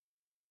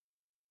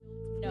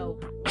know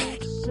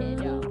that shit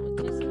on.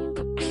 Just hit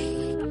the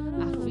beat.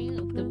 I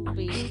feel the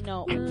beat,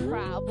 no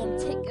problem.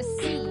 Take a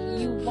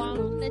seat. You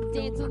wanna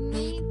dance with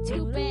me?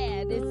 Too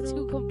bad, it's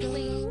too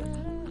complete.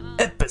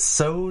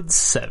 Episode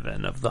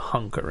 7 of The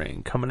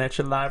Hunkering, coming at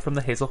you live from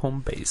the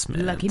Hazelholm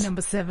basement. Lucky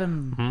number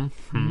 7.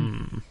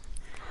 Mm-hmm.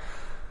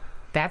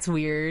 That's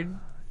weird.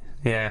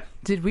 Yeah.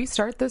 Did we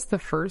start this the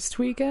first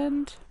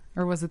weekend?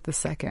 Or was it the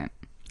second?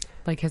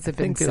 Like, has it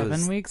been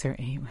 7 weeks or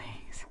 8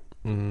 weeks?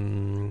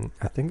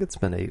 I think it's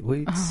been 8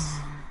 weeks.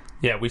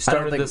 Yeah, we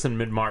started this in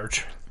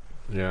mid-March.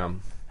 Yeah.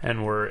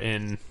 And we're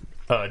in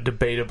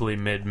debatably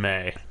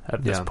mid-May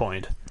at this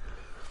point.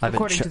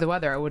 According to the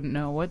weather, I wouldn't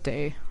know what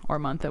day or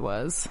month it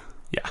was.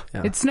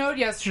 Yeah. It snowed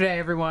yesterday,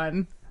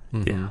 everyone.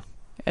 Mm-hmm. Yeah.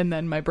 And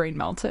then my brain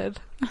melted.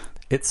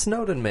 It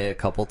snowed in May a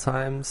couple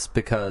times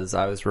because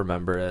I always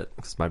remember it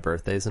because my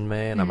birthday's in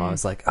May, and I'm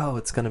always like, oh,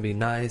 it's going to be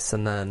nice.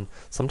 And then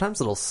sometimes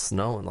it'll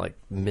snow in like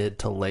mid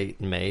to late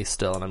May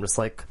still, and I'm just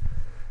like,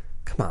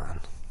 come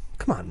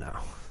on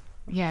now.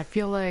 Yeah, I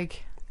feel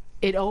like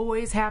it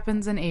always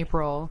happens in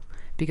April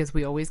because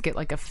we always get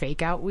like a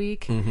fake out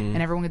week, and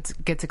everyone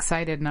gets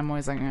excited, and I'm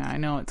always like, I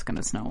know it's going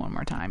to snow one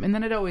more time. And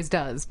then it always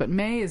does, but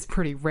May is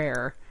pretty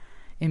rare.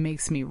 It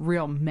makes me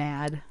real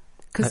mad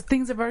because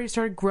things have already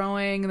started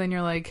growing, and then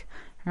you're like,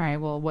 all right,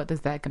 well, what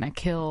is that going to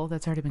kill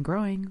that's already been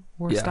growing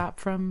or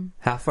stop from?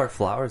 Half our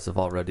flowers have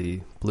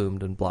already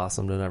bloomed and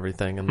blossomed and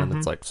everything, and then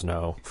it's like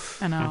snow.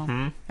 I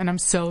know. And I'm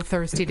so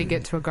thirsty to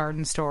get to a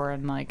garden store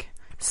and like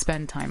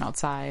spend time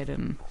outside.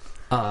 And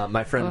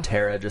my friend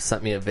Tara just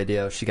sent me a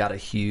video. She got a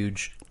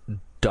huge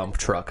dump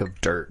truck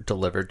of dirt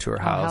delivered to her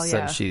house,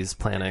 and she's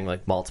planting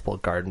like multiple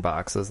garden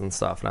boxes and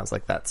stuff, and I was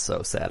like, that's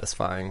so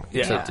satisfying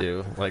to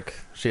do. Like,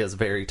 she has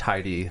very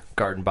tidy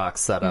garden box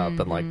set up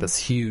and like this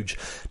huge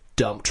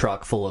dump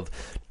truck full of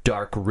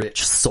dark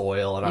rich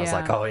soil, and I was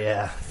like, oh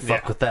yeah,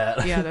 fuck with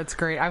that. Yeah, that's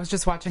great. I was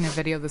just watching a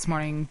video this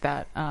morning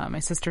that my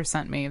sister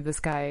sent me of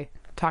this guy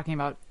talking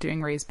about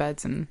doing raised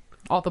beds and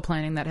all the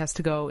planning that has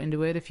to go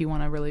into it if you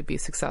want to really be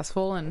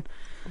successful, and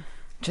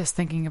just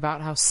thinking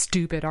about how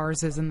stupid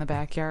ours is in the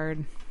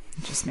backyard.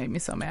 It just made me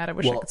so mad. I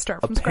wish I could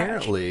start from scratch.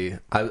 Apparently,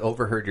 I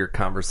overheard your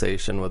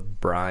conversation with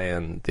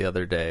Brian the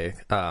other day,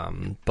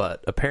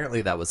 but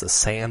apparently that was a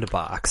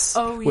sandbox,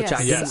 which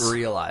I didn't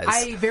realize.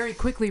 I very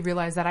quickly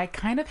realized that. I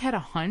kind of had a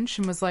hunch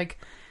and was like,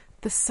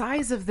 the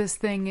size of this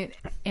thing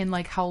and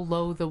like how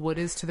low the wood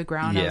is to the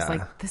ground, I was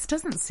like, this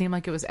doesn't seem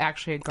like it was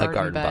actually a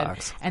garden bed.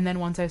 Box. And then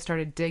once I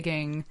started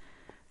digging,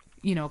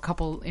 a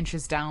couple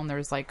inches down,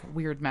 there's like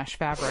weird mesh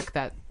fabric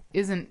that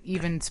isn't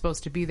even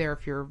supposed to be there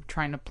if you're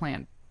trying to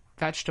plant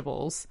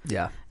vegetables.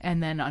 Yeah.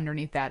 And then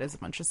underneath that is a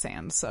bunch of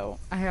sand. So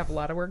I have a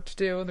lot of work to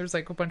do. There's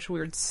like a bunch of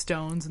weird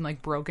stones and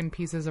like broken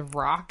pieces of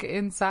rock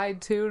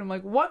inside too. And I'm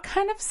like, what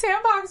kind of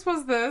sandbox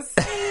was this?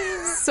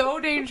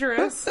 So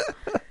dangerous.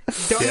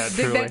 Don't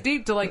dig that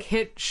deep to like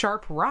hit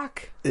sharp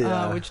rock,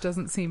 which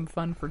doesn't seem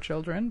fun for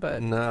children,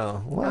 but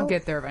I'll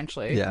get there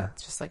eventually. Yeah.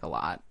 It's just like a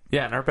lot.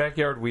 Yeah, in our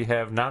backyard, we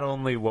have not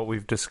only what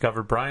we've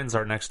discovered. Brian's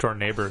our next-door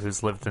neighbor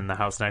who's lived in the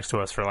house next to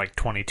us for like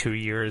 22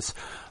 years.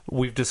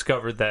 We've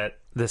discovered that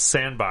this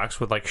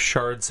sandbox with like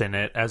shards in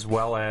it, as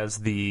well as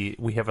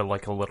we have a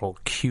little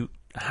cute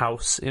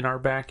house in our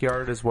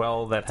backyard as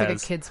well that has like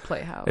a kid's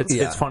playhouse.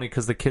 It's funny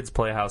because the kids'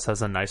 playhouse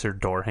has a nicer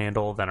door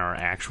handle than our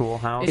actual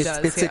house.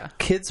 It's a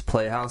kid's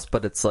playhouse,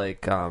 but it's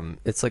like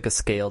a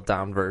scaled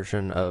down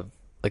version of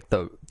like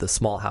the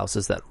small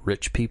houses that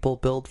rich people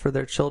build for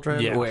their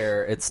children,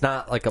 where it's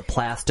not like a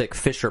plastic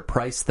Fisher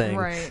Price thing.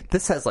 Right.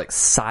 This has like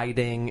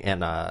siding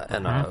and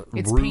a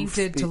it's roof.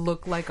 Painted to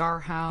look like our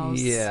house.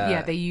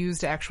 Yeah, they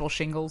used actual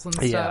shingles and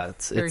stuff. Yeah,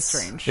 it's very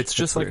strange. It's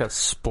just like weird. a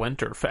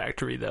splinter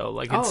factory though.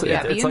 Like the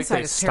it's inside like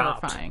they is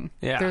stopped. terrifying.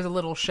 Yeah. There's a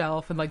little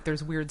shelf and like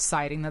there's weird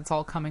siding that's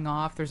all coming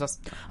off. There's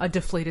a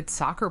deflated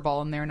soccer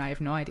ball in there, and I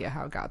have no idea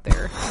how it got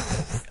there.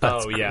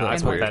 I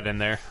put that in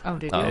there. Oh,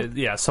 did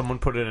you? Yeah, someone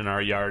put it in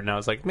our yard, and I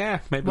was like,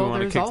 maybe we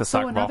want to kick the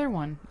soccer ball. There's also another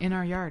one in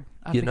our yard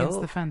up against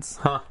the fence.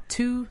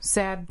 2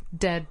 sad,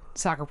 dead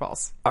soccer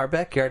balls. Our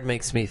backyard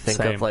makes me think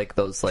of like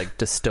those like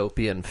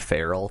dystopian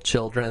feral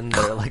children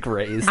that are like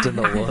raised in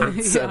the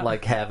woods and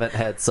like haven't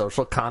had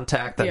social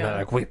contact, and they're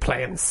like, we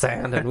play in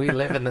sand and we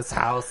live in this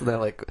house, and they're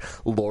like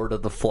Lord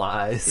of the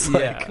Flies.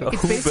 Yeah, like,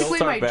 it's basically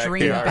my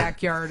dream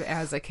backyard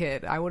as a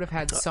kid. I would have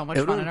had so much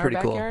fun in our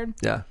backyard.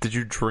 Cool. Yeah. Did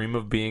you dream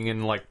of being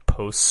in like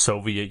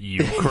post-Soviet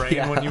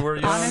Ukraine when you were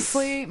young?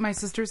 Honestly, my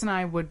sisters and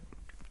I would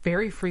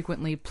very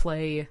frequently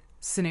play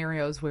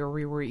scenarios where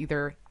we were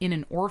either in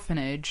an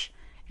orphanage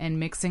and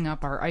mixing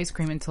up our ice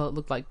cream until it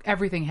looked like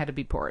everything had to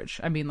be porridge.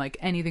 I mean, like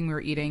anything we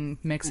were eating,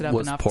 mix it up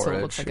enough so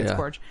it looks like it's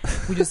porridge.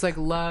 We just like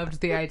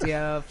loved the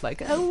idea of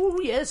like, oh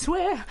yes,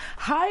 we're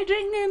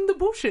hiding in the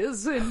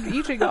bushes and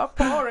eating our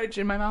porridge.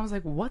 And my mom was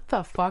like, what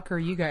the fuck are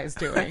you guys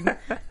doing?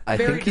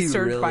 Very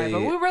disturbed by it.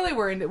 But we really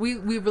were into we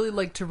really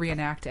like to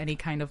reenact any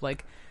kind of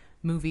like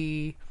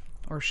movie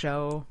or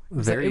show.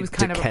 Very it was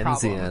kind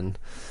Dickensian. of a problem.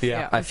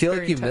 Yeah. I feel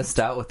like you intense. missed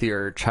out with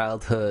your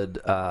childhood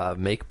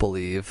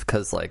make-believe,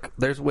 because like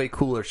there's way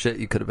cooler shit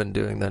you could have been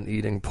doing than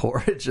eating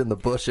porridge in the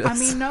bushes. I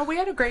mean, no, we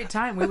had a great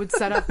time. We would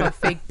set up a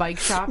fake bike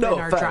shop No in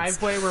our offense.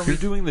 driveway where You're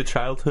doing the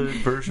childhood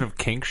version of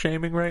kink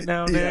shaming right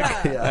now, Nick?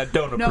 Yeah. I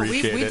don't No,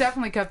 appreciate we it.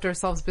 definitely kept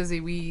ourselves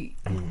busy. We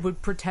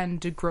would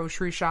pretend to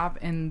grocery shop,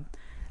 and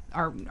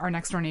our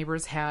next door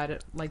neighbors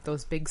had like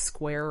those big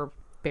square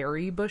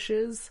berry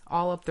bushes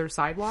all up their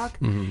sidewalk,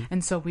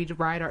 and so we'd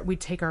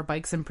take our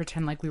bikes and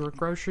pretend like we were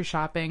grocery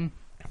shopping.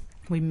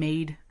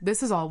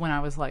 This is all when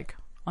I was like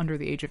under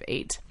the age of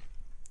 8.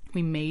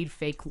 We made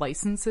fake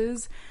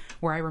licenses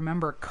where I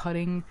remember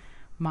cutting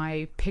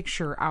my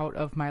picture out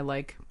of my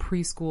like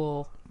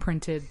preschool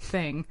printed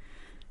thing,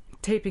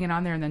 taping it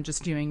on there, and then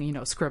just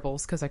doing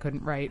scribbles because I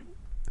couldn't write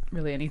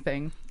really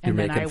anything. And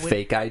You're then making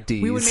fake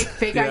IDs. We would make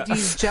fake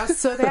IDs just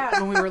so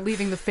that when we were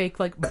leaving the fake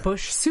like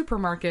Bush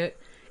supermarket,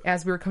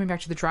 as we were coming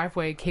back to the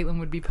driveway, Caitlin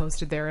would be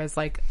posted there as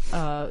like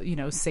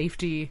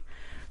safety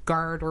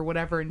guard or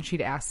whatever, and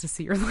she'd ask to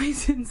see your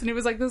license, and it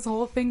was like this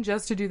whole thing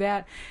just to do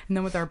that. And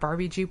then with our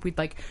Barbie Jeep, we'd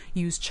like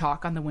use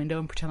chalk on the window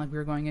and pretend like we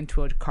were going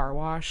into a car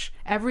wash.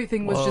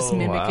 Everything was just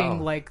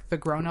mimicking like the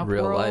grown-up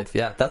real world. life.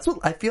 Yeah, that's what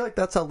I feel like.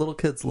 That's how little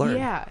kids learn.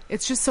 Yeah,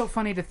 it's just so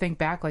funny to think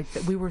back. Like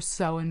that we were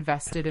so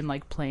invested in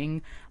like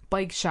playing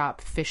bike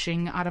shop,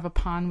 fishing out of a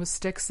pond with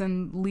sticks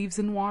and leaves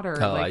and water.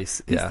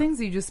 These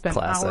things you just spent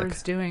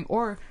hours doing.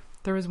 Or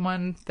there was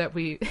one that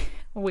we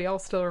all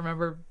still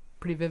remember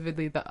pretty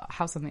vividly, the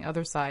house on the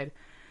other side.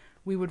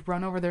 We would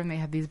run over there, and they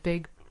had these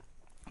big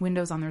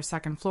windows on their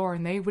second floor,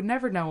 and they would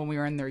never know when we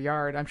were in their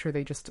yard. I'm sure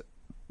they just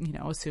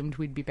assumed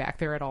we'd be back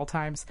there at all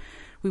times.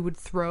 We would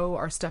throw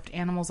our stuffed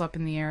animals up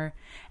in the air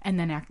and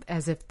then act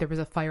as if there was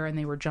a fire and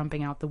they were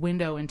jumping out the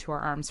window into our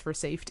arms for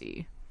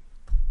safety.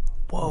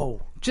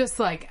 Whoa. Just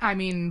like, I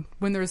mean,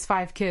 when there's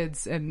 5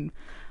 kids and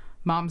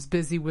mom's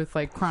busy with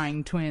like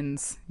crying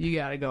twins, you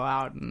gotta go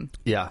out and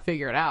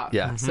figure it out.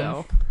 Yeah.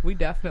 So we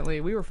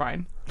were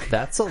fine.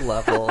 That's a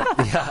level.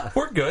 Yeah,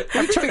 We're good.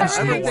 Everything's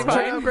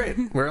fine. all great.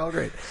 We're all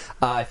great.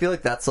 I feel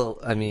like that's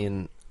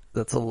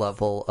a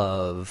level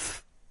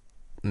of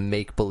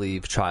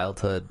make-believe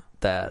childhood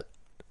that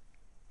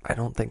I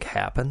don't think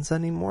happens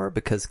anymore,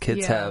 because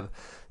kids have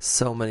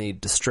so many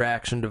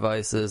distraction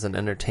devices and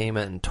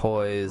entertainment and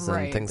toys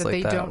and things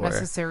like that. They don't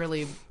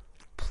necessarily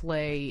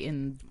play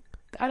in.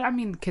 I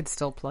mean, kids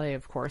still play,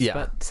 of course,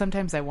 but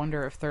sometimes I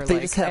wonder if they're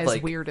like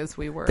as weird as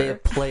we were. They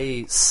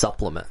play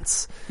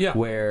supplements. Yeah.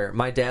 Where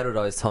my dad would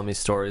always tell me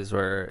stories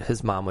where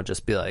his mom would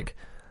just be like,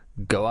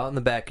 go out in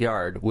the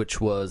backyard,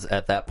 which was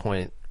at that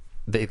point,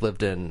 they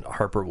lived in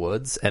Harper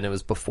Woods, and it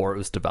was before it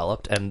was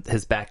developed, and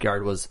his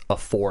backyard was a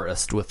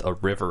forest with a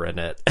river in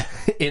it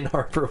in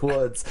Harper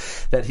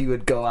Woods, that he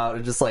would go out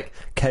and just like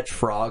catch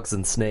frogs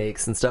and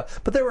snakes and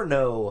stuff. But there were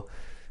no...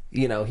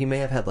 he may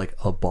have had like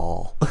a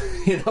ball.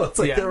 It's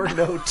like there were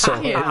no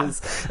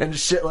toys and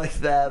shit like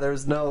that.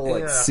 There's no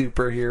like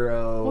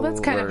superhero. Well,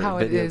 that's kind of how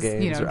it is.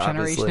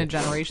 Generation to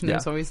generation,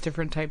 there's Yeah. always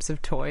different types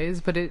of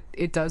toys, but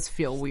it does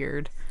feel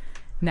weird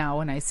now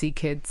when I see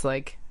kids,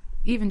 like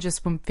even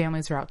just when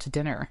families are out to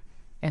dinner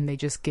and they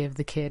just give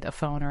the kid a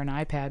phone or an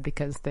iPad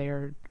because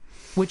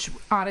which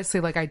honestly,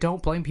 like, I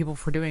don't blame people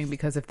for doing,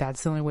 because if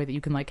that's the only way that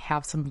you can like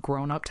have some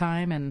grown up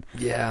time and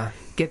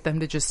get them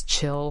to just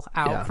chill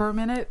out for a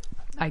minute,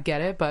 I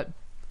get it, but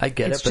I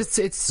get it's it. Just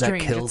it's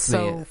strange. It's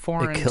so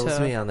foreign. It kills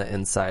me on the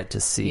inside to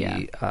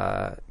see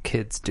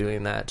kids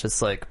doing that.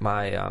 Just like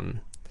my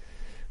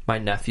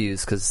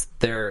nephews, because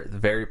they're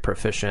very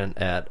proficient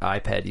at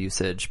iPad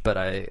usage, but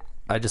I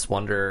just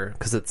wonder,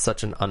 because it's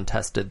such an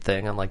untested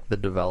thing on like the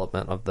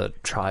development of the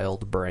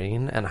child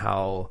brain, and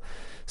how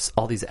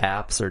all these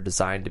apps are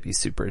designed to be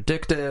super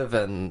addictive,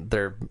 and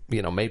they're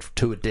made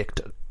to addict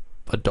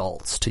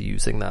adults to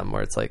using them,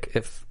 where it's like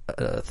if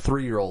a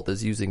 3-year-old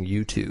is using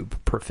YouTube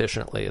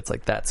proficiently, it's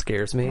like that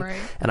scares me.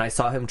 Right. And I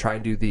saw him try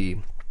and do the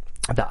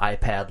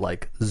iPad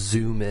like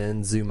zoom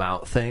in, zoom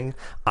out thing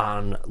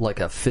on like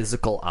a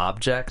physical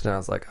object, and I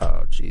was like,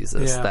 oh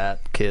Jesus,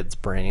 that kid's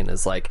brain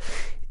is like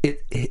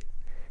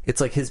it's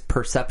like his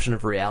perception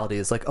of reality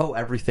is like, oh,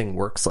 everything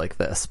works like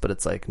this, but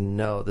it's like,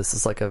 no, this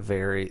is like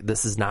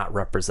this is not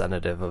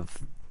representative of,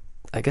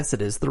 I guess it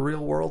is the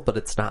real world, but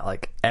it's not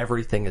like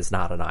everything is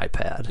not an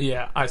iPad.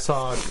 Yeah, I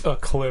saw a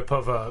clip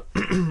of a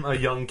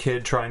young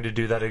kid trying to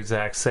do that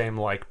exact same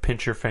like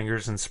pinch your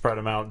fingers and spread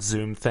them out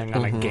zoom thing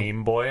on a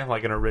Game Boy,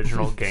 like an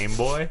original Game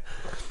Boy.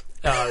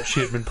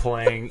 She had been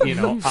playing,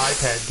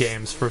 iPad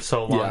games for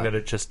so long that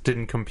it just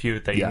didn't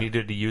compute that you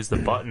needed to use the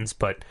buttons.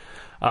 But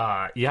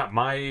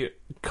my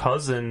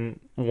cousin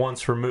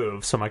once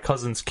removed, so my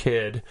cousin's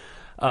kid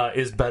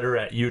is better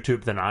at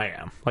YouTube than I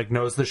am. Like,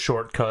 knows the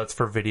shortcuts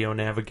for video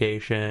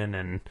navigation,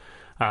 and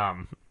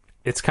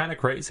it's kind of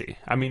crazy.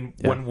 I mean,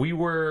 when we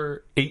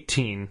were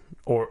 18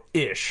 or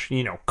ish,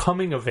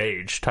 coming of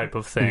age type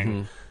of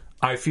thing,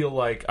 I feel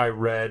like I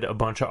read a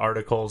bunch of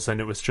articles,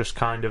 and it was just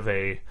kind of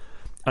a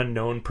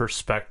known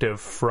perspective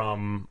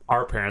from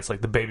our parents,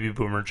 like the baby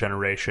boomer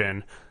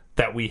generation,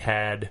 that we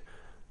had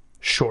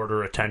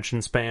shorter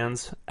attention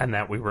spans, and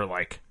that we were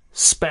like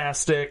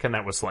spastic, and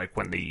that was like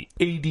when the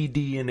ADD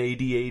and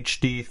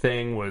ADHD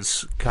thing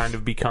was kind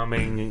of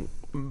becoming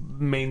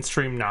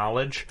mainstream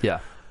knowledge. Yeah.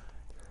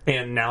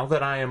 And now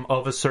that I am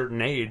of a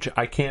certain age,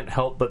 I can't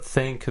help but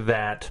think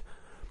that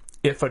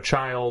if a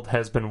child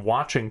has been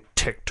watching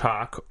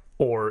TikTok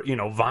or,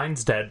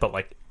 Vine's dead, but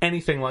like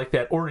anything like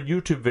that, or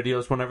YouTube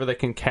videos, whenever they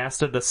can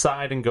cast it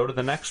aside and go to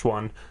the next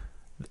one,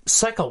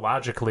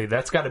 psychologically,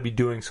 that's got to be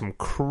doing some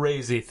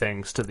crazy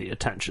things to the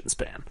attention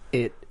span.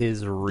 It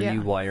is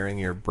rewiring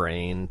your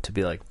brain to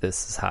be like,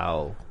 this is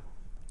how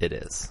it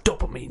is.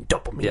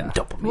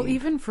 Dopamine. Well,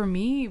 even for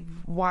me,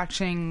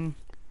 watching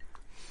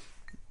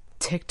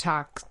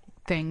TikTok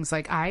things,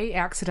 like I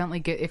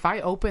accidentally if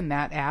I open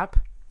that app,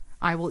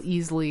 I will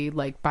easily,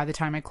 like, by the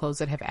time I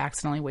close it, have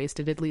accidentally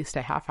wasted at least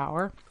a half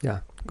hour. Yeah.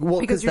 Well,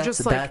 because you're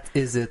just like, that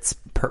is its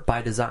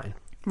by design.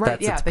 Right,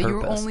 that's that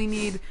you only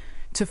need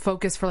to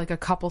focus for like a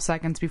couple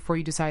seconds before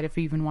you decide if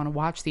you even want to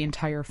watch the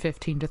entire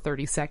 15 to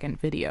 30 second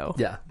video.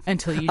 Yeah.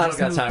 Until you just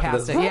move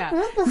past it. Yeah.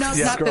 No,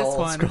 not this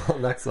one. Scroll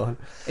next one.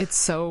 It's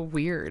so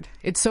weird.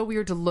 It's so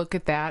weird to look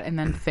at that and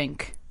then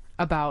think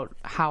about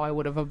how I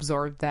would have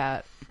absorbed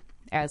that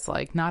as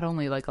like not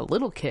only like a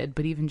little kid,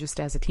 but even just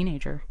as a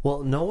teenager.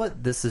 Well, know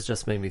what this has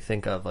just made me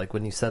think of? Like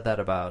when you said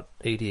that about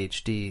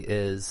ADHD,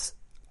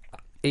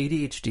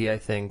 I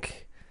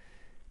think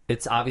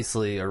it's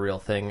obviously a real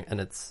thing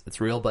and it's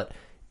real, but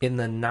in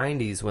the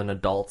 90s when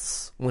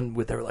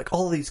they were like,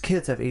 all these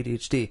kids have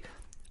ADHD,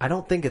 I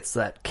don't think it's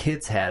that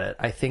kids had it.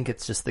 I think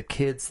it's just the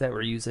kids that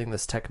were using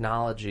this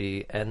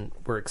technology and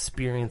were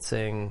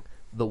experiencing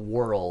the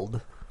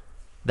world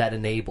that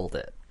enabled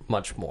it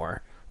much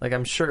more. Like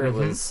I'm sure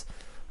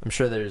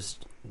there's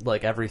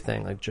like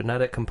everything, like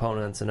genetic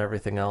components and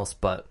everything else,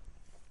 but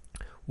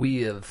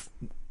we have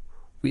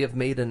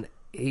made an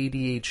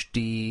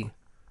ADHD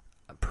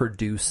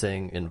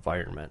producing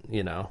environment,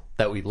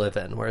 that we live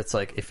in, where it's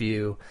like if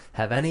you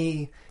have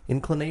any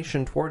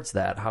inclination towards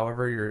that,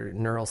 however your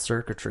neural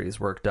circuitry is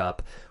worked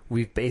up,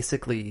 we've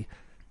basically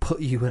put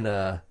you in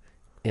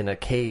a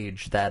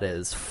cage that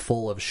is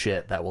full of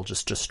shit that will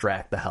just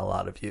distract the hell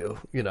out of you,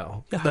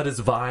 that is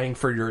vying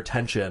for your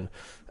attention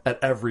at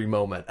every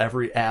moment.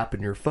 Every app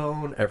in your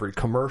phone, every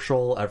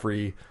commercial,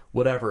 every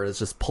whatever is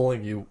just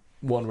pulling you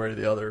one way or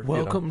the other.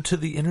 Welcome to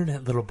the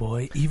internet, little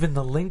boy. Even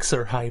the links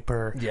are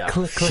hyper. Yeah.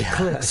 Click,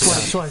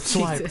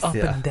 swipe, up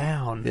and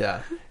down.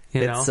 Yeah.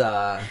 It's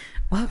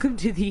welcome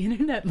to the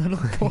internet, little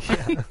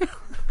boy.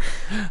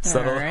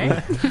 All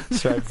right.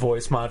 Should I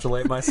voice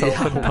modulate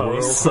myself in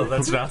post so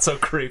that's not so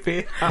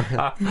creepy?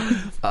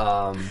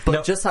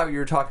 But just how you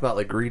were talking about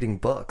like reading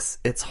books,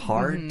 it's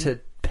hard to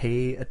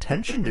pay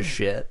attention to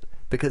shit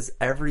because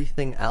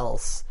everything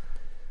else,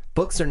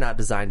 books are not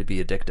designed to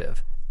be addictive.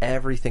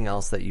 Everything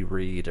else that you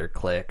read or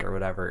click or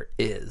whatever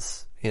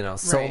is,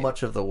 so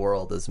much of the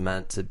world is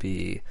meant to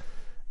be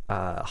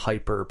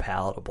hyper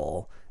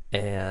palatable,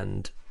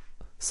 and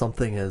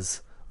something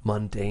as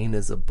mundane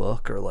as a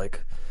book or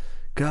like,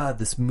 God,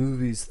 this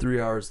movie's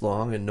 3 hours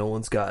long and no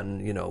one's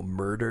gotten,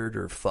 murdered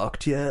or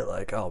fucked yet.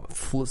 Like, oh,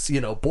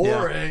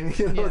 boring.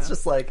 Yeah. It's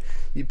just like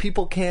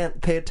people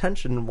can't pay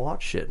attention and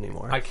watch shit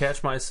anymore. I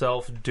catch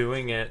myself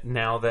doing it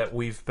now that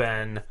we've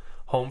been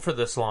home for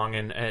this long,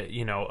 and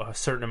a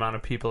certain amount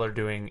of people are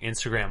doing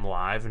Instagram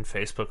Live and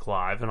Facebook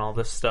Live and all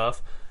this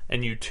stuff,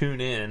 and you tune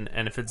in,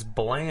 and if it's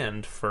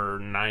bland for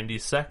 90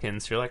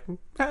 seconds, you're like,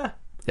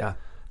 yeah,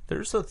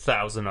 there's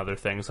 1,000 other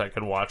things I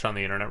could watch on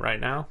the internet right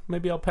now.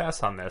 Maybe I'll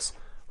pass on this,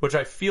 which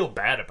I feel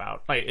bad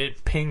about. Like,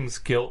 it pings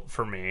guilt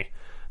for me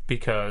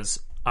because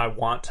I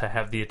want to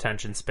have the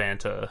attention span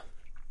to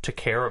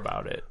care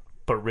about it.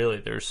 But really,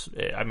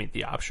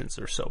 the options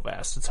are so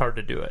vast. It's hard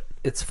to do it.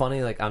 It's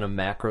funny, like, on a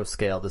macro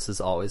scale, this has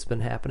always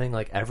been happening.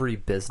 Like, every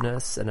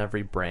business and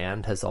every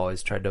brand has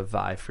always tried to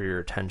vie for your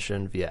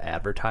attention via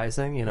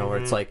advertising, where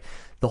it's like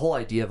the whole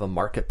idea of a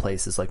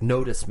marketplace is like,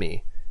 notice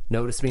me.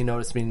 Notice me,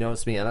 notice me,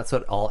 notice me. And that's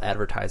what all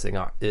advertising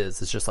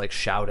is. It's just like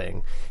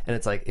shouting. And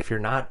it's like, if you're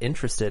not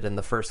interested in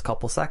the first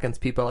couple seconds,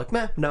 people are like,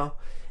 meh, no.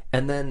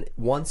 And then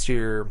once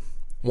you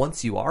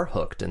are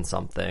hooked in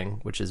something,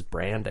 which is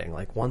branding,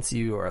 like once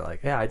you are like,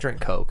 yeah, I drink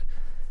Coke,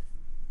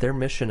 their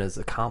mission is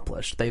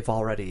accomplished. They've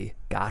already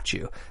got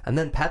you. And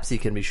then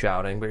Pepsi can be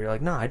shouting, but you're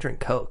like, no, I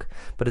drink Coke.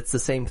 But it's the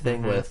same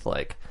thing with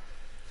like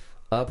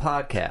a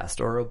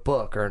podcast or a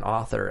book or an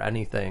author or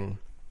anything,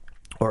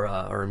 or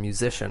a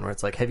musician, where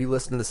it's like, have you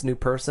listened to this new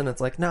person?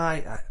 It's like, no,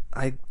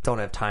 I don't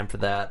have time for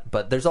that.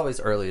 But there's always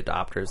early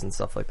adopters and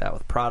stuff like that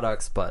with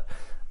products. But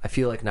I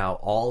feel like now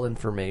all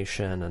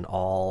information and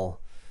all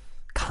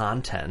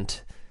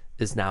content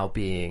is now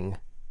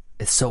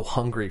is so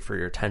hungry for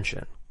your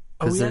attention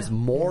because there's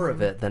more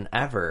of it than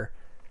ever,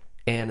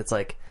 and it's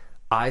like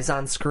eyes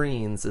on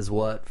screens is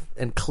what,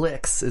 and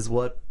clicks is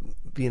what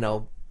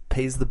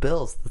pays the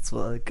bills. That's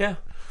what, like, yeah.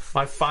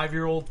 My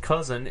 5-year-old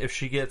cousin, if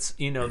she gets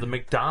the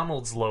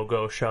McDonald's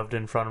logo shoved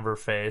in front of her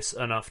face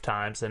enough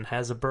times and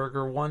has a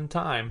burger one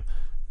time,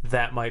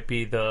 that might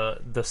be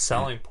the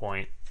selling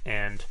point.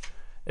 And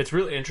it's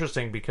really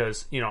interesting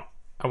because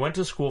I went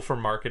to school for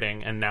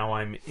marketing, and now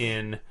I'm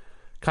in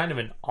kind of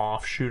an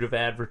offshoot of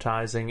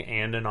advertising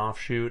and an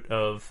offshoot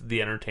of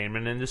the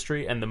entertainment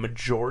industry, and the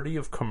majority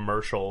of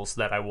commercials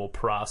that I will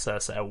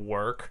process at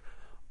work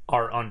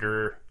are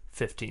under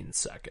 15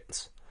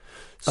 seconds.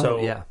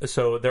 So,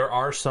 so there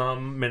are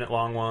some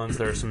minute-long ones,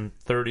 there are some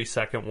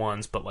 30-second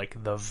ones, but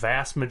like the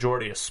vast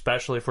majority,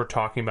 especially if we're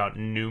talking about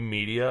new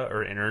media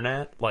or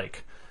internet,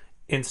 like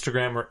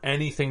Instagram or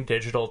anything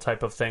digital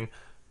type of thing,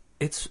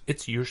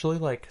 it's usually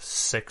like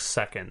 6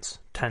 seconds,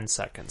 10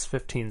 seconds,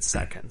 15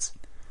 seconds.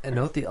 And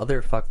note the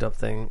other fucked up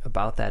thing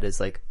about that is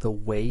like the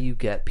way you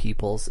get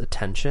people's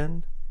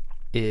attention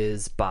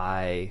is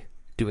by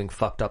doing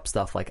fucked up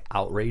stuff like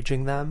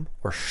outraging them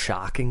or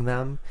shocking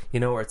them,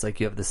 you know, where it's like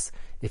you have this,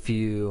 if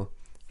you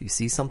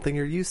see something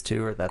you're used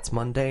to or that's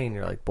mundane,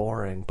 you're like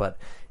boring, but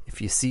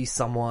if you see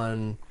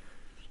something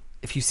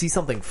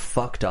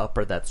fucked up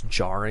or that's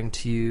jarring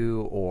to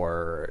you,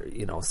 or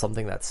you know,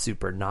 something that's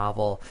super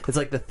novel, it's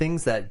like the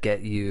things that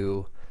get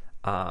you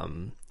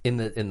in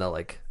the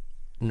like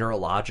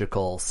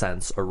neurological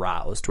sense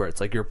aroused, where it's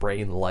like your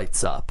brain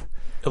lights up,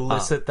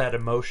 elicit that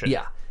emotion.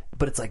 Yeah,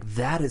 but it's like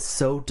that is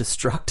so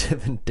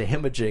destructive and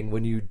damaging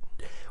when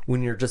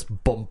you're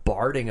just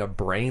bombarding a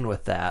brain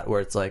with that, where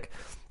it's like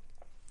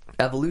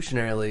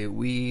evolutionarily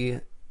we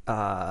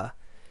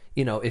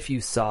you know, if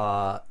you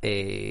saw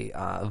a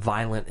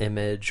violent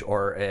image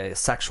or a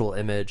sexual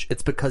image,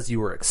 it's because you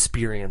were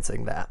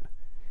experiencing that,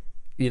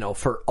 you know,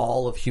 for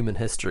all of human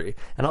history.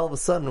 And all of a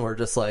sudden we're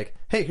just like,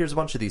 hey, here's a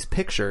bunch of these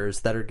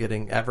pictures that are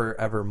getting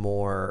ever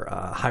more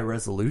high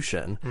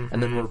resolution. Mm-hmm.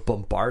 And then we're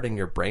bombarding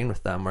your brain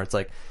with them, where it's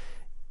like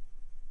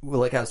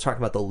I was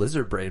talking about the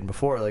lizard brain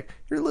before, like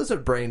your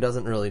lizard brain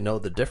doesn't really know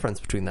the difference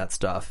between that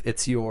stuff.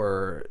 It's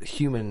your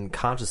human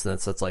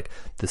consciousness that's like,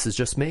 this is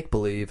just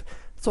make-believe.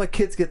 That's why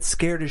kids get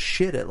scared as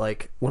shit at,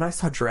 like, when I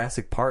saw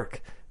Jurassic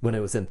Park when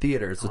it was in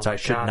theaters, which I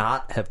should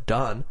not have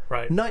done.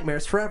 Right.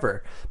 Nightmares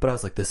forever. But I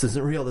was like, this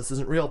isn't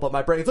real. But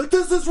my brain's like,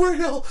 this is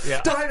real.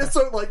 Yeah.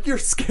 Dinosaur, like, you're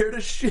scared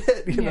as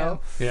shit, you know?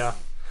 Yeah.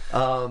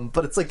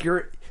 But it's like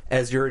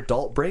as your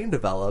adult brain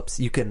develops,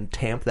 you can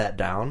tamp that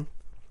down.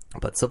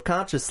 But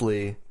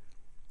subconsciously,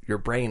 your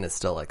brain is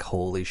still like,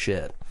 holy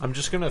shit. I'm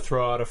just going to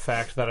throw out a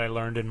fact that I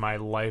learned in my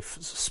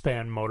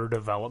lifespan motor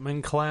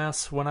development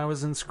class when I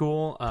was in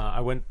school. I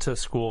went to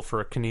school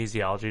for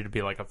kinesiology to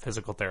be like a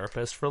physical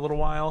therapist for a little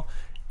while.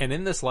 And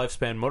in this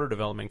lifespan motor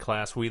development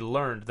class, we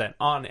learned that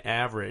on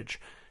average,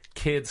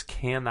 kids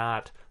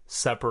cannot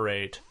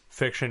separate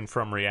fiction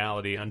from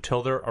reality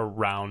until they're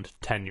around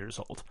 10 years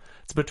old.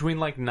 It's between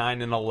like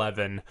 9 and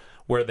 11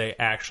 where they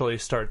actually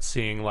start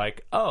seeing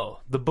like, oh,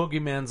 the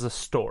boogeyman's a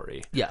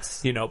story.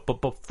 Yes. You know, but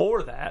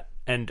before that,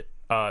 and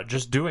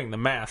just doing the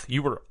math,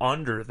 you were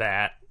under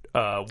that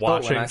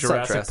watching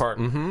Jurassic Park.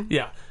 Mm-hmm.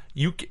 Yeah.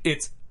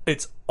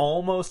 It's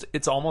almost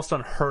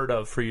unheard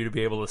of for you to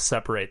be able to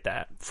separate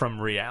that from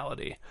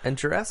reality. And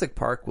Jurassic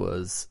Park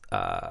was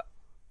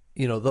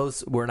you know,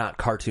 those were not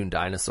cartoon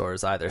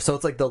dinosaurs either. So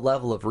it's like the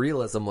level of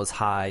realism was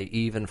high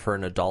even for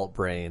an adult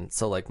brain.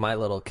 So like my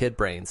little kid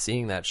brain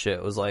seeing that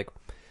shit was like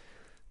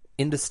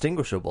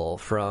indistinguishable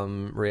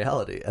from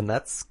reality. And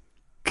that's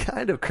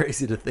kind of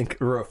crazy to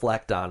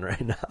reflect on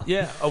right now.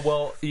 Yeah,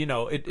 well, you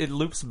know, it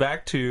loops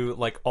back to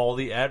like all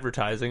the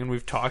advertising, and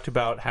we've talked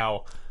about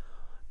how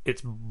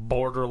it's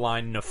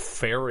borderline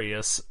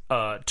nefarious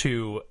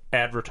to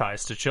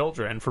advertise to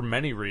children for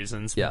many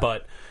reasons. Yeah.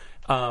 But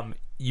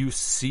you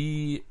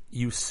see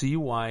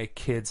why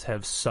kids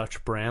have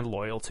such brand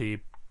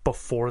loyalty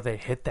before they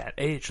hit that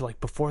age,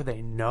 like before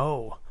they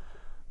know,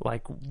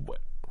 like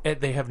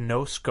they have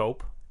no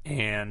scope,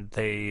 and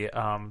they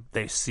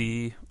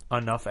see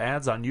enough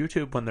ads on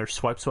YouTube when they're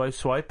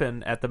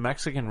swiping at the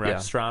Mexican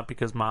restaurant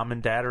because mom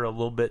and dad are a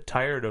little bit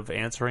tired of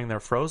answering their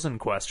Frozen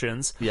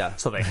questions. Yeah.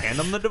 So they hand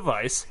them the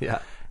device. Yeah.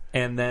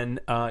 And then,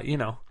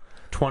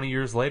 20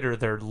 years later,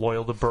 they're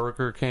loyal to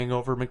Burger King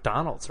over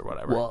McDonald's or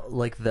whatever. Well,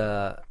 like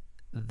the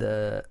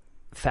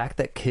fact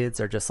that kids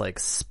are just like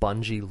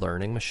spongy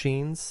learning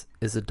machines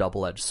is a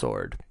double-edged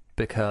sword,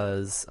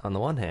 because on the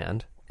one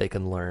hand, they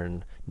can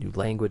learn new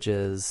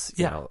languages,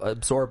 you know,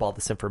 absorb all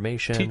this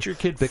information. Teach your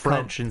kid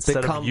French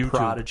instead of YouTube.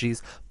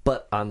 Prodigies.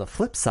 But on the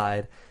flip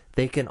side,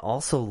 they can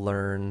also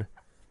learn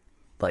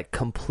like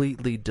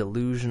completely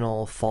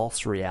delusional,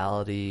 false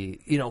reality,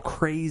 you know,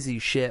 crazy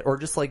shit, or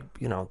just like,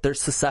 you know, they're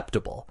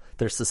susceptible.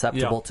 They're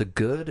susceptible to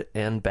good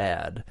and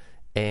bad.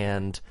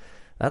 And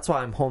that's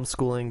why I'm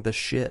homeschooling the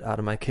shit out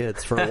of my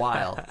kids for a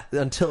while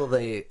until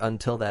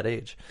that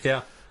age.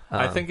 Yeah.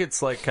 I think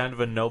it's like kind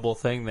of a noble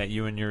thing that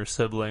you and your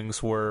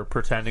siblings were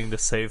pretending to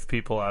save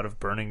people out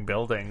of burning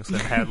buildings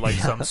and had like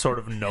some sort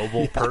of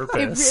noble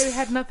purpose. It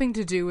had nothing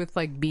to do with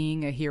like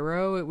being a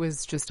hero. It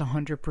was just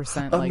 100%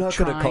 like I'm not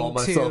going to call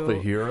myself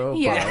a hero.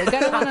 Yeah, I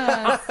don't want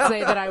to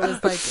say that I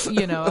was like,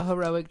 you know, a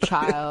heroic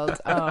child.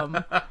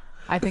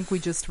 I think we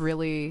just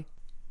really...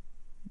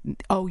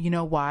 Oh, you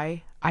know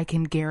why? I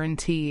can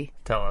guarantee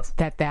Tell us.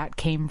 that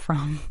came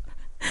from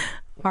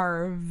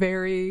our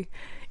very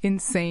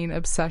insane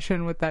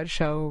obsession with that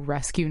show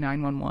Rescue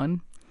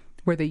 911,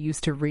 where they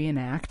used to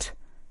reenact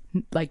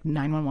like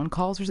 911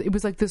 calls, or it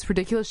was like this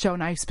ridiculous show.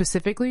 And I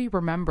specifically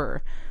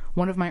remember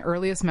one of my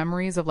earliest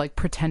memories of like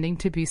pretending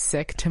to be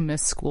sick to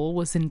miss school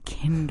was in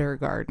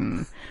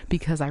kindergarten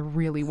because I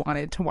really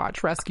wanted to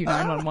watch Rescue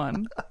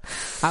 911.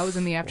 I was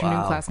in the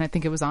afternoon class, and I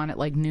think it was on at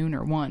like noon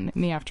or 1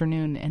 in the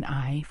afternoon, and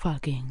I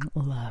fucking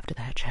loved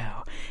that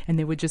show. And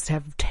they would just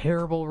have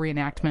terrible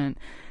reenactment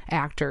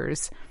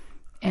actors,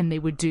 and they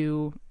would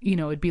do, you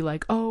know, it'd be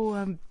like,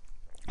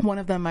 one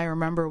of them I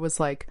remember was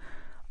like,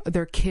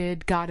 their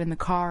kid got in the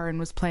car and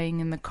was playing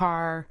in the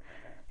car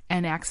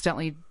and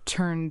accidentally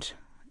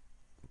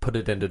put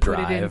it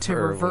into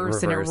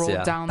reverse, and it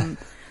rolled down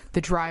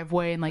the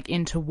driveway and like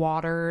into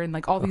water, and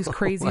like all these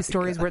crazy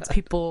stories where it's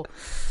people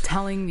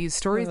telling these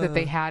stories that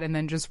they had, and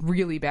then just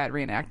really bad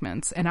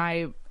reenactments. And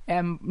I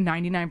am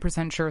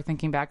 99% sure,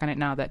 thinking back on it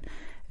now,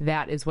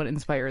 that is what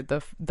inspired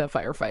the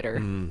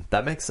firefighter.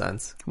 That makes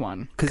sense.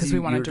 One, because we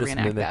wanted to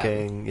reenact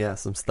mimicking,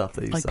 some stuff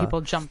that you like saw.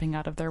 People jumping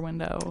out of their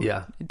window,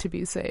 to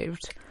be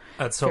saved.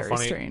 That's so Very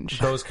funny. Strange.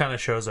 Those kind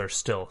of shows are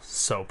still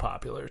so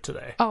popular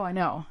today. Oh, I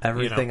know.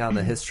 Everything on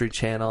the History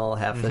Channel,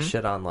 half the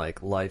shit on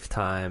like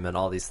Lifetime and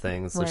all these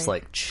things. There's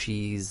like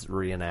cheese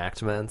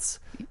reenactments.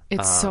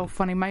 It's so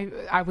funny.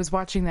 I was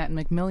watching that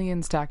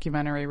McMillions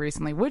documentary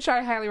recently, which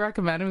I highly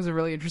recommend. It was a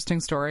really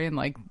interesting story, and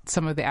like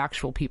some of the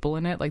actual people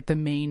in it, like the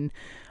main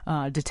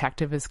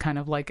detective is kind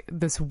of like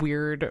this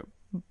weird,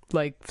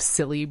 like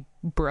silly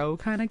bro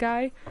kind of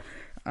guy.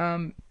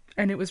 And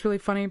it was really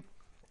funny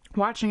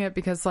watching it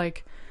because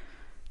like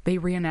they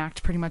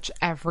reenact pretty much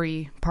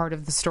every part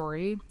of the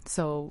story.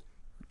 So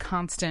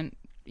constant,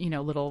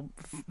 little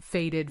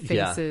faded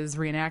faces,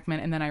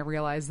 reenactment. And then I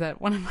realized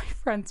that one of my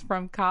friends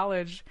from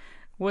college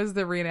was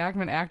the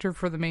reenactment actor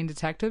for the main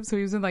detective. So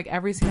he was in like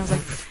every scene. I was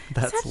like,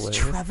 that's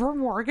Trevor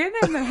Morgan?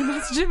 And then I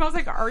messaged him. I was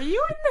like, are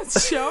you in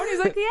this show? And he's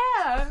like,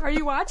 yeah. Are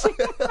you watching?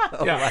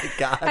 Oh my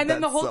God. And then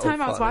the whole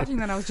time I was watching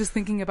that, I was just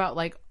thinking about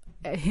like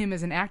him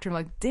as an actor.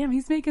 Like, damn,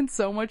 he's making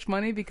so much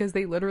money because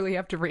they literally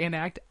have to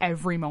reenact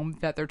every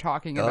moment that they're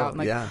talking about.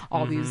 And like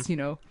all these,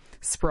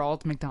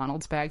 sprawled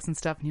McDonald's bags and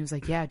stuff. And he was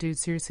like, yeah, dude,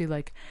 seriously,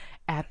 like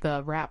at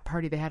the wrap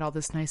party, they had all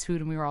this nice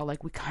food, and we were all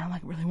like, we kind of like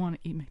really want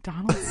to eat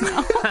McDonald's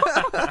now.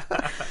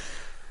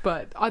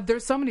 But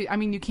there's so many,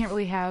 you can't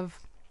really have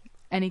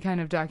any kind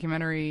of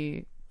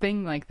documentary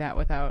thing like that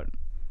without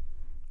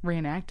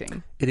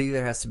reenacting. It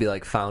either has to be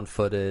like found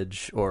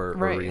footage or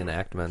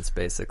reenactments,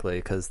 basically,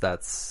 because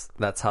that's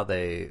how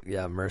they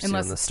immerse you in the story.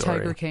 Unless it's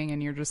Tiger King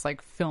and you're just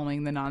like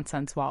filming the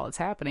nonsense while it's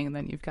happening, and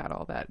then you've got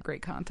all that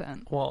great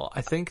content. Well,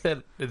 I think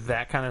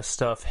that kind of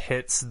stuff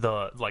hits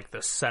the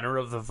center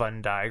of the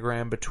Venn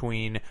diagram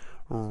between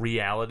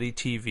reality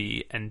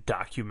TV and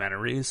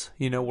documentaries,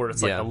 where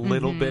it's like a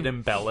little bit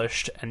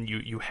embellished, and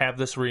you have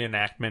this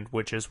reenactment,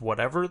 which is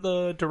whatever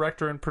the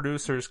director and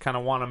producers kind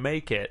of want to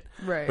make it,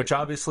 right? Which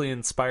obviously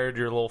inspired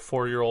your little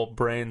 4-year-old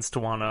brains to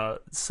want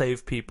to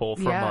save people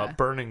from a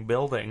burning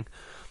building.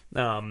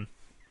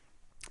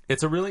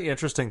 It's a really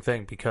interesting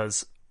thing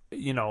because,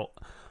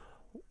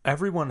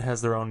 everyone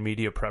has their own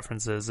media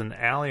preferences, and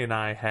Allie and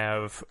I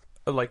have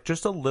like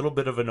just a little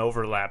bit of an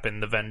overlap in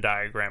the Venn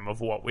diagram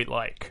of what we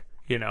like.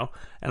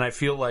 And I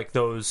feel like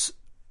those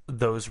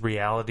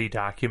reality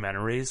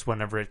documentaries,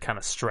 whenever it kind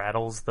of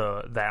straddles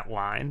that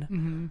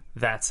line,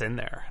 that's in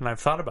there. And I've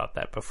thought about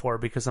that before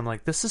because I'm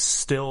like, this is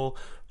still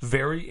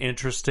very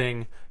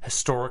interesting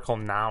historical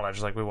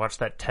knowledge. Like we watched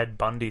that Ted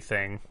Bundy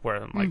thing where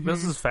I'm like,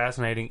 this is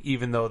fascinating,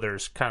 even though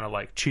there's kind of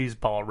like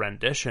cheeseball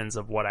renditions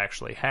of what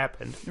actually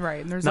happened.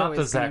 Right. And there's not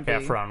the Zac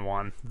Efron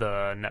one,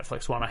 the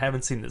Netflix one. I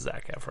haven't seen the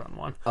Zac Efron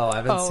one. Oh, I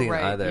haven't seen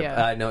either.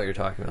 Yeah. I know what you're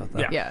talking about,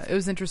 though. Yeah, it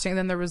was interesting.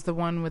 Then there was the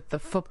one with the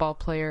football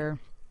player.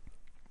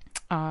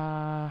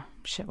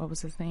 What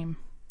was his name?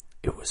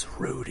 It was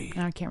Rudy.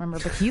 I can't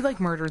remember, but he like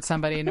murdered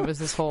somebody, and it was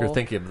this whole. You're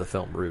thinking of the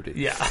film Rudy.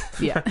 Yeah.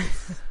 Yeah.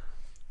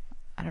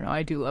 I don't know.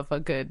 I do love a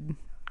good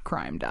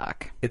crime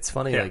doc. It's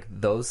funny, like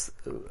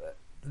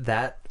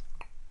that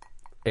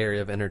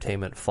area of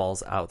entertainment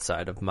falls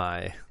outside of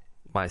my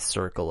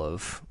circle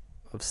of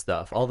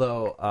stuff.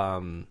 Although, I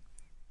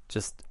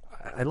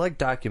like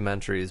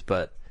documentaries,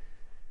 but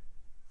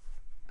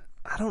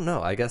I don't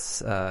know. I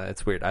guess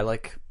it's weird. I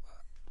like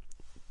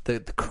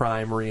the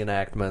crime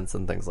reenactments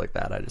and things like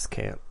that. I just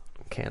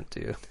can't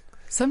do.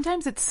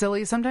 Sometimes it's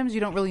silly. Sometimes you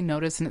don't really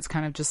notice, and it's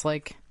kind of just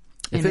like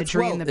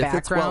imagery in the background. If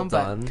it's well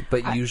done,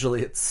 but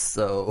usually it's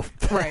so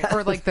bad. Right.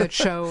 Or like the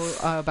show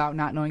about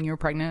not knowing you were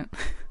pregnant.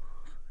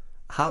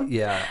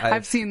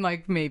 I've seen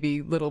like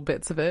maybe little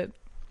bits of it.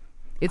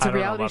 It's a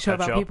reality show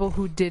about people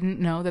who didn't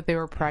know that they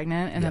were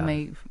pregnant, and then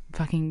they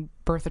fucking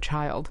birth a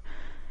child.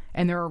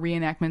 And there are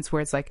reenactments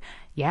where it's like,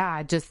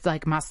 just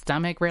like my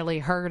stomach really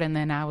hurt, and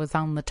then I was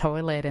on the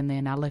toilet, and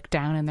then I looked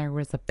down and there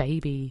was a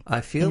baby.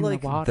 I feel in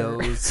like the water.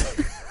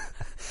 those.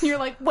 You're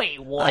like, wait,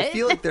 what? I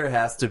feel like there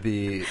has to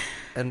be,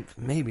 and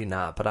maybe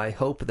not, but I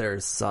hope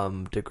there's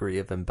some degree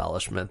of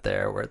embellishment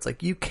there where it's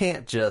like you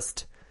can't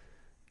just,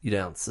 you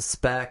don't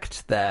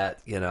suspect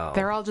that,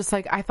 They're all just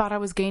like, I thought I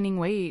was gaining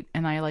weight,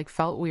 and I like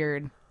felt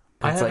weird.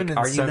 I have an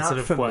are you not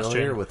insensitive familiar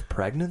question. with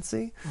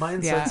pregnancy? My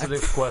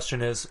insensitive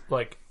question is,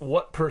 like,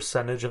 what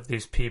percentage of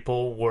these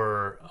people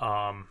were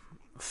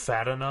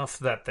fat enough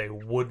that they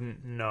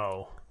wouldn't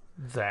know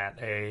that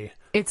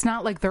It's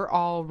not like they're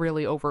all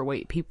really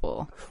overweight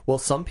people. Well,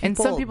 some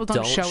people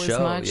don't show as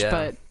much, yeah.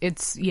 but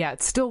it's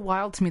still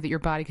wild to me that your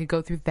body could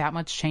go through that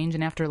much change,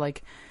 and after,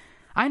 like,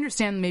 I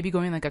understand maybe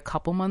going like a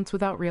couple months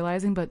without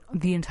realizing, but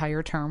the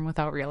entire term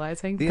without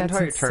realizing, that's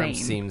entire insane. term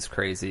seems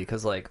crazy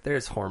because, like,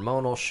 there's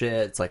hormonal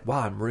shit. It's like, wow,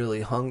 I'm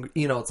really hungry.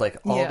 You know, it's like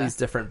all these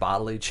different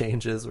bodily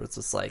changes where it's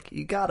just like,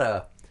 you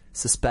gotta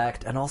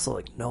suspect, and also,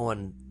 like, no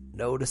one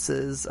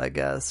notices, I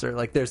guess, or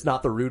like there's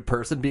not the rude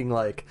person being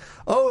like,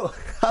 oh,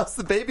 how's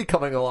the baby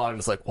coming along?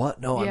 It's like, what?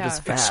 No, I'm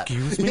just fat.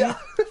 Excuse me? Yeah.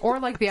 Or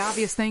like the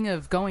obvious thing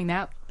of going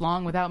that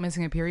long without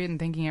missing a period and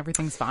thinking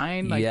everything's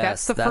fine. Like,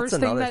 Yes, that's the first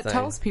thing that thing.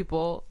 tells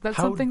people that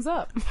something's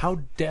up. How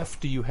deaf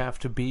do you have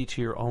to be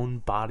to your own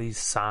body's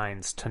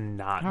signs to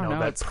not know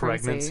that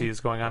pregnancy crazy.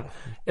 is going on?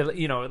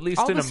 You know, at least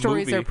all in the a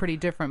stories movie. are pretty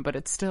different, but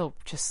it's still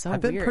just so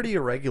I've been weird. pretty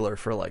irregular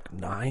for like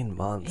 9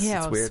 months. Yeah,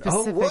 it's weird.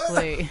 specifically.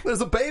 Oh, what?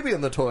 There's a baby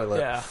in the toilet.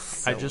 Yeah,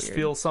 I just weird.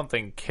 feel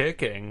something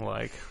kicking.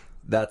 Like,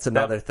 That's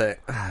another thing.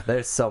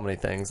 There's so many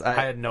things. I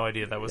had no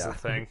idea that was a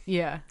thing.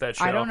 Yeah. That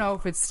show. I don't know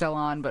if it's still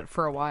on, but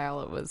for a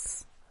while it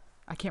was.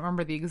 I can't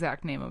remember the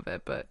exact name of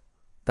it, but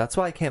That's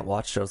why I can't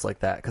watch shows like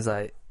that, because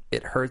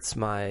it hurts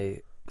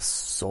my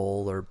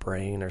soul or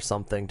brain or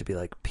something to be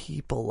like,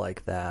 people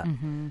like that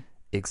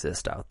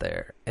exist out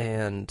there,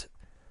 and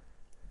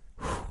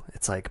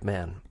it's like,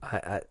 man,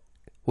 I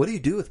what do you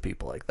do with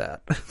people like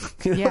that?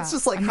 You know, Yeah, it's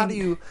just like, how do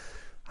you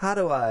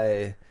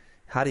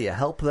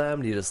help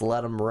them? Do you just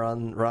let them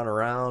run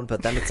around?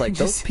 But then it's like,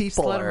 those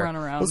people let 'em run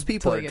around those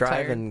people till are they get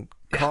driving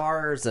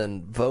cars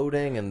and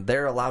voting, and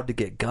they're allowed to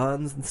get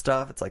guns and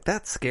stuff. It's like,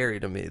 that's scary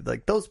to me.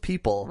 Like, those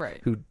people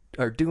Right. who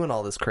are doing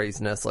all this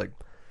craziness, like,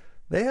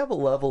 they have a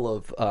level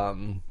of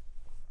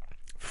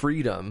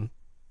freedom,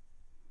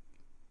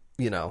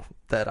 you know,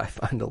 that I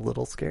find a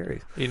little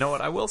scary. You know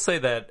what? I will say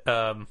that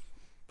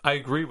I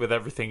agree with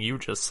everything you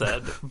just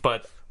said,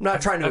 but I'm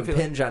not trying to I feel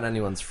impinge on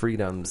anyone's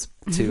freedoms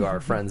to our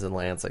friends in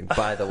Lansing,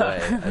 by the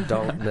way. And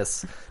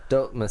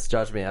don't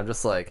misjudge me. I'm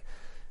just like,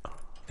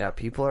 yeah,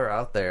 people are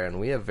out there, and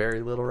we have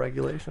very little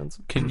regulations.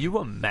 Can you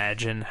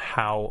imagine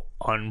how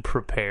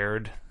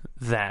unprepared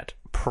that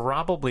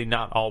probably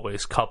not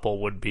always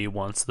couple would be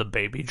once the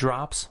baby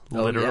drops?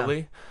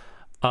 Literally.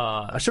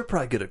 I should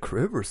probably get a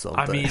crib or something.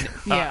 I mean,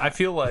 Yeah. I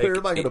feel like where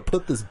am I going to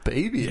put this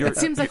baby in? it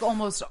seems like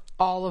almost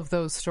all of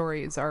those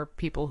stories are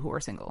people who are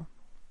single.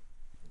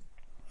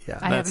 Yeah,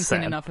 I haven't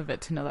seen sad. enough of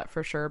it to know that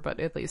for sure, but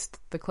at least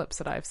the clips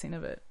that I've seen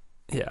of it.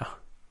 yeah.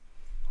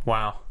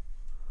 Wow.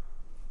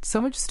 So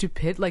much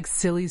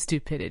silly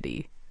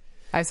stupidity.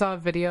 I saw a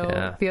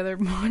video the other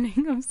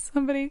morning of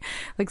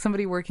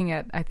somebody working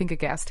at, I think, a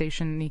gas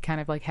station, and he kind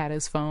of like had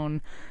his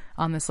phone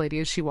on this lady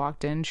as she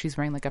walked in. She's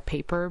wearing like a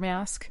paper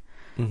mask,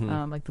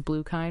 like the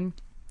blue kind,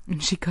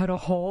 and she cut a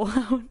hole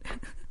out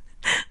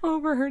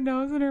over her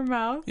nose and her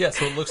mouth. Yeah,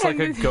 so it looks like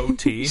a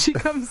goatee. She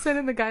comes in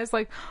and the guy's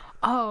like,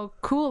 oh,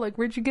 cool, like,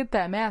 where'd you get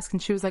that mask?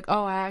 And she was like,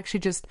 oh, I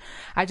just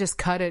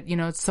cut it. You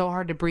know, it's so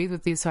hard to breathe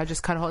with these, so I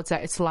just cut a hole.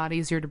 It's a lot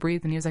easier to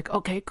breathe. And he was like,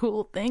 okay,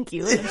 cool, thank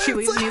you. And then she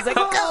leaves and he's like,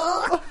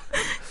 oh.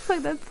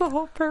 Like, that's the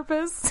whole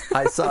purpose.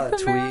 I saw a The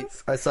tweet.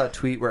 mask. I saw a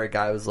tweet where a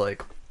guy was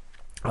like,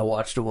 I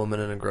watched a woman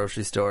in a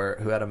grocery store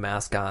who had a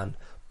mask on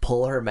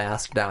pull her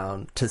mask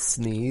down to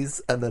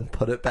sneeze and then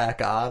put it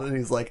back on, and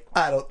he's like,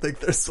 I don't think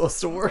they're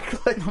supposed to work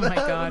like that. Oh my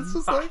God. It's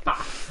just like,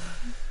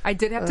 I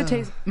did have to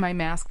take my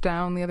mask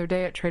down the other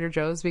day at Trader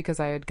Joe's because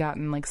I had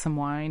gotten like some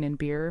wine and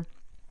beer,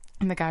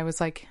 and the guy was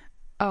like,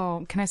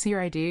 oh, can I see your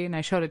ID? And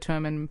I showed it to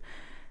him, and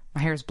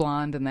my hair's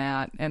blonde and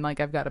that, and like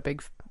I've got a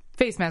big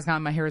face mask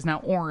on, my hair is now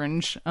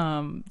orange,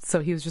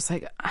 so he was just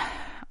like,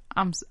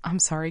 I'm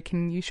sorry,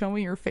 can you show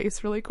me your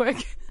face really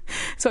quick?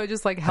 So I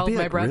just like held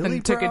my breath really,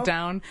 and took bro? it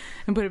down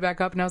and put it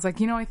back up, and I was like,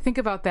 you know, I think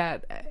about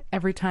that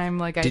every time.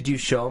 Like, did you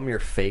show him your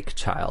fake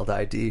child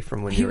ID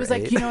from when he you were was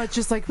like, 8? you know, it's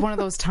just like one of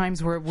those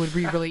times where it would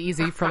be really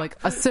easy for like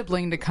a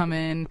sibling to come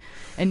in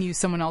and use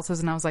someone else's.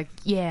 And I was like,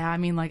 yeah, I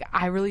mean, like,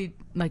 I really,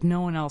 like,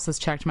 no one else has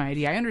checked my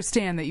ID. I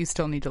understand that you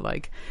still need to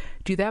like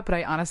do that, but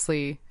I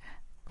honestly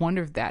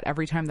wondered that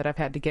every time that I've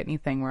had to get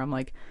anything where I'm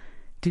like,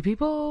 do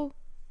people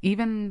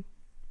even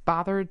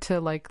bother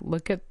to like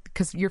look at,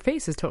 because your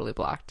face is totally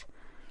blocked.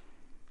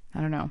 I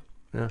don't know.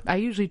 Yeah. I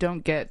usually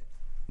don't get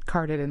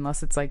carded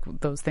unless it's like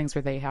those things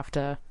where they have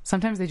to,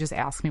 sometimes they just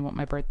ask me what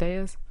my birthday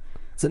is.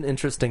 It's an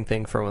interesting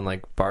thing for when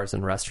like bars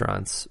and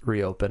restaurants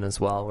reopen as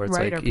well, where it's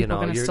Right, are like, you people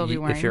know, gonna still be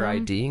wearing if you're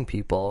them? IDing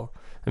people,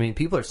 I mean,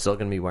 people are still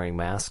going to be wearing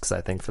masks,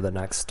 I think, for the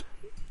next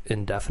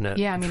indefinite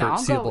Yeah, I mean, I'll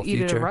foreseeable go eat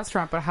future. at a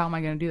restaurant, but how am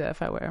I going to do that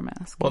if I wear a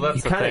mask? Well, that's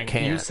You the kinda thing.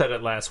 can't. You said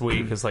it last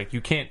week. Is like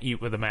you can't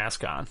eat with a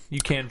mask on.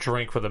 You can't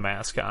drink with a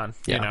mask on.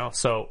 Yeah. You know.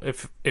 So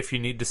if you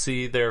need to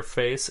see their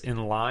face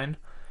in line,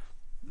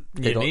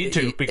 You need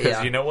to,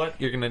 because you know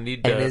what? You're going to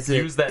need to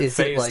use that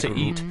phase to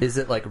eat. Is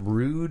it like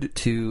rude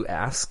to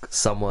ask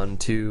someone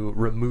to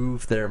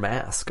remove their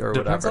mask or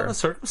whatever? Depends on the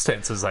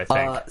circumstances, I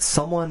think.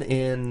 Someone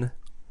in...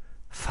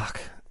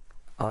 Fuck.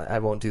 I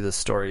won't do this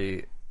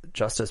story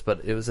justice,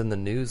 but it was in the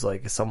news,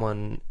 like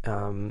someone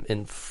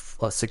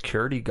a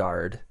security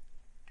guard,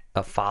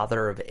 a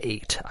father of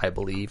 8, I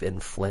believe, in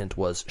Flint,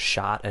 was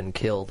shot and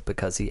killed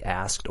because he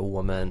asked a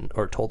woman,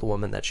 or told a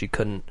woman that she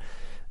couldn't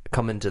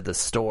come into the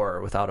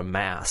store without a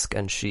mask,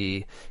 and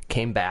she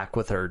came back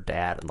with her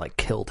dad and like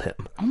killed him.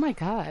 Oh my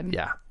god.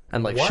 Yeah.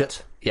 And like what?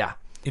 Shit. Yeah.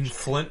 In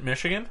Flint,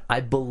 Michigan?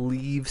 I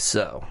believe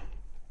so.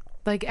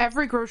 Like,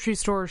 every grocery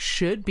store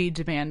should be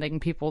demanding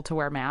people to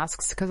wear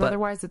masks, because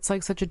otherwise it's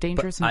like such a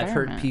dangerous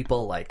environment. I've heard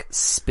people like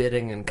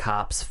spitting in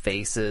cops'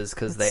 faces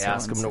because they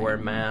ask them to wear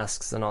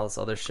masks and all this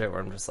other shit,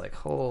 where I'm just like,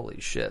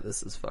 holy shit,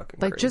 this is fucking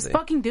like, crazy. just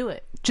fucking do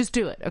it. Just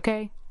do it,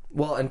 okay?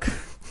 Well, and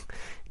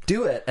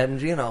do it, and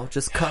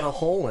just cut a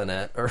hole in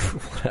it or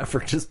whatever.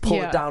 Just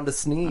pull it down to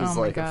sneeze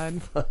like a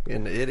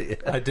fucking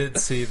idiot. I did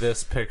see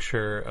this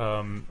picture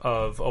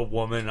of a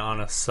woman on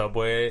a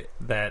subway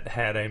that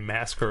had a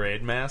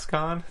masquerade mask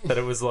on, that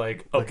it was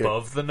like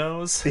above the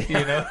nose,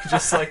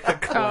 just like the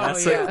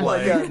classic,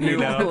 like a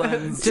New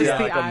Orleans, just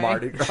the like eye. a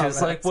Mardi Gras.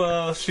 She's like,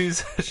 well, she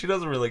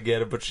doesn't really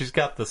get it, but she's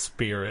got the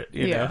spirit,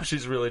 you know.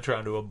 She's really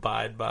trying to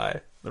abide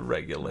by the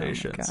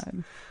regulations.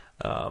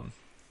 Oh my God.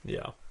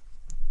 Yeah.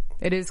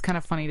 It is kind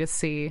of funny to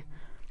see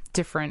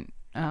different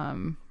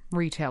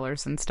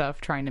retailers and stuff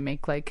trying to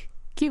make like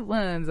cute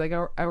ones. Like,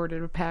 I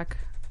ordered a pack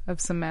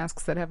of some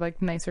masks that have like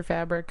nicer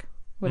fabric,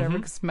 whatever,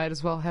 because might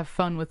as well have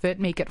fun with it,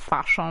 make it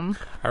fashion.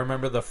 I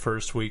remember the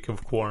first week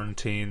of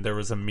quarantine, there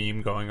was a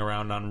meme going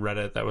around on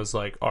Reddit that was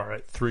like, all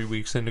right, 3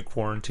 weeks into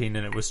quarantine,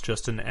 and it was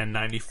just an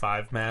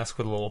N95 mask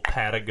with a little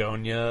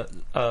Patagonia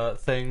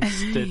thing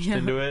stitched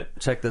into it.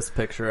 Check this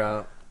picture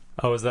out.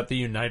 Oh, is that the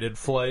United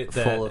flight?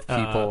 Full of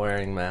people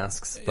wearing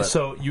masks. But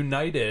so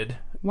United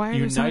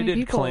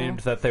claimed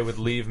that they would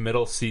leave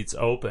middle seats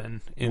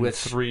open in 3-row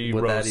seats.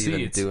 Would that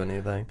even do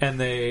anything? And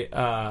they,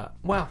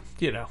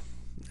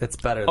 it's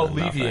better than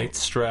alleviate nothing.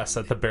 Stress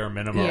at the bare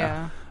minimum.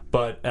 Yeah.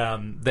 But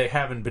they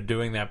haven't been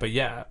doing that. But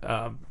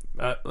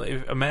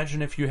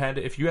imagine if you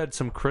had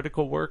some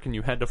critical work and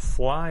you had to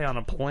fly on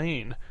a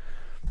plane.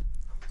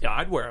 Yeah,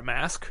 I'd wear a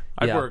mask.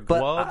 I'd wear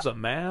gloves, a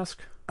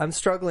mask. I'm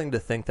struggling to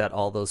think that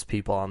all those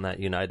people on that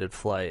United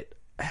flight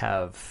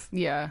have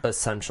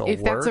essential work.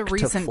 If that's a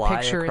recent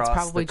picture, it's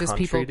probably just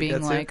people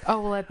being like,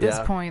 oh, well, at this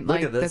point,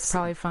 like, that's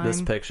probably fine. This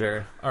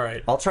picture. All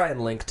right. I'll try and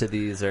link to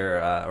these,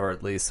 or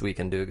at least we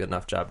can do a good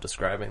enough job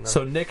describing them.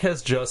 So Nick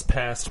has just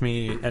passed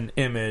me an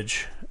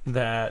image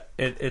that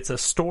it's a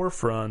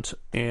storefront,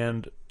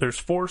 and there's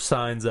 4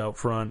 signs out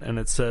front, and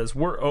it says,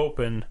 we're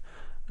open,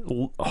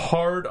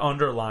 hard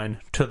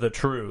underline, to the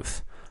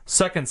truth.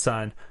 Second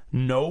sign,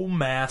 no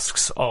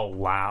masks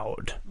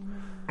allowed.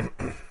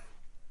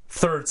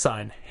 Third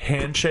sign,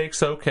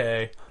 handshakes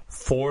okay.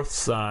 Fourth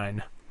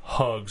sign,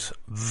 hugs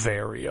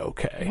very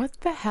okay. What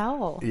the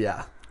hell?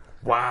 Yeah.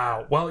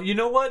 Wow. Well, you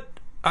know what?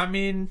 I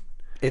mean,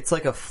 it's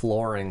like a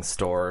flooring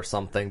store or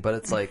something, but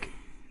it's like,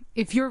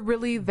 if you're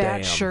really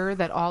that sure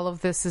that all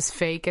of this is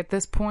fake at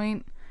this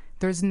point,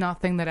 there's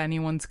nothing that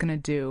anyone's going to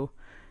do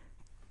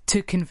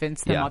to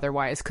convince them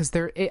otherwise, because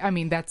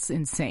that's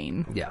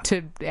insane. Yeah.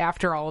 To,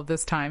 after all of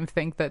this time,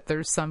 think that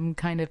there's some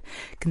kind of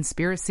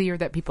conspiracy or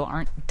that people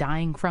aren't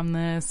dying from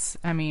this.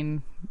 I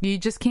mean, you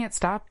just can't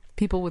stop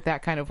people with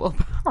that kind of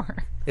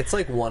willpower. It's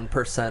like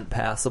 1%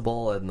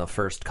 passable in the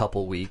first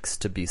couple weeks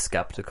to be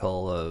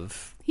skeptical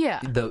of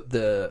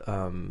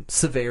the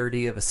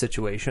severity of a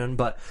situation,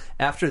 but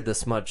after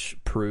this much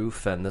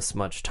proof and this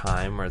much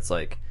time, where it's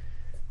like,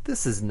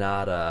 this is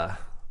not a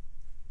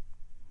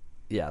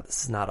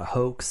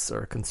hoax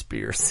or a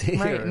conspiracy.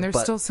 Right, and there's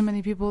still so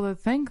many people that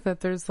think that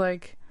there's,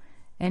 like,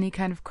 any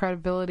kind of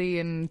credibility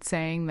in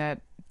saying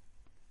that,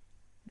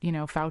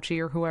 Fauci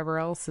or whoever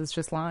else is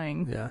just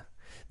lying. Yeah.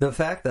 The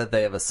fact that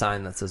they have a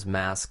sign that says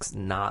masks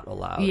not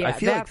allowed. Yeah, I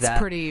feel that's like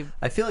pretty...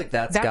 I feel like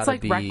that's got to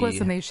be...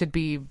 reckless, and they should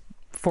be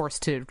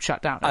forced to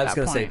shut down at that point. I was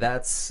going to say,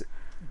 that's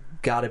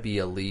got to be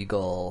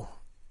illegal,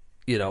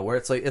 where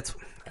it's like,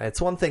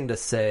 it's one thing to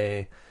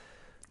say...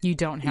 You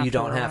don't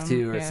have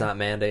to, or it's not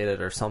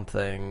mandated or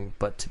something,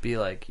 but to be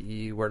like,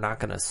 we're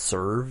not going to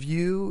serve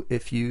you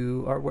if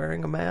you are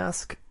wearing a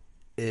mask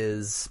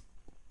is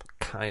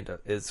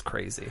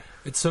crazy.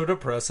 It's so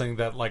depressing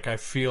that, like, I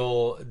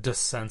feel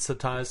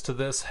desensitized to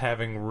this,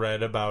 having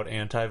read about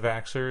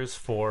anti-vaxxers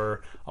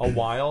for a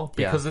while,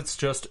 because it's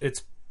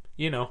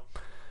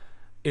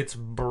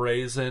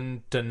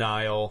brazen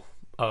denial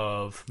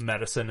of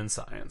medicine and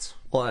science.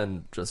 Well,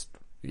 and just...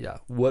 yeah,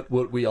 what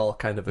we all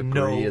kind of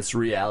agree is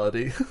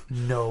reality.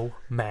 No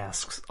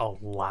masks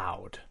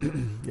allowed.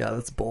 Yeah,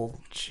 that's bold.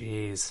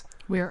 Jeez.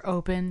 We're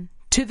open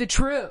to the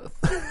truth.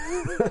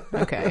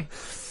 Okay.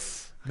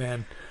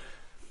 Man.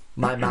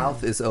 My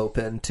mouth is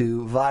open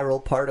to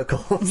viral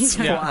particles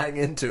flying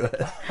into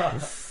it.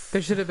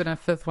 There should have been a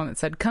 5th one that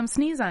said, come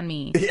sneeze on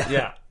me.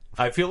 Yeah.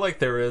 I feel like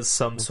there is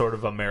some sort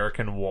of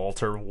American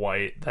Walter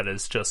White that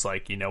is just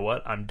like, you know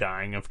what? I'm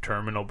dying of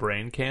terminal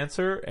brain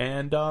cancer,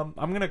 and I'm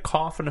going to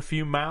cough in a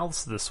few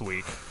mouths this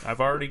week. I've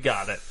already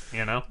got it,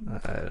 you know?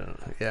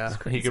 Yeah.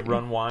 He could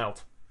run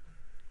wild,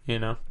 you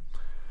know?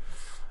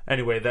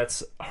 Anyway,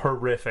 that's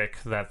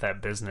horrific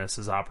that business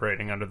is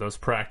operating under those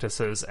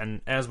practices,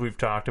 and as we've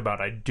talked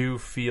about, I do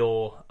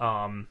feel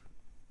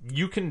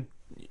you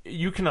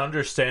can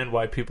understand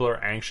why people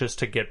are anxious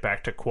to get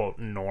back to, quote,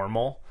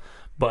 normal,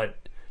 but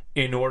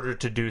in order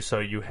to do so,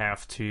 you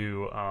have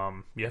to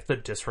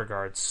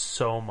disregard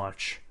so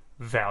much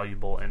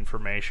valuable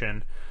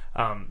information.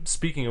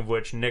 Speaking of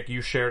which, Nick,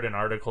 you shared an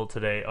article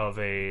today of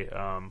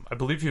I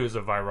believe he was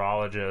a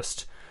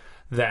virologist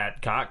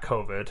that got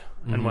COVID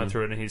and went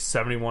through it, and he's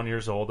 71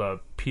 years old.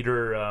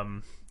 Peter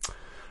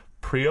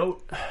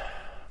Priot.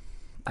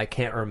 I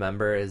can't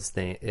remember his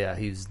name. Yeah,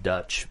 he's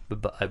Dutch,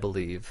 I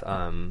believe.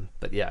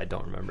 But yeah, I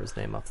don't remember his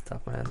name off the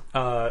top of my head.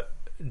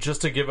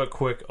 Just to give a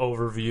quick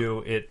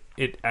overview,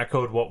 it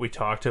echoed what we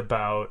talked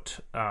about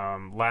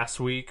last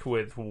week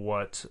with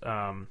what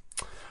I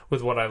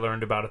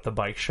learned about at the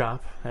bike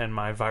shop and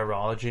my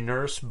virology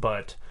nurse.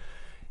 But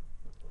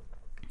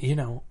you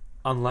know,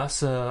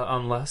 unless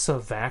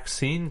a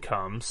vaccine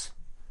comes,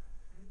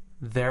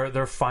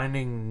 they're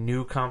finding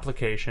new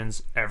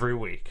complications every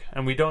week,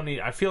 and we don't need.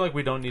 I feel like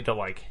we don't need to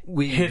hit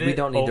it we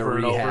don't need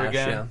over to rehash, and over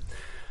again.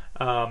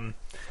 Yeah.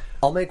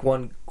 I'll make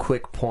one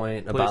quick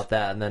point about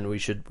that, and then we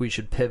should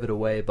pivot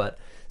away. But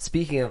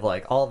speaking of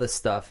like all this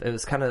stuff, it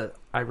was kind of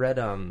I read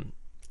the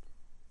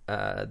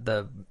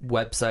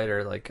website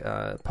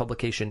or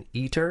publication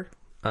Eater,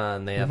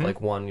 and they have like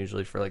one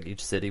usually for like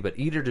each city. But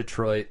Eater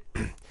Detroit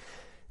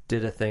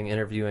did a thing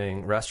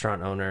interviewing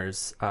restaurant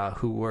owners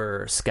who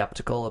were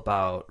skeptical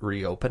about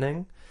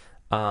reopening,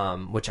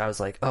 which I was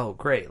like, oh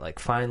great, like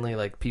finally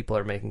like people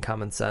are making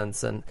common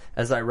sense. And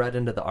as I read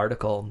into the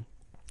article,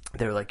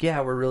 they were like,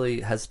 yeah, we're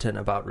really hesitant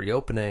about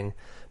reopening.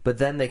 But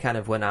then they kind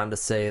of went on to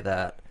say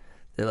that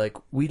they're like,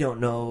 we don't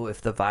know if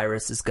the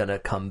virus is going to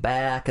come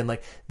back. And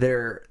like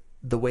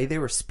the way they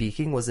were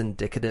speaking was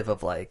indicative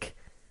of like,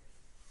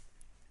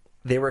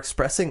 they were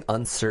expressing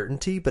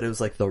uncertainty, but it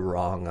was like the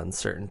wrong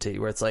uncertainty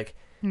where it's like,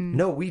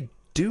 no, we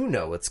do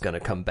know it's going to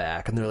come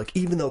back. And they're like,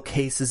 even though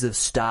cases have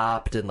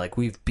stopped and like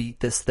we've beat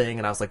this thing.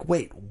 And I was like,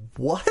 wait,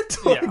 what?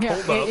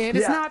 It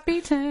is not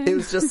beaten. It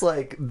was just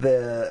like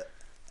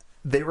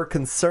they were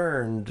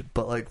concerned,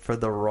 but like for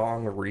the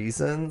wrong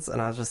reasons.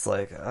 And I was just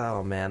like,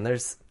 oh man,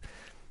 it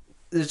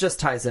just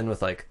ties in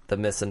with like the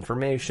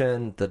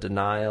misinformation, the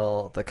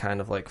denial, the kind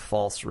of like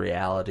false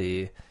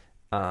reality,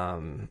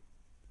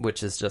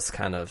 which is just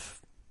kind of,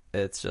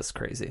 it's just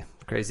crazy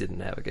to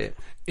navigate.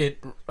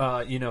 It,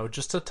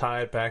 just to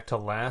tie it back to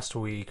last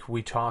week,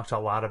 we talked a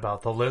lot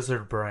about the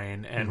lizard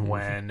brain and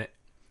when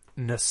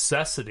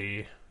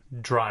necessity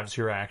drives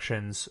your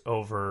actions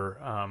over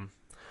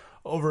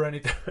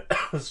anything,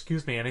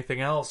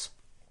 anything else.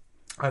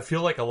 I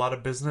feel like a lot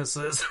of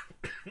businesses.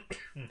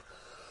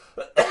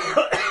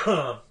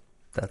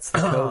 That's the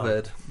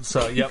COVID.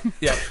 So, yep.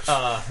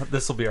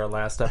 This will be our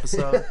last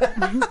episode.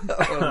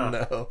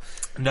 Oh, no.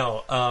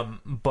 No,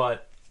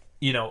 but,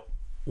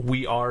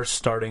 we are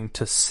starting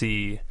to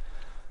see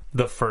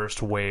the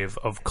first wave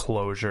of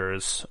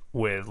closures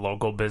with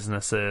local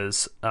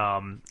businesses.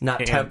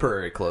 Not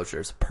temporary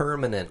closures,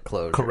 permanent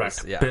closures.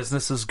 Correct. Yeah.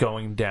 Businesses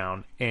going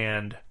down.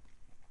 And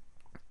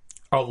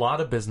a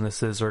lot of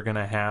businesses are going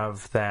to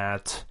have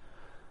that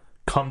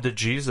come to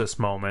Jesus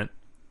moment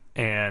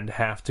and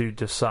have to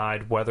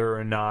decide whether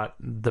or not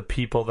the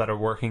people that are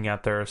working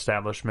at their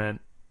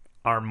establishment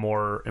are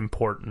more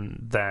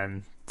important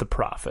than the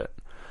profit.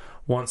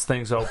 Once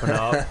things open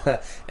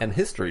up. And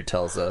history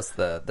tells us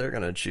that they're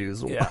going to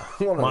choose one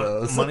of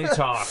those. Money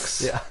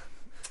talks. Yeah.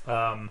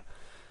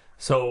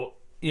 So,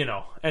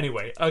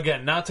 anyway,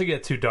 again, not to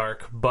get too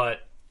dark,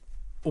 but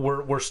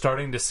we're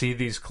starting to see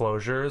these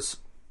closures,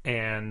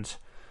 and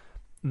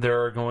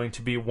there are going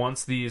to be,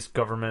 once these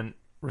government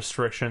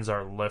restrictions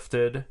are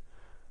lifted,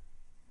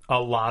 a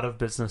lot of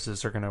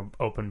businesses are going to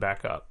open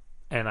back up.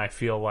 And I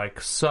feel like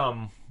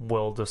some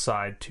will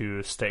decide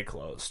to stay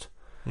closed.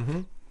 Mm-hmm.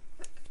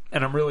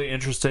 And I'm really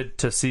interested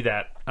to see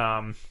that,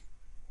 how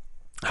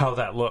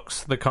that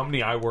looks. The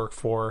company I work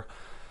for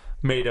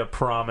made a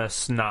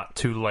promise not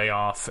to lay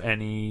off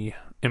any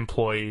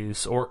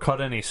employees or cut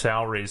any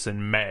salaries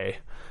in May,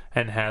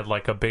 and had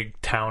like a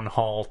big town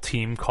hall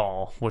team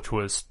call, which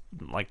was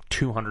like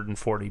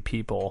 240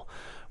 people,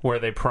 where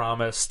they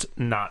promised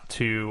not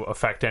to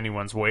affect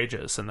anyone's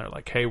wages. And they're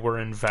like, hey, we're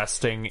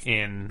investing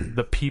in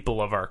the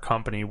people of our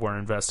company. We're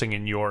investing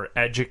in your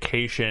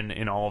education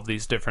in all of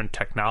these different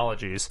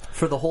technologies.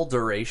 For the whole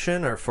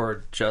duration or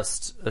for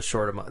just a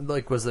short amount?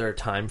 Like, was there a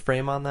time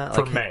frame on that?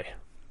 For May.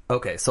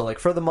 Okay, so like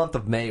for the month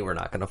of May, we're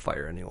not going to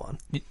fire anyone.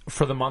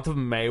 For the month of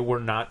May, we're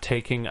not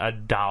taking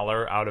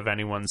 $1 out of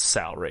anyone's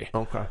salary.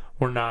 Okay.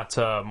 We're not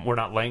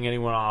laying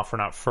anyone off, we're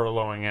not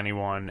furloughing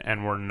anyone,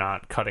 and we're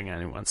not cutting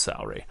anyone's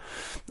salary.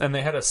 And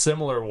they had a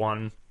similar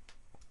one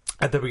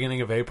at the beginning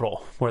of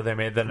April where they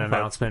made that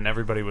announcement.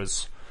 Everybody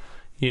was,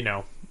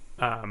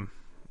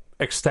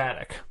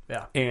 ecstatic.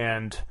 Yeah.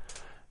 And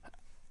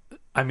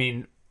I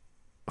mean,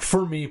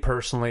 for me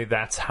personally,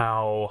 that's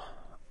how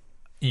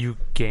you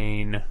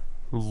gain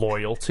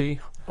loyalty.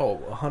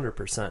 Oh,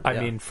 100%. I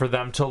mean, for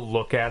them to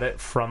look at it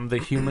from the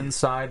human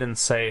side and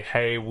say,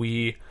 hey,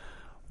 we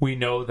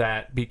know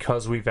that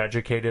because we've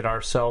educated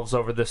ourselves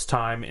over this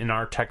time in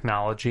our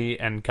technology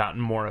and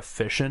gotten more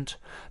efficient,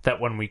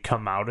 that when we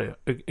come out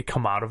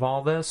of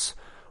all this,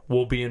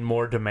 we'll be in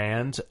more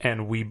demand,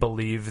 and we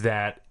believe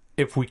that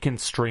if we can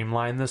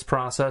streamline this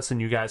process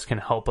and you guys can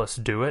help us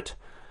do it,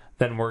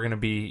 then we're going to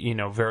be,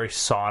 very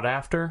sought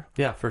after.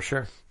 Yeah, for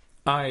sure.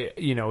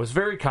 It was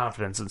very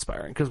confidence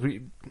inspiring because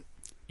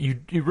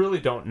you really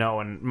don't know.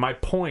 And my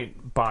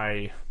point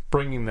by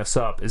bringing this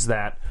up is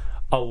that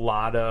a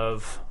lot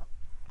of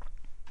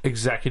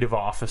executive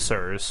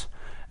officers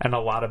and a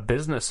lot of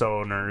business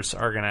owners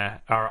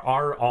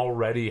are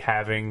already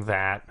having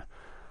that,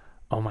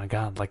 oh my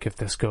God, like if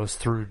this goes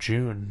through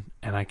June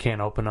and I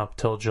can't open up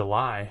till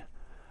July,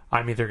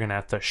 I'm either going to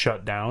have to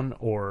shut down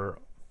or,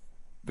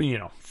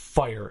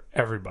 fire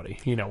everybody.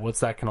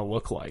 What's that going to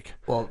look like?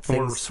 Well,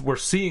 we're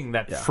seeing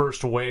that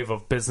first wave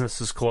of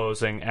businesses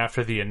closing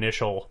after the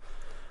initial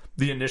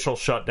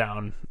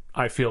shutdown.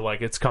 I feel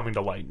like it's coming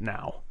to light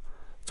now.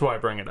 That's why I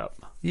bring it up.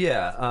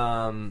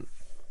 Yeah.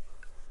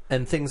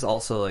 And things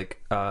also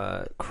like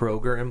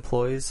Kroger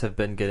employees have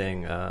been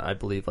getting, I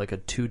believe, like a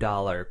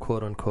 $2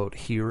 quote unquote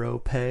hero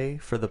pay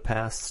for the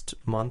past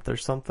month or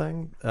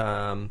something.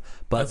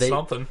 But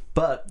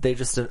they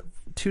just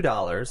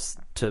 $2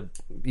 to,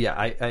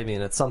 I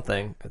mean, it's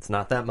something. It's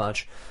not that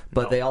much.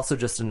 But they also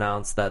just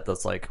announced that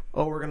that's like,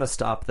 oh, we're going to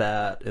stop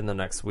that in the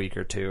next week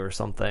or two or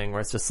something,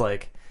 where it's just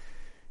like,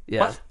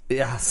 what?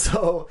 Yeah.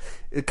 So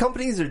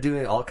companies are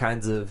doing all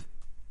kinds of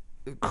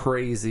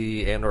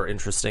crazy and or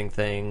interesting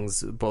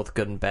things, both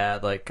good and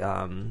bad. Like,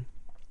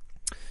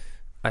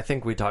 I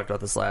think we talked about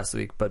this last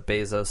week, but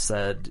Bezos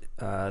said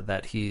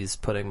that he's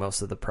putting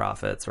most of the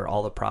profits or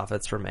all the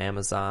profits from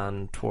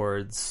Amazon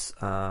towards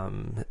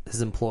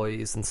his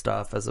employees and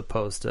stuff, as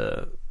opposed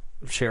to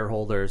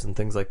shareholders and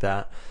things like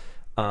that.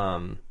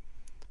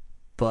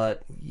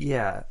 But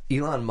yeah,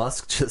 Elon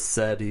Musk just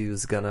said he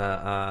was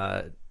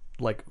gonna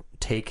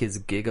take his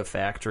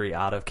gigafactory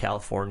out of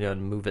California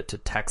and move it to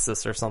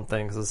Texas or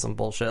something. This is some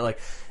bullshit. Like,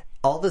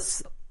 all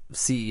this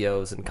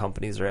CEOs and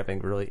companies are having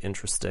really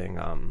interesting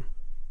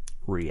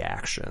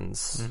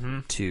reactions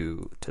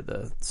to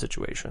the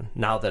situation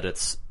now that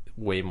it's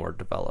way more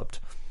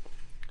developed.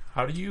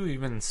 How do you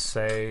even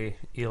say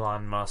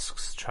Elon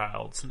Musk's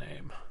child's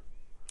name?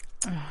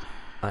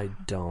 I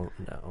don't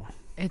know.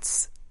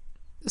 It's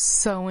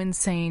so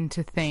insane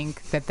to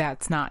think that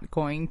that's not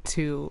going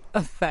to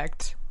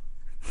affect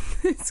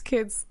this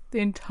kid's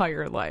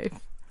entire life.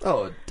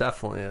 Oh, it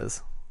definitely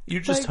is.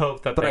 You just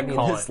hope that they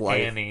call it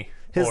Annie.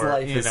 His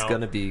life is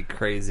going to be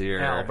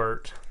crazier.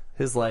 Albert.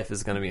 His life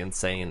is going to be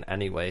insane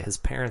anyway. His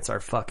parents are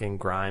fucking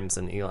Grimes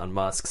and Elon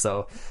Musk,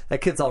 so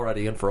that kid's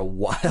already in for a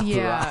wild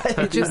ride.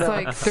 It's just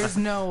like there's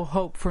no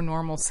hope for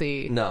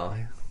normalcy. No.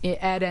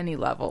 At any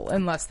level,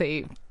 unless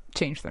they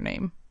change their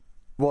name.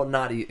 Well,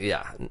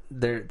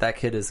 that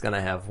kid is going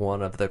to have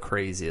one of the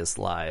craziest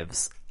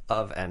lives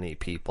of any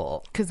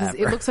people. Because it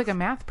looks like a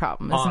math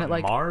problem, isn't on it?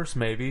 Like Mars,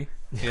 maybe.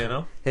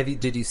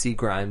 Did you see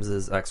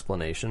Grimes'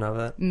 explanation of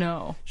it?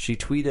 No. She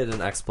tweeted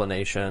an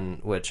explanation,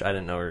 which I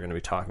didn't know we were going to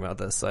be talking about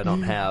this, so I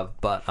don't have.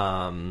 But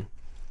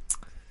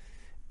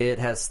it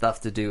has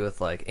stuff to do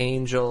with like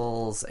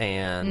angels,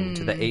 and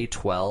the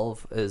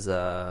A-12 is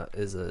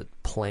a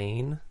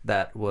plane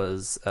that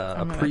was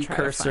a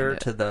precursor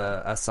to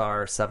the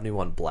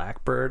SR-71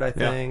 Blackbird, I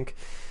think.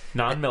 Yeah.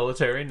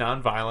 Non-military,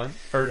 non-violent.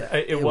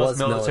 It was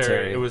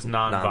military. It was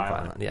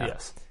non-violent. Yeah.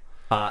 Yes.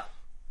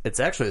 It's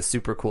actually a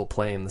super cool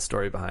plane. The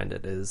story behind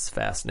it is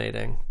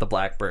fascinating. The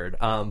Blackbird.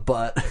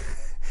 But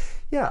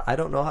yeah, I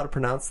don't know how to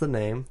pronounce the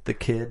name. The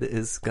kid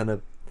is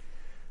gonna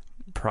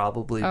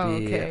probably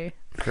be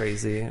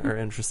crazy or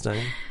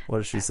interesting. What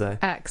does she say?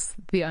 X,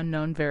 the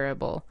unknown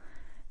variable.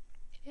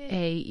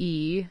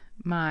 AE,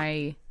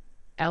 my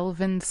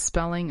elven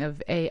spelling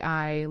of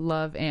AI,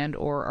 love and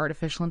or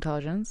artificial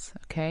intelligence.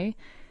 Okay.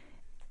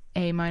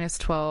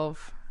 A-12.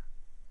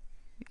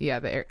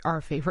 Yeah,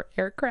 our favorite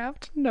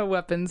aircraft. No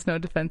weapons, no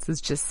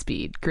defenses, just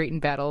speed. Great in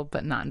battle,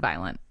 but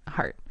non-violent.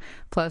 Heart.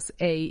 Plus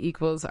A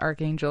equals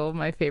Archangel,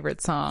 my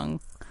favorite song.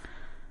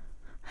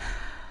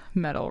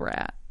 Metal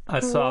Rat. I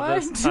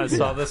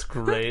saw this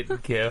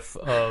great gif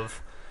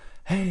of,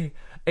 hey,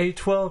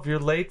 A-12, you're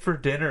late for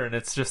dinner, and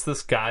it's just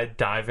this guy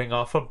diving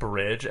off a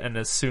bridge, and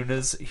as soon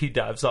as he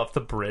dives off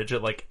the bridge,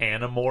 it like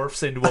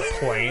anamorphs into a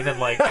plane and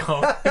like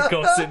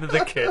goes into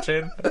the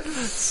kitchen.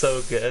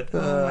 So good.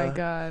 Oh my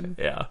god.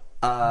 Yeah.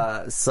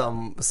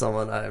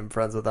 Someone I'm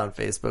friends with on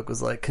Facebook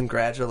was like,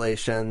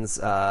 congratulations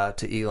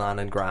to Elon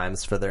and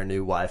Grimes for their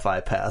new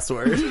Wi-Fi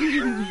password.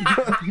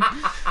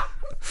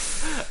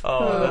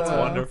 Oh, that's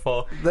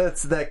wonderful.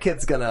 That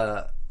kid's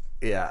gonna...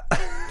 Yeah.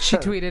 She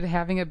tweeted,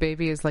 having a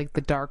baby is like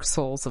the Dark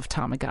Souls of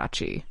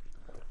Tamagotchi.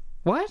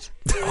 What?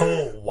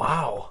 Oh,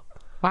 wow.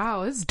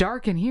 Wow, it's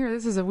dark in here.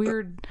 This is a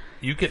weird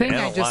You can thing I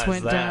analyze just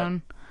went that.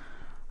 down.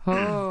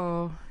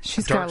 Oh,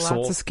 she's Dark got Souls-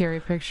 lots of scary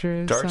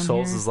pictures. Dark on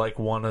Souls here. is like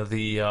one of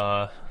the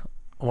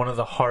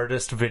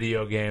hardest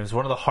video games,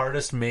 one of the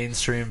hardest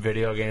mainstream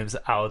video games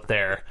out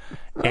there.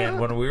 And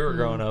when we were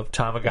growing up,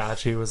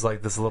 Tamagotchi was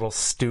like this little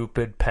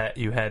stupid pet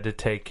you had to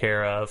take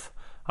care of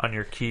on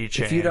your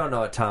keychain. If you don't know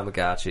what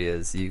Tamagotchi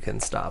is, you can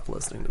stop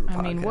listening to the podcast.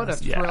 I mean, what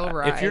a Yeah, thrill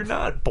ride. if you're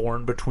not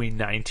born between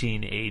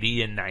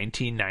 1980 and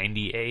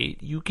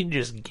 1998, you can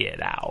just get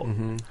out.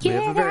 We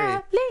have a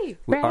very, leave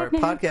right our now.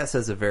 podcast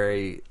has a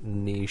very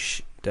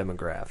niche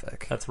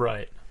demographic. That's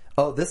right.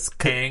 Oh, this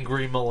could,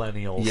 Angry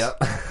millennials. yep.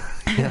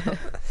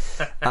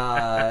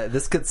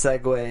 This could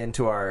segue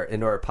into our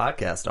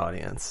podcast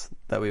audience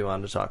that we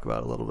wanted to talk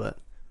about a little bit.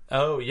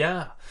 Oh,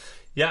 yeah.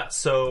 Yeah,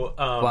 so...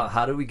 Wow,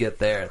 how did we get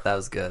there? That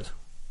was good.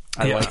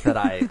 I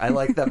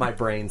like that my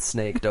brain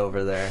snaked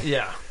over there.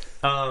 Yeah.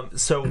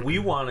 So we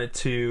wanted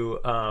to.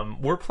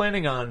 We're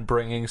planning on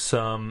bringing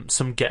some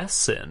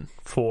guests in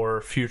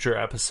for future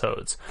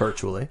episodes,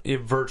 Virtually.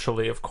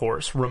 virtually, of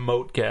course,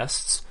 remote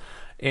guests,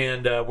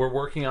 and we're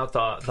working out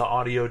the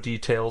audio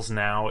details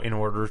now in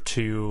order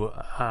to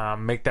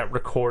make that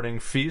recording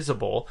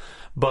feasible.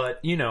 But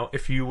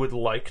if you would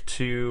like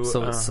to,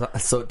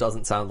 So it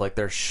doesn't sound like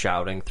they're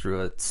shouting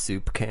through a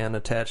soup can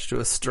attached to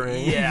a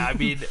string. yeah, I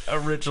mean,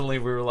 originally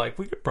we were like,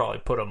 we could probably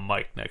put a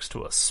mic next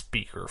to a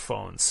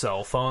speakerphone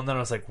cell phone. Then I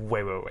was like,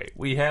 wait,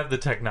 we have the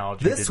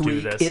technology This to do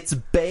week, this. it's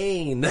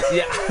Bane.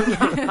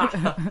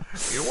 Yeah.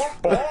 You were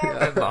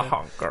born in the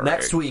Hungary.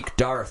 Next week,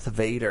 Darth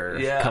Vader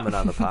Yeah. coming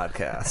on the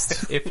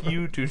podcast. If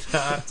you do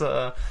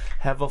not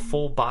have a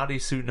full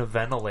bodysuit and a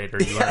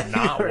ventilator, you are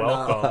not You're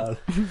not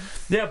welcome.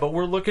 Yeah, but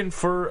we're looking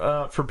for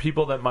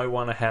people that might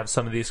want to have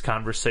some of these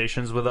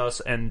conversations with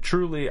us. And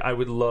truly, I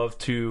would love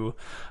to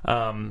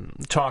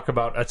talk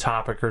about a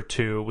topic or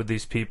two with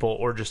these people,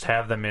 or just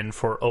have them in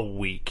for a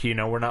week.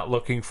 We're not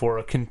looking for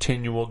a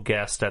continual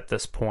guest at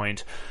this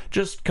point.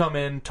 Just come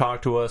in,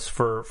 talk to us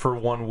for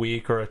 1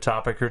 week or a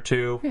topic or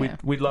two. Yeah.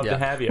 We'd love to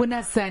have you. We're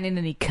not signing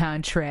any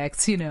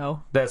contracts,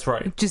 That's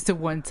right. just a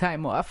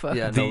one-time offer.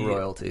 Yeah, no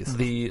royalties.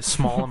 The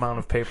small amount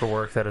of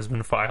paperwork that has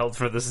been filed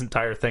for this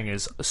entire thing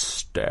is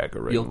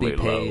staggeringly You'll be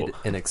paid low.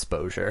 in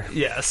exposure.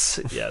 Yes,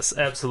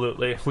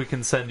 absolutely. We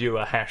can send you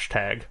a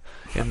hashtag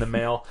in the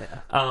mail.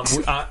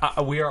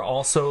 We are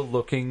also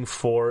looking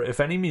for, if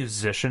any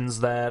musicians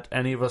that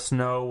any of us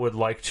know would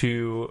like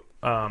to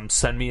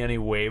send me any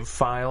WAV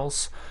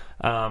files,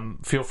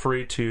 feel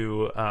free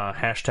to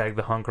hashtag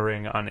The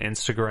Hunkering on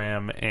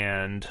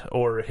Instagram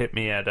or hit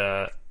me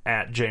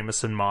at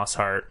Jameson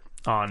Mosshart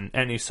on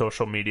any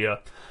social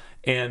media.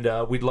 And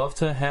we'd love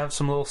to have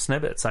some little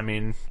snippets. I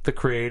mean, the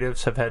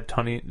creatives have had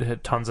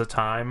tons of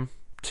time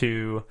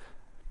to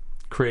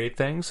create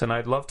things, and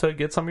I'd love to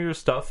get some of your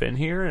stuff in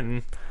here.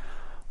 And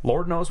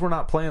Lord knows we're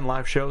not playing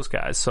live shows,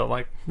 guys.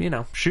 So,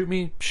 shoot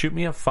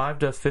me a 5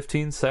 to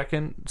 15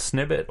 second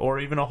snippet, or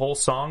even a whole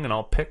song, and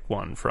I'll pick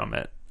one from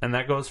it. And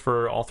that goes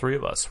for all three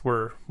of us.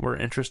 We're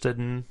interested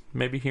in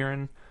maybe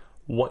hearing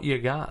what you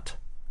got.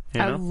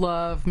 I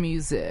love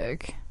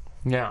music.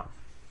 Yeah.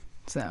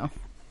 So,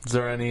 is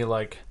there any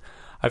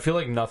I feel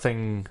like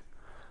nothing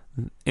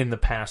in the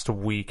past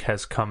week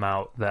has come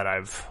out that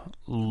I've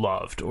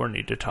loved or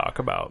need to talk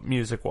about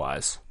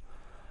music-wise.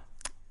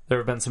 There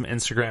have been some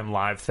Instagram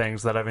live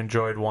things that I've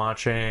enjoyed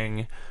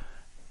watching,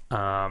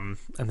 and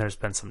there's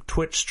been some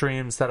Twitch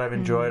streams that I've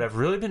enjoyed. I've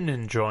really been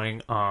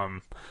enjoying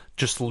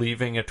just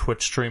leaving a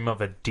Twitch stream of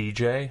a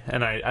DJ,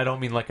 and I don't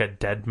mean like a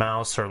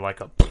deadmau5 or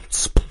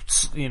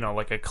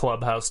like a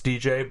Clubhouse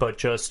DJ, but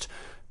just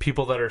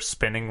people that are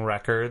spinning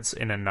records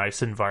in a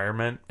nice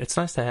environment. It's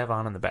nice to have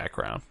on in the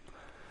background.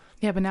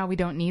 yeah, but now we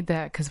don't need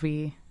that because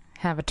we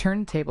have a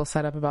turntable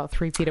set up about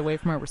 3 feet away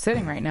from where we're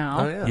sitting right now.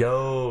 Oh,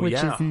 yeah. Which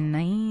is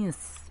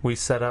nice. We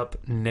set up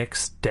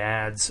Nick's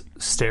dad's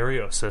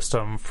stereo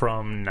system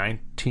from I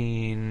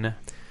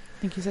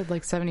think you said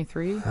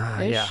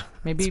 73-ish? Yeah.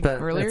 Maybe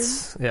earlier?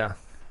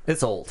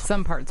 It's old.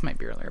 Some parts might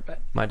be earlier, but...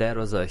 My dad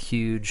was a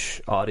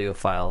huge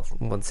audiophile.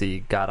 Once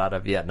he got out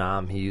of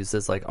Vietnam, he used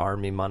his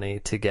army money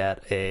to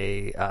get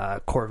a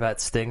Corvette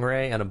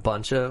Stingray and a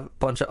bunch of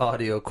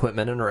audio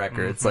equipment and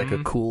records, like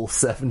a cool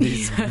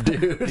 70s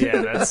dude.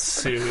 Yeah, that's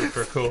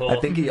super cool. I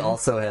think he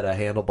also had a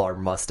handlebar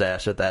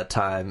mustache at that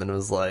time, and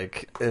was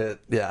Damn,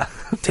 great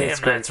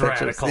that's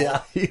radical.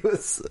 Yeah,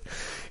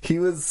 he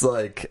was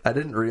like, I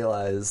didn't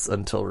realize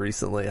until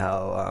recently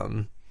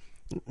how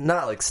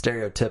not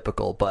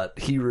stereotypical, but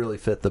he really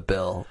fit the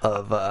bill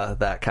of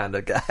that kind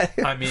of guy.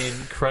 I mean,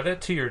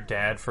 credit to your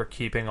dad for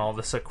keeping all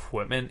this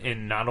equipment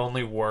in not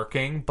only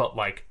working, but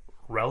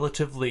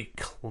relatively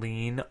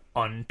clean,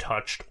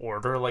 untouched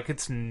order.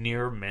 It's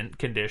near mint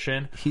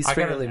condition. He's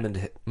fairly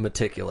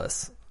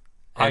meticulous.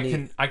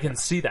 I can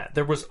see that.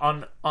 There was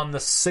on the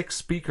 6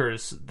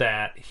 speakers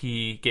that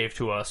he gave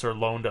to us or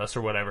loaned us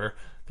or whatever,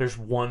 there's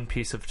one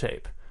piece of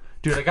tape.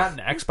 Dude, I got an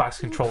Xbox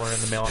controller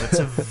in the mail, and it's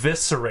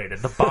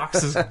eviscerated. The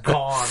box is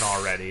gone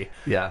already.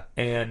 Yeah.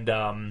 And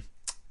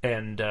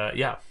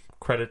yeah,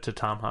 credit to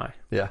Tom High.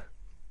 Yeah.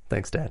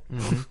 Thanks, Dad.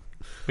 Mm-hmm.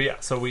 But yeah,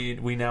 so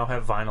we now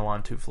have vinyl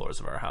on 2 floors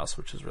of our house,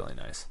 which is really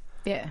nice.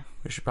 Yeah.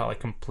 We should probably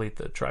complete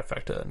the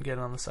trifecta and get it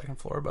on the 2nd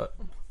floor, but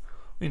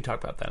we can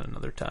talk about that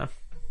another time.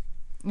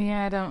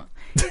 Yeah, I don't.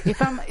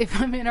 If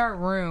I'm in our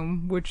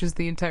room, which is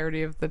the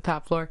entirety of the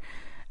top floor,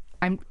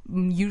 I'm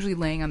usually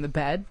laying on the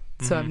bed,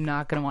 so I'm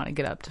not going to want to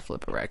get up to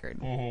flip a record.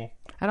 I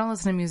don't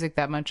listen to music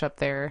that much up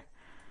there.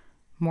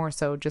 More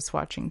so, just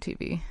watching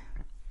TV.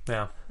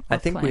 Yeah, I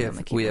think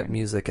we have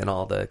music in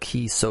all the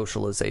key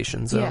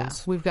socialization zones. Yeah,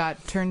 we've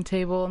got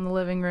turntable in the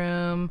living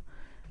room,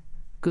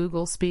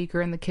 Google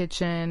speaker in the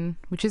kitchen,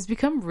 which has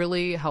become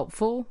really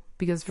helpful.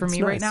 Because for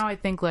me right now, I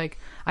think like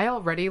I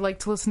already like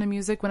to listen to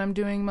music when I'm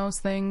doing most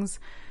things,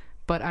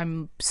 but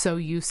I'm so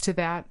used to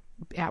that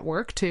at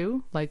work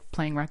too, like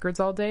playing records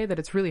all day, that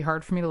it's really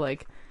hard for me to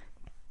like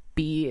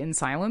be in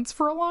silence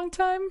for a long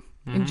time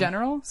in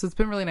general. So it's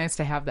been really nice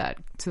to have that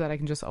so that I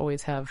can just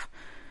always have,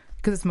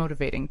 because it's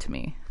motivating to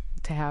me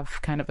to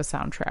have kind of a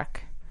soundtrack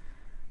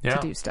to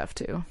do stuff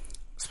too.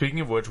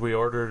 Speaking of which, we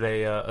ordered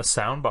a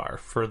sound bar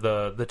for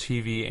the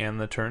TV and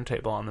the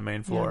turntable on the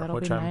main floor,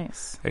 which I'm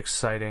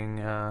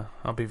exciting.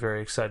 I'll be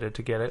very excited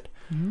to get it.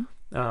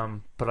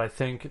 But I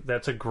think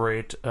that's a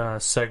great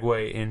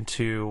segue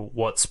into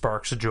what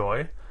sparks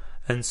joy.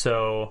 And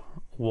so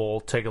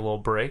we'll take a little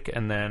break,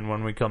 and then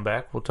when we come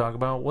back, we'll talk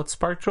about what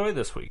sparked joy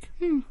this week.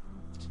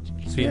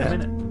 See you in a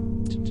minute.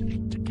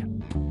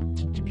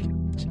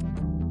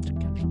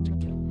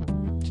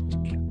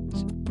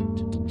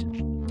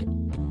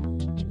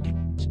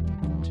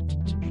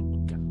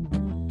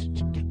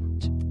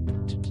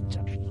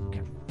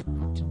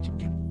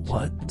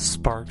 What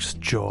sparks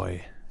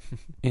joy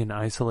in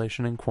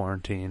isolation and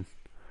quarantine?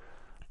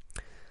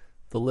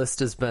 The list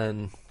has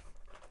been...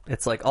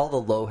 It's like all the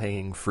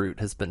low-hanging fruit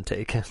has been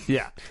taken.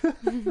 Yeah.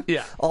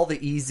 Yeah. All the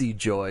easy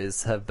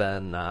joys have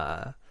been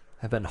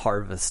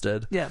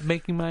harvested. Yeah,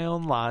 making my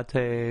own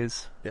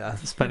lattes. Yeah.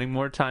 Spending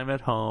more time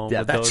at home. Yeah,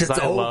 with that those shit's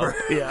I over. Love.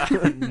 Yeah.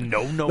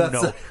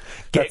 No.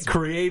 Get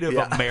creative,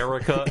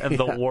 America and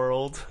the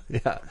world.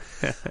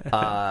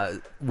 Yeah.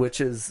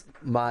 Which is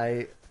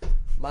my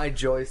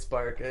joy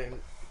sparking.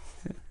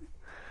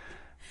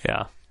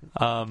 Yeah.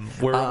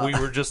 We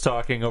were just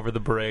talking over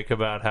the break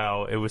about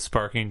how it was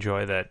sparking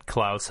joy that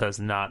Klaus has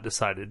not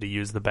decided to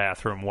use the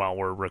bathroom while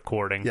we're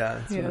recording.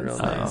 Yeah, it's real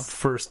nice.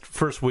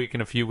 First week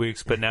in a few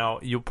weeks, but now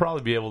you'll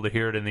probably be able to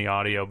hear it in the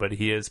audio, but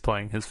he is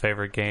playing his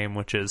favorite game,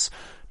 which is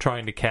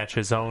trying to catch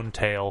his own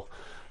tail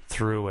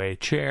through a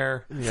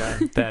chair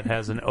that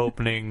has an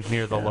opening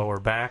near the lower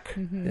back.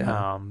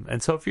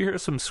 And so if you hear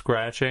some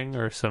scratching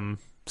or some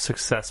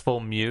successful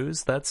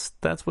mews, that's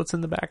what's in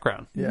the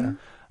background. Yeah.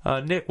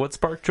 Nick, what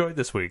sparked joy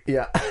this week?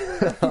 Yeah.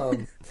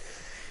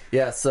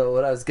 So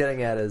what I was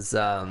getting at is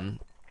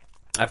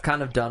I've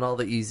kind of done all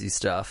the easy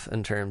stuff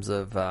in terms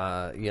of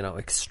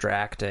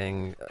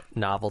extracting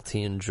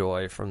novelty and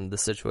joy from the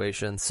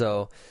situation.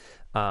 So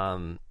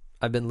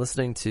I've been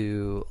listening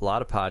to a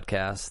lot of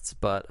podcasts,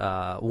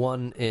 but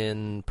one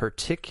in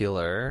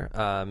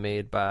particular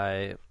made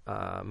by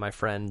my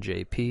friend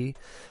JP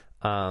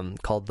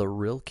called The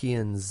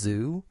Rilkean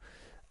Zoo.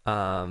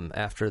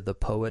 After the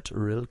poet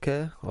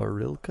Rilke.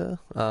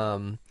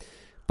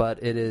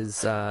 But it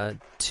is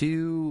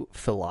 2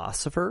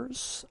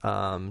 philosophers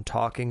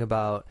talking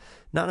about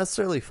not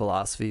necessarily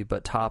philosophy,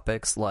 but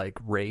topics like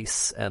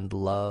race and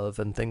love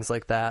and things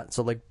like that.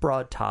 So like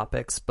broad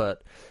topics,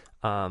 but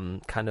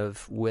kind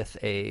of with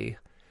a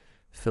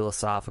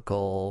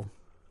philosophical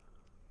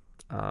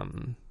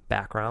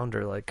background,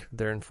 or like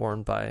they're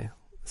informed by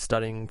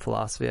studying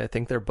philosophy. I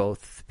think they're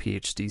both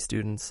PhD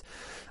students,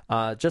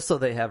 just so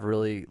they have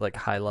really like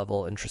high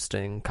level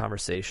interesting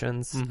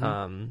conversations.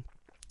 And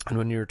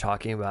when we were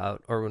talking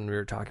about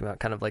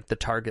kind of like the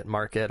target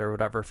market or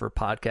whatever for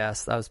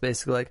podcasts, I was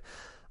basically like,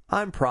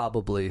 I'm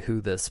probably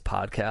who this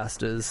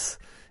podcast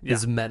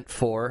is meant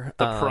for.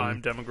 The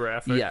prime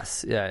demographic.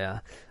 Yes. Yeah.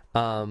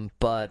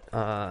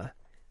 But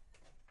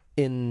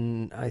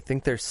in I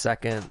think their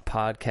second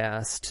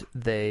podcast,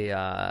 they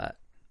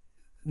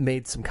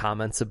made some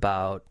comments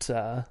about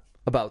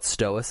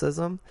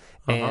Stoicism.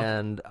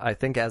 And I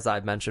think, as I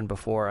mentioned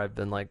before, I've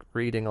been like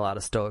reading a lot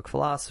of Stoic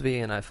philosophy,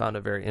 and I found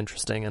it very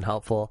interesting and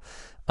helpful.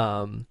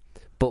 But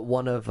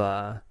one of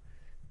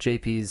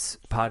JP's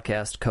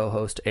podcast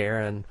co-host,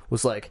 Aaron,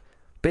 was like,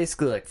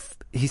 basically like,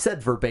 he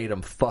said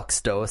verbatim, fuck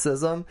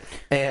Stoicism,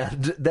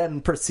 and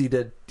then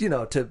proceeded,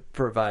 to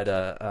provide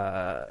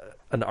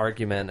an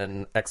argument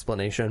and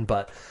explanation.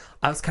 But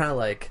I was kind of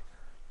like,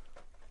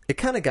 it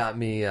kind of got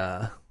me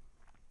a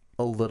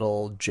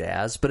little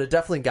jazzed, but it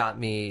definitely got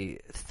me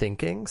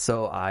thinking.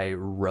 So I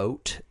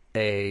wrote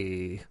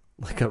a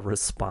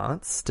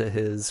response to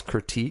his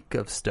critique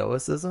of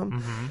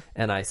Stoicism,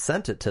 and I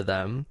sent it to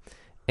them,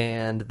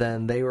 and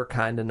then they were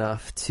kind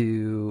enough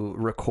to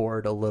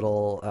record a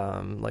little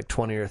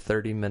 20 or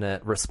 30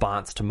 minute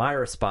response to my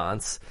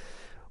response,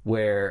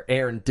 where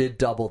Aaron did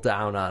double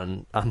down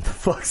on the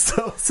fuck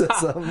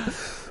Stoicism.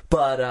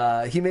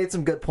 But he made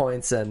some good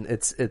points, and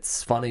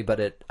it's funny,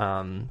 but it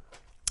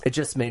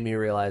just made me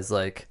realize,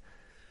 like,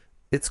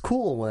 it's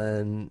cool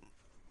when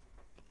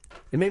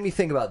it made me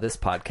think about this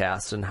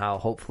podcast and how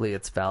hopefully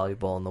it's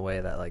valuable in the way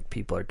that like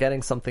people are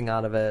getting something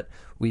out of it.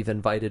 We've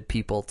invited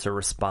people to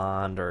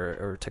respond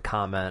or to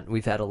comment.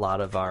 We've had a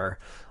lot of our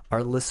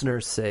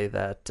listeners say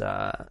that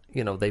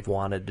they've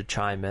wanted to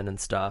chime in and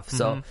stuff.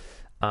 So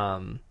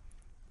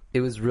it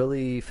was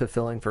really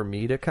fulfilling for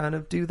me to kind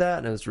of do that,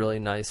 and it was really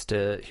nice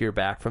to hear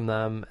back from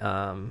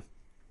them.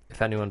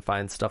 If anyone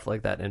finds stuff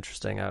like that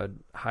interesting, I would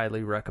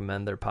highly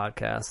recommend their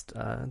podcast.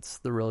 It's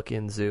The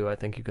Rilkean Zoo. I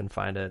think you can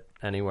find it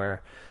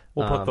anywhere.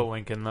 We'll put the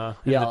link in the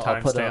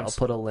I'll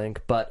put a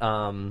link. But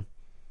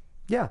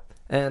yeah,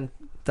 and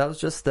that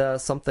was just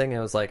something. It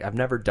was like I've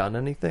never done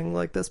anything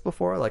like this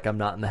before. Like I'm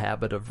not in the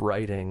habit of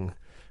writing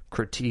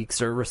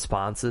critiques or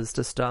responses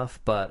to stuff,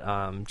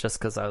 but just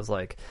because I was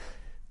like,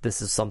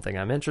 this is something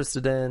I'm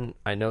interested in.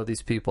 I know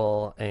these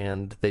people,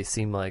 and they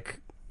seem like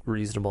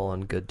reasonable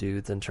and good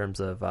dudes in terms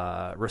of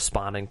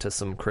responding to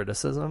some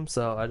criticism.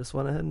 So I just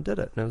went ahead and did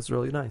it, and it was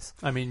really nice.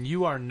 I mean,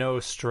 you are no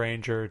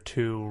stranger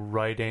to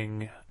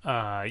writing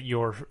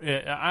your,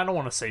 I don't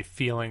want to say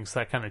feelings,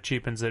 that kind of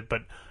cheapens it,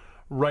 but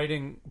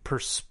writing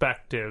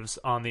perspectives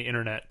on the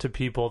internet to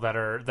people that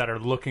are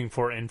looking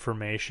for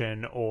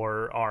information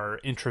or are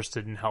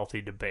interested in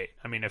healthy debate.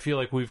 I mean, I feel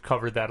like we've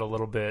covered that a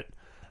little bit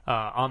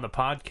on the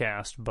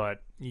podcast,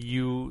 but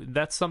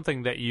that's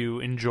something that you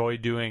enjoy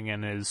doing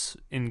and is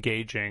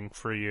engaging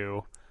for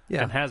you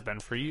and has been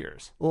for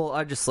years. Well,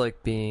 I just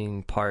like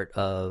being part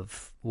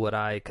of what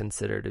I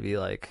consider to be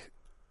like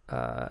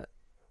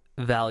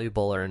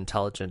valuable or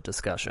intelligent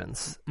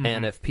discussions.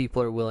 And if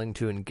people are willing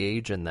to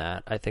engage in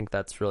that, I think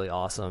that's really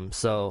awesome.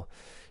 So,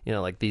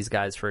 like these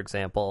guys, for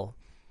example,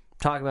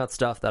 talking about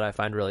stuff that I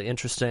find really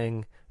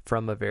interesting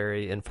from a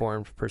very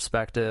informed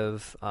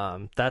perspective,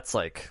 that's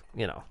like,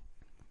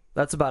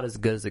 that's about as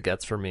good as it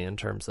gets for me in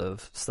terms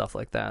of stuff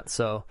like that.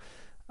 So,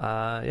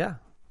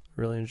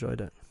 really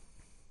enjoyed it.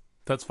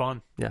 That's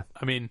fun. Yeah.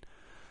 I mean,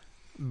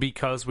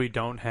 because we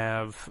don't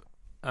have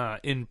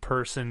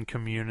in-person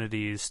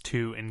communities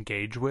to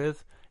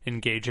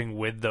engaging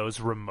with those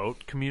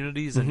remote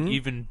communities, and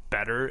even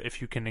better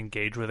if you can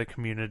engage with a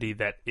community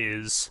that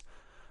is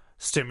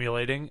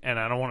stimulating, and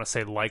I don't want to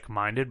say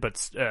like-minded,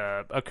 but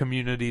a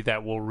community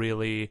that will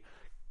really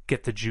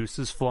get the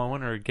juices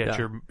flowing or get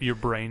your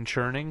brain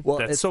churning. Well,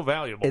 that's so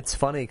valuable. It's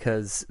funny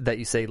that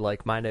you say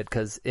like-minded,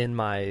 because in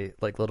my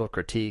like little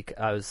critique,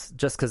 I was,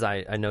 just because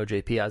I know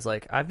JP, I was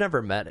like, I've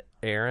never met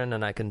Aaron,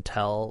 and I can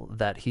tell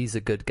that he's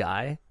a good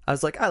guy. I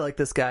was like, I like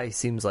this guy. He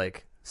seems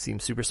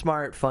super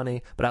smart,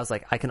 funny, but I was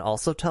like, I can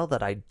also tell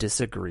that I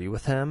disagree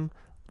with him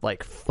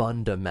like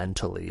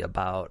fundamentally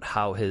about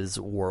how his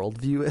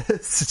worldview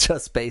is,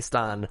 just based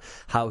on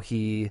how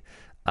he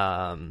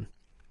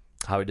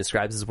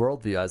describes his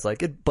worldview. I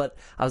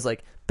was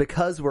like,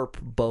 because we're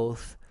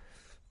both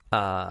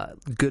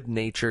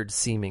good-natured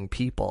seeming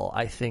people,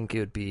 I think it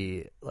would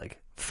be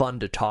like fun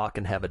to talk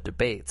and have a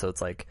debate. So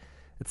it's like,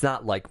 it's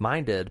not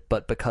like-minded,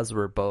 but because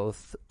we're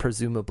both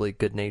presumably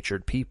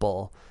good-natured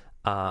people,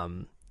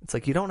 it's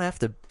like you don't have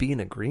to be in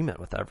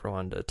agreement with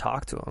everyone to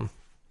talk to them.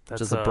 That's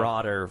just a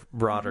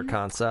broader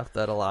concept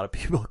that a lot of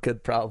people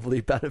could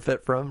probably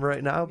benefit from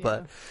right now. Yeah.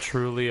 But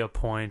truly a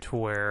point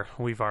where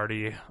we've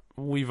already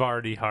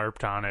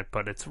harped on it,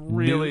 but it's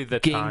really the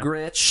time.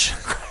 Gingrich.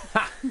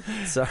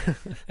 Sorry.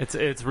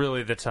 It's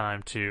really the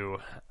time to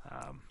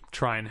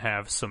try and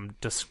have some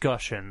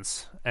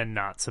discussions and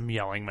not some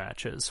yelling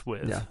matches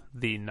with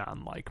the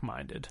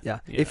non-like-minded. Yeah.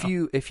 If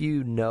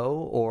you know,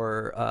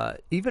 or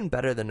even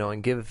better than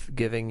knowing,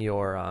 giving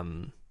your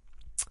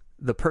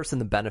the person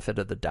the benefit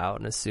of the doubt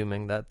and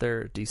assuming that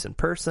they're a decent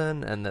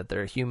person and that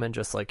they're human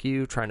just like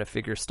you, trying to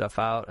figure stuff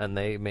out, and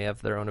they may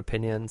have their own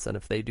opinions, and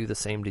if they do the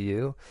same to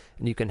you,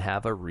 and you can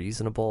have a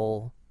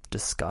reasonable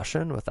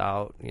discussion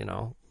without,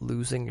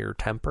 losing your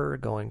temper,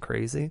 going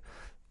crazy,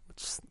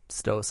 which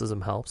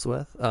Stoicism helps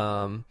with.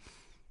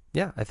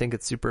 I think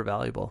it's super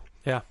valuable.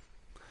 Yeah.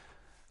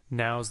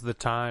 Now's the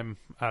time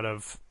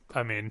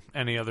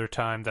any other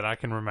time that I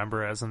can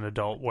remember as an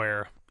adult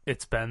where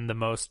it's been the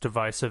most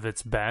divisive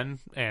it's been,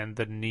 and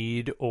the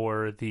need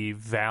or the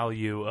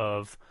value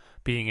of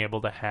being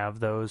able to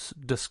have those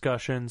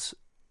discussions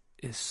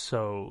is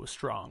so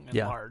strong and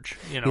large.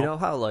 You know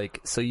how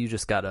so you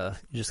just got a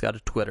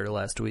Twitter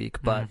last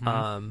week, but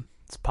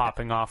it's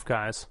popping off,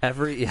 guys.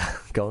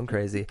 Going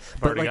crazy.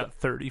 I've already got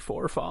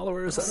 34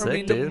 followers. I don't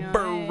mean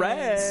to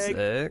brag.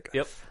 Sick.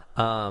 Yep.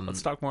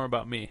 Let's talk more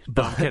about me.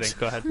 No, I'm kidding.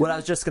 Go ahead. What I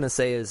was just gonna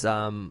say is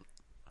a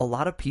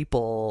lot of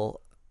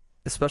people,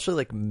 especially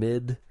like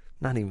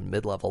not even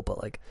mid-level, but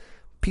like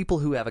people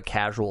who have a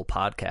casual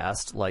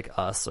podcast like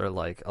us, or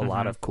like a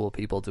lot of cool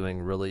people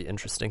doing really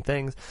interesting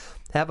things,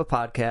 have a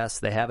podcast,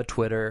 they have a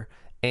Twitter,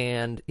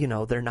 and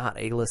they're not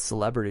A-list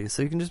celebrities,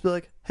 so you can just be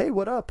like, hey,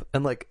 what up,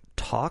 and like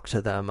talk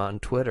to them on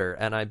Twitter.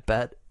 And I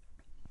bet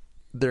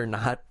they're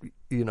not,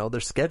 their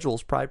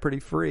schedule's probably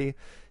pretty free.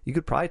 You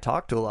could probably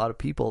talk to a lot of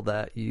people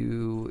that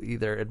you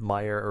either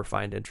admire or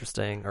find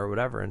interesting or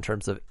whatever, in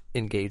terms of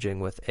engaging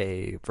with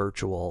a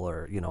virtual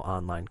or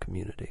online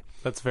community.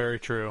 That's very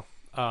true.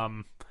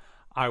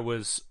 I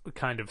was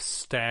kind of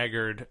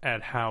staggered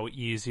at how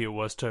easy it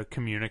was to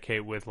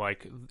communicate with,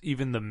 like,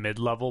 even the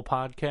mid-level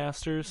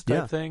podcasters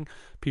type thing.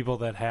 People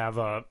that have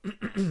a,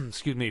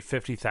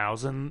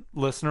 50,000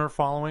 listener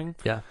following.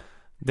 Yeah.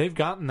 They've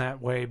gotten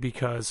that way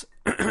because,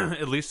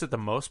 at least at the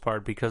most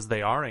part, because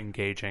they are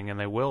engaging and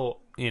they will,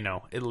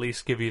 at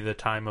least give you the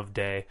time of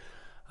day.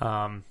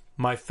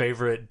 My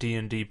favorite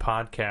D&D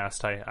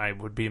podcast, I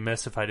would be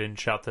amiss if I didn't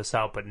shout this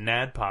out, but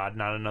NADPod,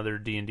 not another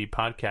D&D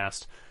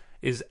podcast,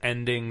 is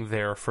ending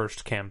their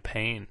first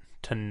campaign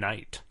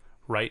tonight,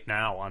 right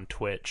now on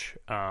Twitch.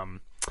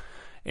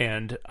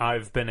 And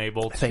I've been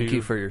able to... Thank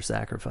you for your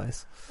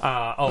sacrifice.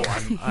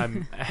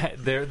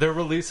 They're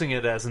releasing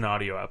it as an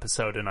audio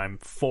episode, and I'm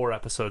 4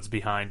 episodes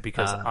behind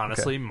because,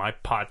 honestly, my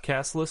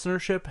podcast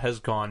listenership has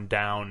gone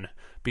down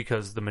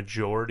because the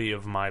majority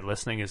of my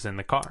listening is in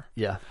the car.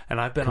 Yeah. And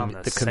I've been on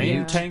the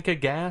same tank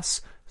of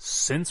gas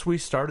since we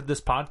started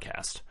this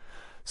podcast.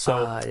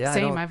 So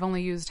same. I've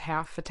only used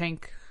half a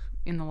tank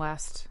in the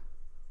last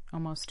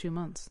almost 2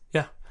 months.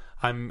 Yeah.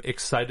 I'm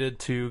excited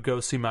to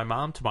go see my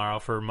mom tomorrow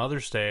for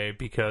Mother's Day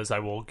because I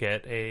will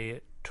get a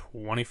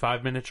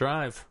 25-minute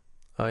drive.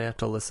 Oh, yeah,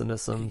 to listen to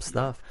some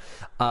stuff.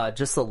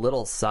 Just a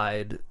little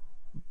side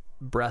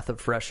breath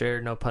of fresh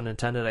air, no pun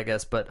intended, I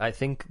guess, but I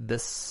think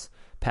this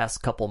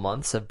past couple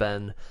months have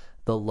been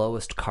the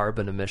lowest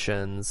carbon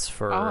emissions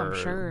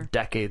for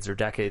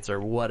decades or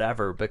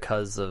whatever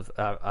because of,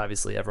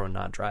 obviously, everyone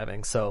not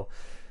driving. So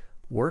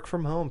work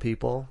from home,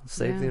 people.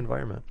 Save the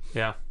environment.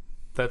 Yeah.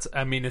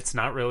 It's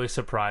not really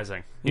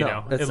surprising,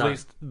 at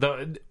least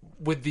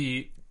with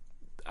the,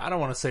 I don't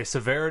want to say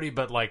severity,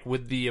 but like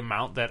with the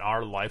amount that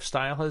our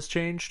lifestyle has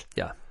changed.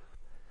 Yeah.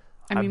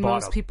 I mean,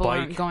 most people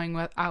aren't going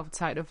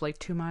outside of like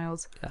 2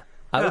 miles. Yeah.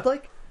 I would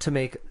like to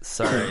make,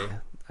 sorry,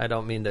 I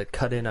don't mean to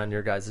cut in on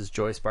your guys'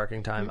 joy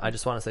sparking time. I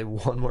just want to say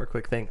one more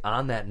quick thing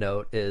on that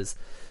note is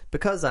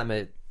because I'm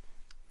a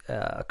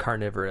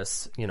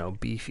carnivorous,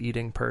 beef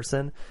eating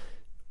person,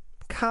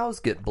 cows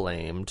get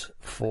blamed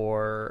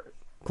for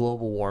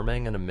global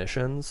warming and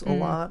emissions a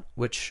lot,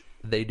 which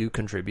they do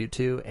contribute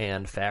to,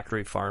 and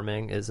factory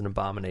farming is an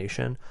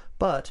abomination.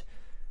 But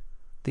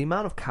the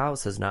amount of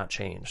cows has not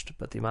changed,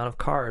 but the amount of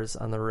cars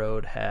on the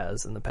road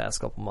has in the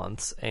past couple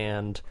months.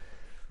 And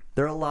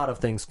there are a lot of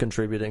things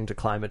contributing to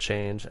climate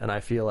change, and I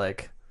feel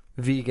like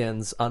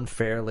vegans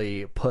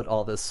unfairly put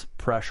all this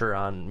pressure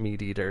on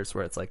meat eaters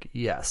where it's like,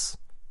 yes,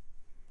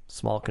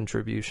 small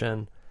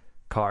contribution,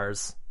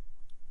 cars,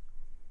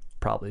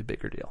 probably a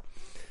bigger deal.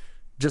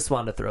 Just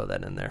wanted to throw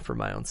that in there for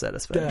my own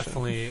satisfaction.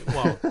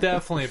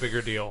 Definitely a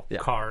bigger deal. Yeah.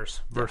 Cars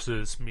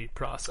versus meat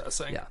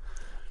processing. Yeah.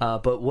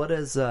 But what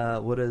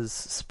has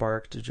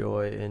sparked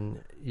joy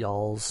in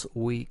y'all's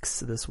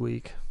weeks this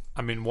week?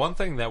 I mean, one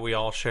thing that we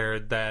all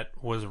shared that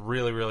was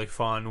really, really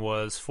fun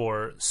was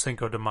for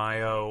Cinco de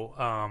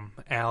Mayo,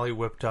 Allie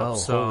whipped up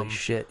some holy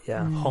shit,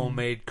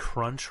 homemade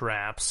crunch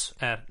wraps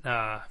at,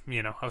 I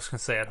was going to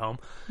say at home,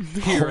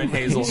 here in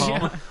Hazel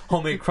home.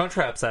 Homemade crunch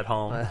wraps at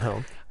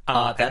home.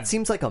 That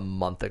seems like a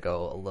month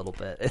ago, a little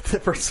bit.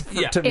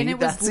 To me, and it was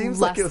that seems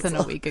less like it than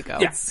was a week ago.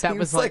 Yeah, that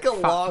was like a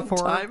long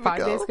 5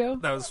 days ago.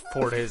 That was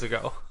 4 days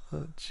ago.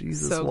 Oh,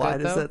 Jesus, why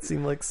does that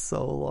seem like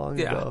so long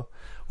ago?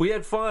 We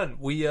had fun.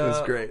 It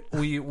was great.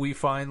 We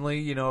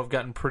finally, have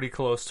gotten pretty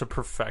close to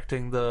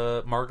perfecting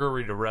the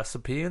margarita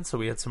recipe, and so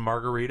we had some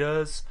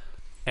margaritas.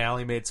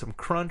 Allie made some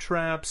crunch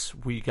wraps.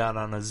 We got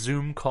on a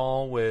Zoom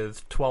call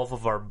with 12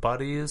 of our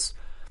buddies.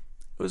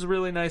 It was a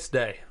really nice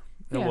day.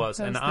 It was.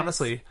 And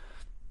honestly, nice.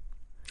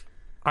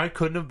 I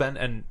couldn't have been,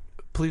 and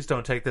please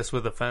don't take this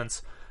with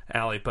offense,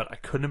 Allie, but I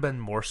couldn't have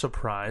been more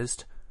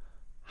surprised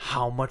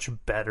how much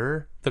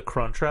better the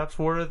crunch wraps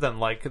were than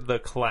like the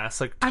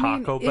classic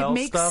Taco Bell stuff. It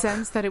makes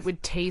sense that it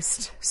would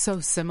taste so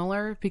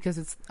similar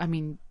because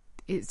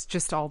it's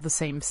just all the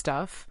same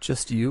stuff.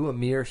 Just you, a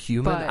mere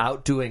human,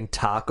 outdoing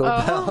Taco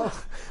Bell.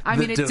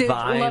 It did.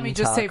 Let me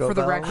just say for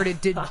the record,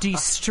 it did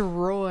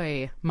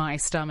destroy my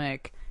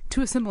stomach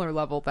to a similar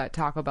level that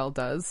Taco Bell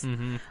does.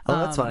 Mm-hmm. Oh,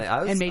 that's funny.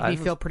 And made me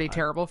feel pretty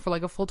terrible for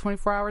like a full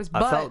 24 hours.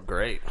 But I felt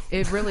great.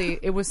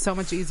 It was so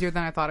much easier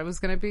than I thought it was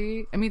going to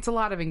be. I mean, it's a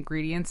lot of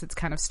ingredients. It's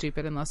kind of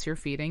stupid unless you're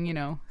feeding,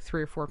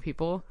 3 or 4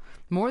 people.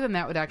 More than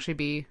that would actually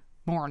be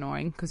more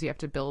annoying because you have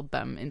to build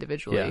them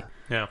individually.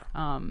 Yeah.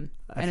 And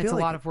it's a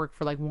lot of work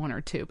for like 1 or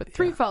 2. But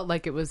 3 felt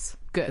like it was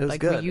good. It was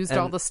good. We used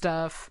all the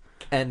stuff.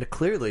 And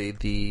clearly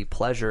the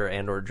pleasure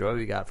and or joy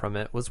we got from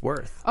it was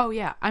worth. Oh,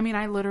 yeah. I mean,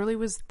 I literally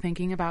was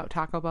thinking about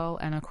Taco Bell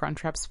and a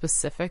Crunchwrap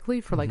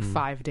specifically for like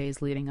 5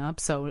 days leading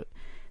up. So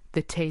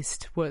the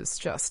taste was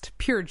just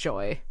pure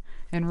joy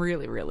and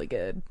really, really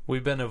good.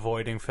 We've been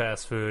avoiding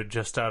fast food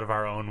just out of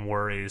our own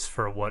worries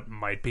for what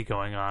might be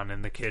going on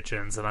in the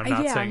kitchens. And I'm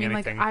not saying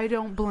anything. Like, I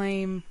don't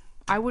blame...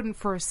 I wouldn't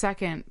for a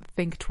second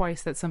think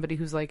twice that somebody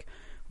who's like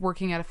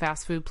working at a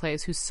fast food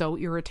place who's so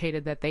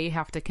irritated that they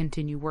have to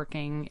continue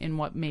working in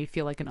what may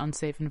feel like an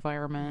unsafe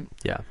environment.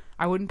 Yeah.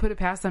 I wouldn't put it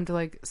past them to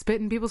like spit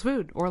in people's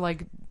food or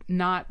like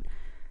not,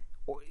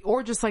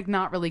 or just like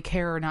not really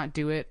care or not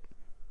do it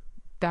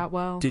that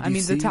well. Did I you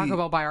mean, the see- Taco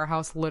Bell by our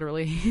house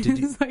literally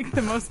is like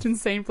the most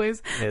insane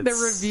place. The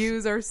It's-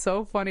 reviews are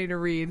so funny to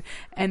read.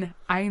 And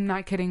I'm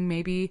not kidding,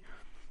 maybe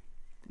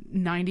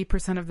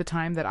 90% of the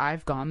time that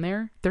I've gone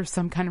there, there's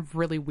some kind of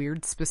really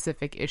weird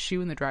specific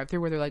issue in the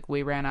drive-thru where they're like,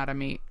 we ran out of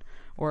meat,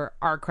 or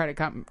our credit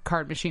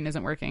card machine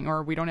isn't working,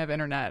 or we don't have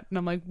internet. And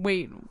I'm like,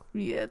 wait,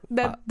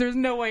 there's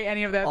no way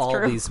any of that's all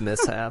true. these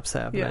mishaps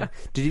happening. Yeah.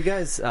 Did you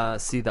guys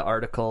see the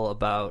article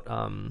about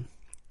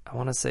I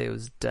want to say it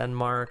was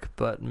Denmark,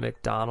 but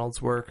McDonald's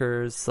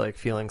workers like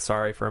feeling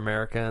sorry for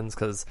Americans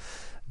because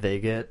they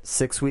get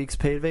 6 weeks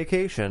paid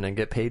vacation and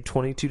get paid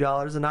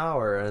 $22 an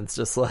hour, and it's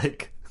just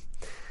like,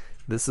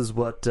 this is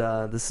what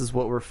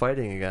we're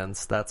fighting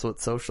against. That's what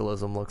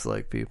socialism looks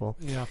like, people.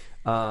 Yeah.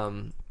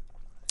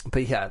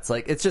 But yeah,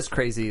 it's just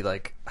crazy,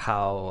 like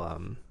how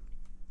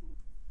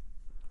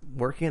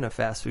working in a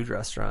fast food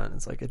restaurant,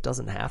 it's like, it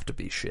doesn't have to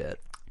be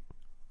shit.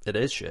 It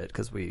is shit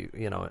because we,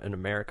 in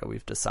America,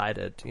 we've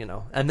decided,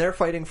 and they're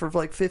fighting for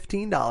like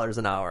 $15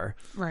 an hour.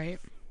 Right.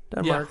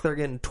 Denmark, they're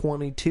getting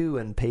 22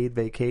 and paid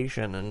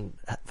vacation and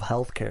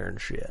healthcare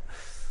and shit.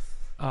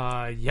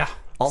 Yeah.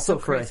 Also, So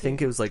for I crazy.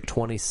 think it was like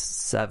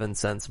 27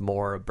 cents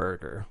more a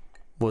burger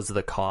was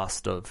the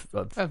cost of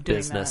doing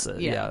business.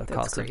 that. Yeah, that's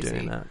cost crazy. of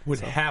doing that. Would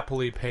So-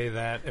 happily pay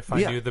that if I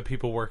Yeah. knew the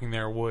people working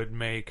there would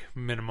make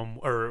minimum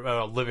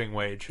or living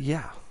wage.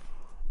 Yeah.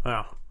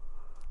 Wow.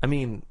 I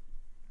mean,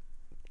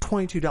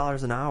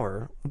 $22 an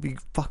hour would be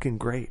fucking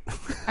great.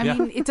 I Yeah.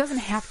 mean, it doesn't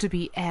have to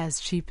be as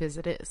cheap as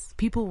it is.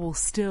 People will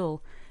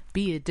still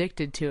be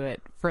addicted to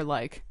it for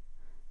like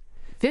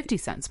 50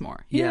 cents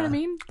more. You know what I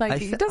mean? Like,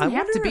 it doesn't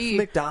have to wonder if be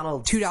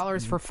McDonald's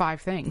 $2 for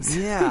 5 things.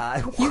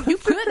 Yeah. You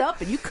could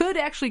up, and you could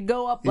actually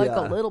go up like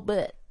Yeah. a little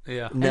bit.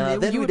 Yeah. No,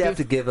 And then you we'd would have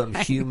be to give them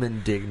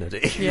human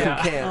dignity.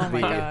 Yeah. Oh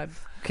my God.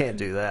 Can't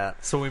do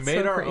that. So we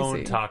made So our own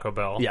crazy. Taco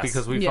Bell Yes.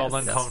 because we Yes. felt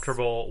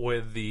uncomfortable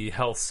with the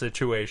health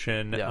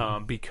situation Yeah.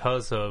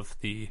 because of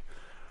the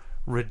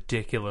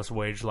ridiculous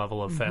wage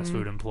level of fast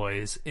food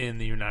employees in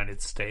the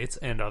United States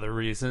and other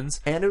reasons.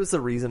 And it was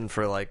a reason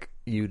for like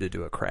you to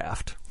do a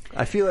craft.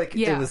 I feel like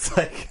Yeah. it was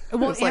like,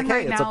 Well, it was like, and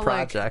right hey, it's a now, like,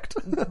 project.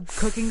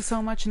 Cooking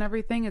so much and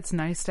everything, it's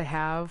nice to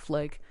have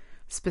like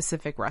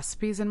specific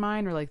recipes in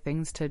mind, or like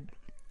things to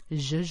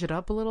zhuzh it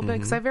up a little bit,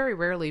 because I very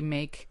rarely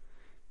make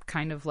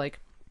kind of like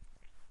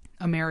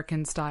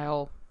American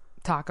style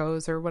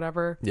tacos or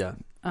whatever. Yeah.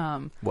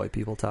 White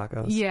people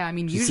tacos. Yeah, I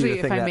mean, Did you see usually the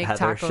if thing I that make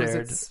Heather tacos, shared?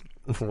 it's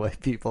White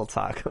people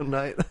taco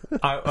night.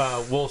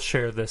 We'll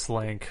share this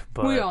link,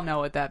 but we all know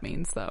what that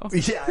means, though.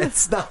 Yeah,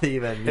 it's not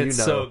even. it's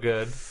so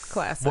good.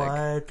 Classic.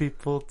 White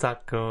people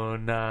taco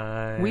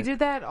night. We did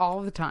that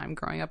all the time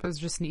growing up. It was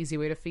just an easy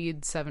way to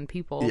feed 7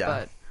 people. Yeah.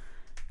 But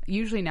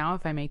usually now,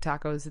 if I make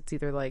tacos, it's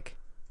either like,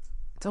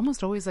 it's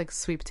almost always like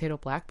sweet potato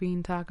black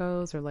bean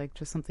tacos, or like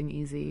just something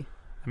easy.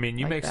 I mean,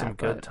 you like make some that,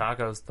 good but-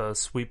 tacos. The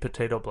sweet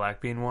potato black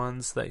bean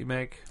ones that you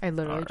make. I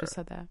literally are- just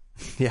said that.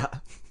 Yeah.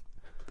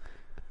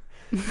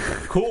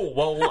 Cool.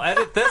 Well, we'll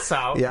edit this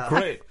out. Yeah.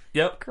 Great.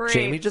 Yep. Great.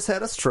 Jamie just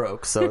had a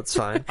stroke, so it's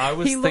fine. I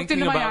was He looked thinking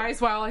into my about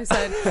eyes while I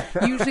said,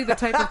 usually the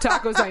type of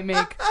tacos I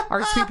make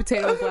are sweet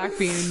potato and black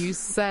bean. And you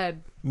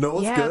said, No,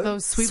 it's yeah, good.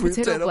 those sweet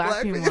potato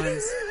black bean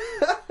ones.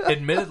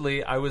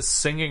 Admittedly, I was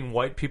singing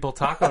White People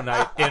Taco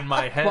Night in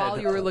my head. While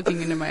you were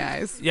looking into my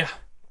eyes. Yeah.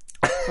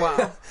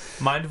 Wow.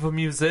 Mind of a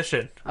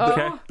musician. Oh.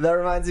 Okay. That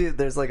reminds you,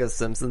 there's like a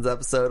Simpsons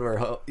episode where,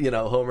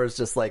 Homer's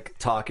just like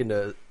talking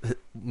to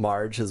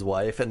Marge, his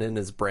wife, and in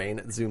his brain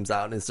it zooms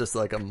out and it's just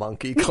like a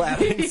monkey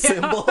clapping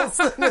cymbals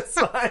in his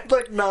mind.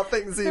 Like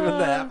nothing's even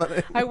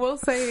happening. I will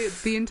say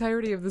the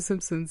entirety of The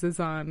Simpsons is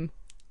on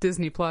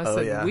Disney Plus, Oh,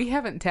 and yeah. we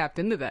haven't tapped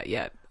into that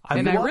yet. I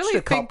and watched I really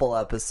a couple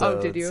episodes.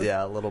 Oh, did you?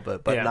 Yeah, a little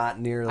bit, but Yeah. not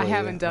nearly. I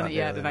haven't done not it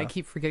yet, nearly and I enough.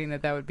 keep forgetting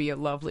that would be a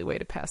lovely way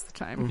to pass the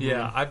time.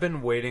 Yeah, I've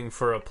been waiting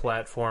for a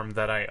platform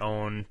that I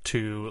own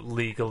to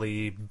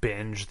legally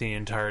binge the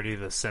entirety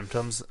of the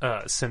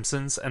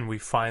Simpsons, and we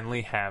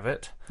finally have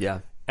it.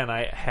 Yeah. And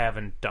I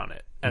haven't done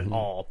it at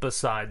all.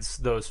 Besides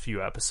those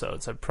few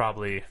episodes, I've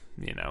probably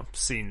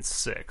seen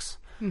 6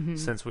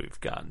 since we've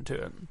gotten to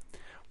it.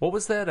 What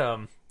was that?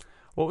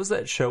 What was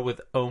that show with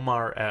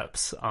Omar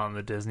Epps on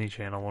the Disney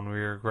Channel when we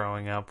were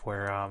growing up?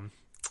 Where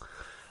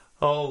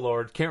oh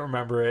Lord, can't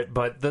remember it.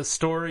 But the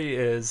story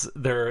is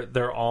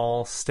they're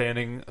all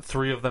standing.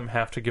 3 of them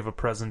have to give a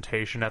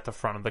presentation at the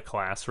front of the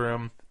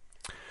classroom.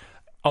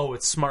 Oh,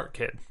 it's Smart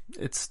Kid.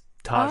 It's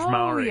Taj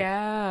Mowry.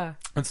 Yeah.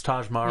 It's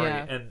Taj Mowry,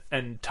 Yeah.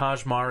 and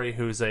Taj Mowry,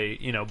 who's a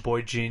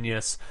boy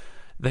genius.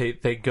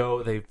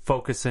 They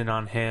focus in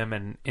on him,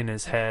 and in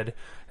his head,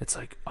 it's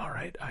like, all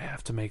right, I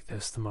have to make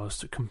this the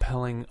most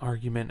compelling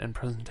argument and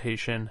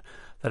presentation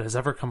that has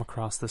ever come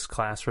across this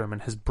classroom.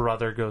 And his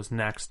brother goes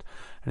next,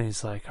 and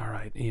he's like, all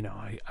right,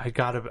 I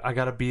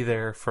gotta be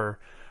there for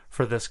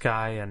this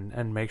guy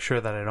and make sure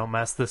that I don't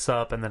mess this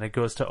up. And then it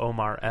goes to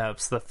Omar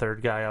Epps, the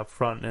third guy up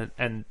front,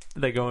 and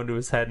they go into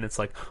his head, and it's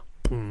like,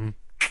 boom,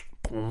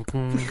 boom,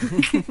 boom,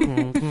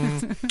 boom,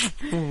 boom,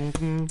 boom,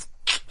 boom.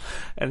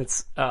 And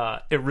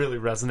it really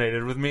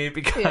resonated with me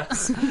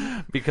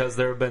because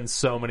there have been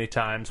so many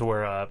times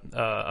where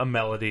a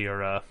melody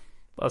or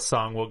a a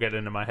song will get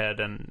into my head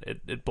and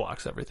it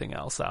blocks everything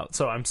else out.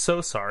 So I'm so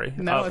sorry.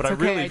 No, but it's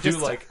okay. I really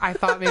like. I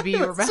thought maybe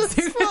you were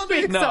messing with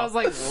me, so I was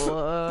like,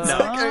 what? No.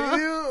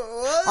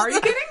 Are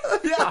you kidding?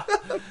 Yeah.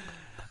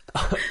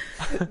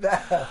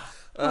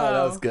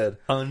 That was good.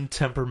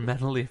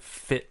 Untemperamentally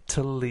fit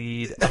to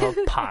lead a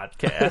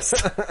podcast.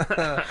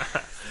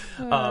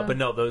 But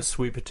no, those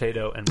sweet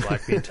potato and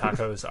black bean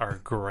tacos are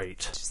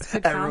great.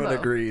 Everyone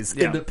agrees.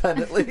 Yeah.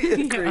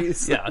 Independently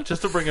agrees. Yeah,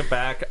 just to bring it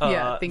back,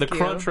 thank the you.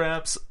 Crunch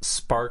Wraps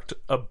sparked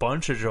a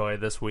bunch of joy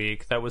this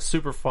week. That was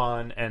super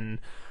fun, and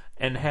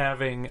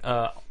having,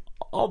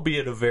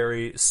 albeit a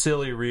very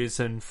silly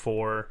reason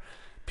for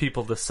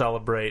people to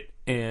celebrate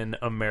in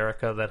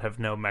America that have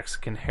no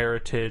Mexican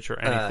heritage or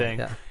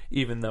anything,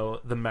 even though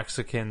the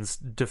Mexicans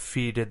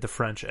defeated the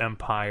French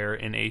Empire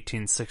in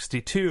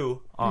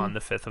 1862 on the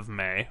 5th of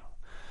May.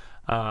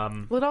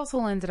 Well, it also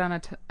landed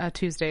on a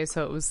Tuesday,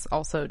 so it was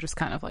also just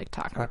kind of like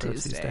Taco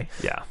Tuesday.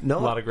 Yeah, a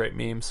lot of great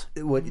memes.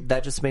 What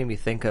that just made me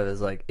think of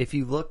is, like, if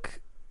you look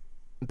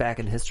back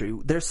in history,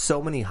 there's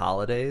so many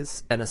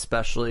holidays, and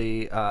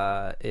especially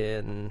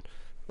in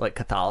like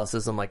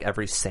Catholicism, like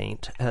every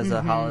saint has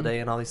a holiday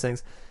and all these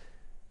things.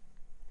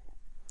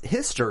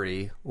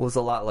 History was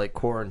a lot like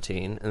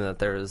quarantine in that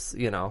there's,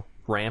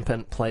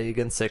 rampant plague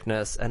and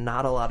sickness and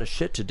not a lot of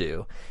shit to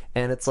do.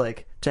 And it's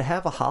like, to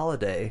have a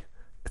holiday,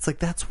 it's like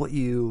that's what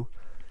you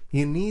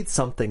need,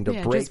 something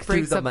to break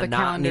through the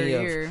monotony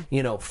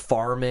of,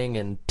 farming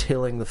and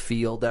tilling the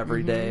field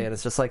every day. And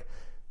it's just like,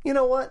 you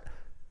know what?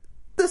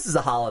 This is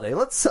a holiday.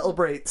 Let's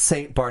celebrate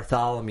St.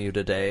 Bartholomew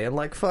today and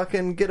like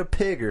fucking get a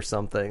pig or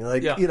something.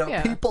 Like,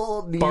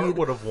 people need... Bart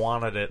would have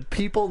wanted it.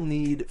 People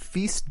need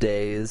feast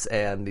days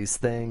and these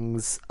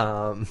things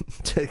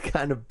to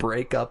kind of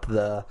break up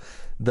the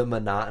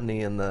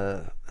monotony and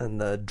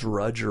the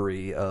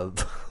drudgery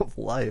of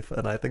life.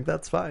 And I think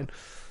that's fine.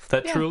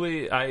 That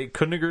truly, I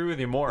couldn't agree with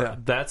you more. Yeah.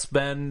 That's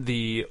been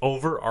the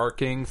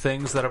overarching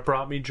things that have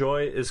brought me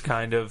joy, is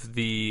kind of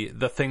the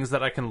things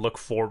that I can look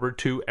forward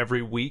to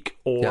every week,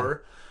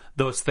 or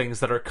those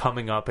things that are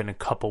coming up in a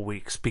couple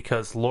weeks.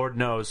 Because Lord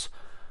knows,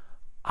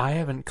 I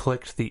haven't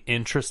clicked the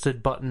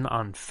interested button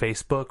on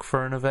Facebook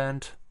for an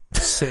event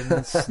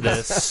since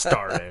this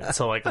started.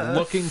 So, like,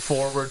 looking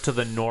forward to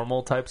the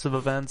normal types of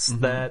events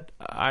that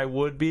I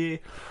would be.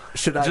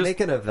 Should I make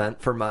an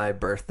event for my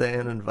birthday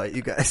and invite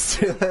you guys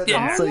to it?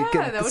 Yeah.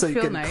 That would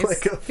feel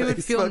nice. It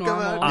would feel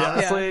normal.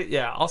 Honestly,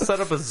 I'll set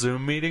up a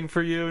Zoom meeting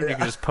for you, and you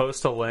can just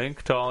post a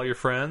link to all your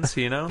friends,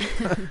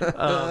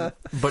 But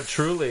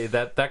truly,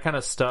 that kind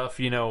of stuff,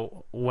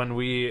 when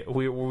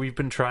we've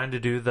been trying to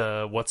do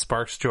the What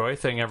Sparks Joy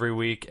thing every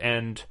week,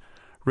 and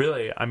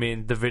really, I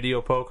mean, the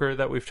video poker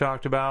that we've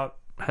talked about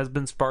has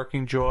been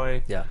sparking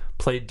joy. Yeah.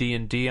 Played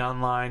D&D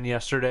online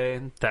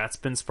yesterday. That's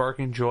been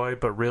sparking joy.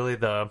 But really,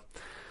 the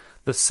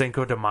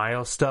Cinco de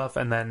Mayo stuff,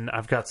 and then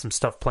I've got some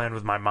stuff planned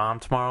with my mom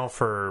tomorrow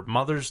for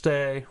Mother's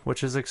Day,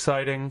 which is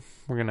exciting.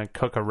 We're going to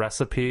cook a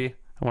recipe.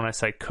 When I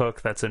say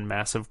cook, that's in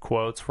massive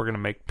quotes. We're going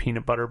to make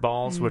peanut butter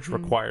balls, which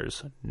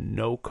requires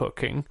no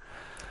cooking.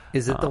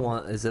 Is it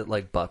is it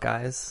like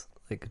Buckeyes,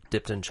 like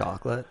dipped in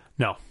chocolate?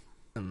 No.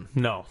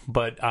 No,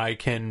 but I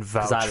can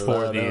vouch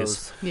for these.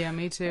 Those. Yeah,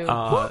 me too.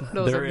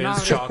 There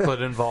is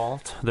chocolate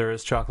involved. Okay.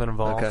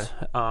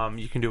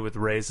 You can do it with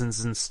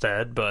raisins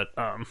instead, but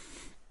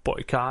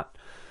boycott.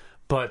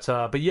 But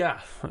yeah,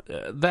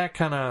 that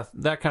kind of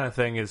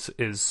thing is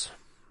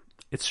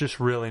it's just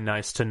really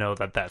nice to know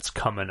that that's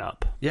coming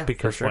up. Yeah,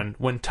 because for sure.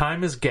 when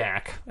time is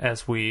gack,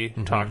 as we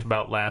talked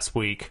about last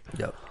week,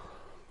 it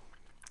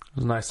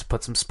was nice to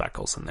put some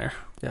speckles in there.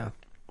 Yeah.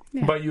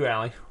 How about you,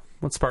 Allie?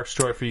 What sparks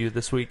joy for you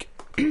this week?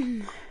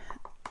 I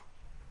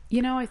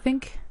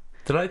think...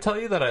 Did I tell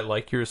you that I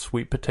like your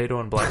sweet potato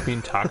and black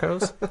bean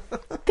tacos?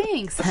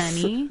 Thanks,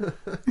 honey.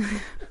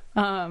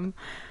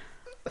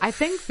 I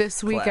think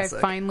this week Classic.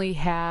 I finally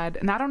had,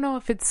 and I don't know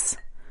if it's,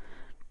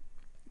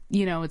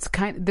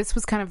 this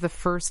was kind of the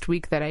first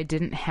week that I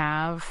didn't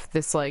have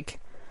this, like,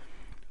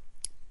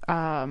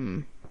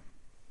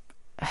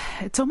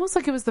 it's almost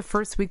like it was the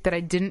first week that I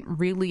didn't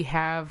really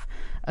have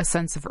a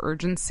sense of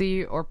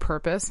urgency or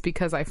purpose,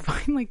 because I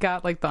finally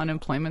got like the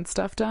unemployment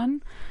stuff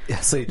done. Yeah,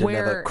 so you didn't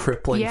have a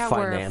crippling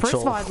financial first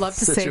of all, I'd love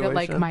to situation. say that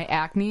like my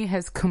acne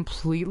has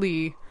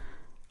completely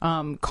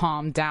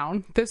calmed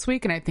down this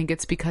week, and I think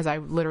it's because I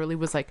literally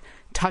was like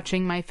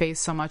touching my face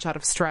so much out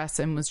of stress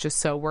and was just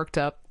so worked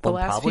up the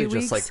last few weeks. Probably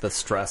just like the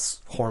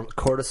stress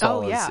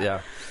cortisol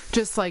is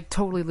just like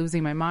totally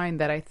losing my mind,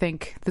 that I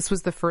think this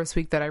was the first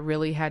week that I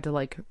really had to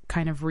like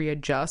kind of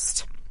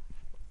readjust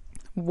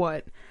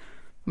what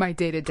my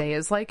day-to-day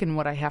is like and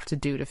what I have to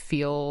do to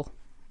feel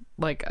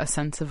like a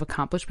sense of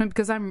accomplishment,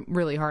 because I'm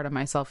really hard on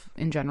myself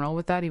in general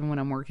with that. Even when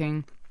I'm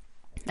working,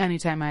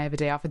 anytime I have a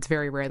day off, it's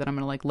very rare that I'm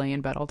going to like lay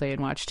in bed all day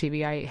and watch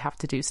TV. I have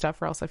to do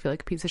stuff or else I feel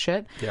like a piece of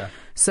shit. Yeah.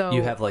 So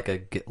you have like a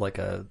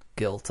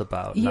guilt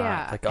about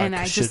not, like, and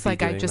I just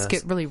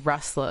get really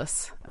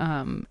restless.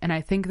 And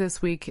I think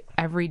this week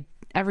every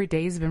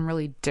day has been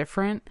really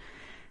different,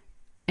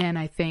 and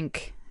I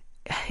think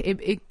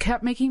it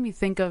kept making me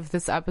think of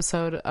this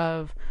episode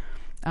of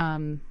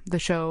the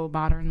show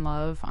Modern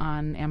Love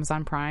on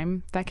Amazon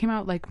Prime. That came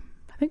out like,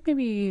 I think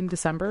maybe in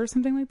December or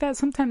something like that,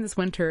 sometime this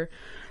winter.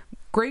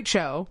 Great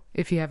show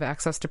if you have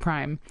access to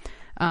Prime.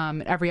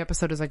 Every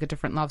episode is like a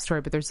different love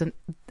story, but there's an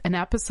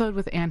episode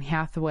with Anne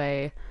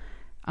Hathaway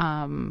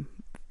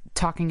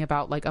talking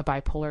about like a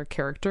bipolar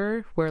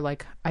character, where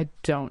like I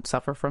don't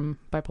suffer from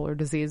bipolar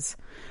disease,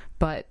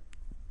 but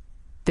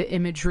the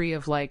imagery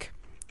of like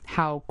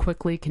how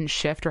quickly it can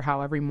shift, or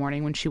how every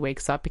morning when she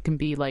wakes up it can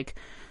be like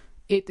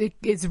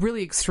it's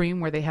really extreme,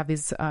 where they have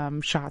these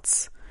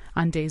shots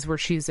on days where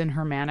she's in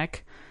her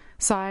manic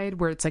side,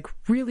 where it's like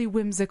really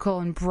whimsical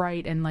and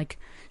bright, and like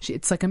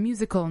it's like a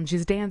musical and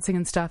she's dancing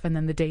and stuff, and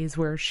then the days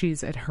where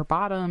she's at her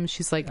bottom,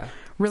 she's like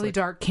really like,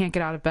 dark, can't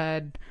get out of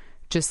bed,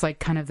 just like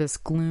kind of this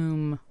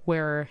gloom,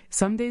 where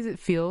some days it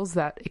feels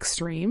that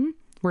extreme,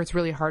 where it's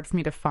really hard for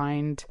me to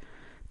find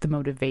the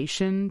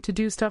motivation to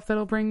do stuff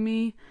that'll bring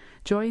me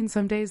joy, and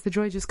some days the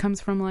joy just comes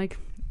from like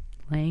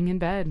laying in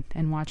bed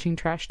and watching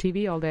trash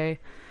TV all day.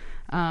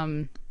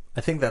 I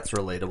think that's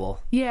relatable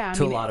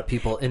to a lot of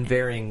people in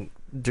varying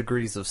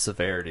degrees of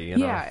severity, you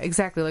know? Yeah,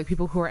 exactly. Like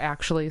people who are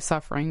actually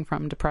suffering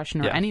from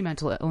depression or any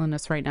mental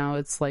illness right now,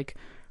 it's like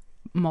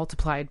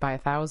multiplied by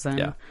 1,000.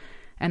 Yeah.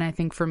 And I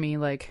think for me,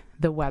 like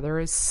the weather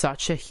is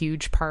such a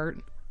huge part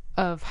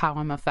of how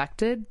I'm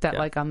affected, that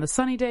like on the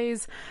sunny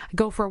days I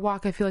go for a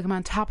walk, I feel like I'm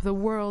on top of the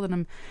world, and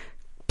I'm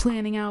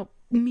planning out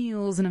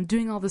meals and I'm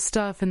doing all this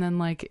stuff, and then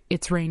like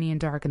it's rainy and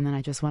dark, and then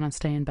I just want to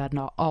stay in bed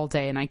all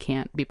day, and I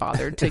can't be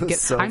bothered to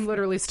get I'm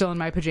literally still in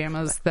my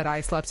pajamas that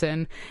I slept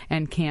in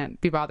and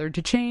can't be bothered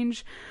to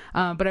change.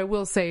 But I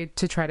will say,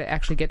 to try to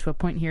actually get to a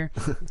point here,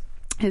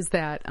 is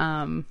that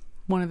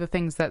one of the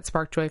things that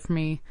sparked joy for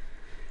me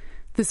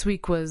this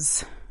week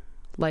was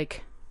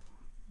like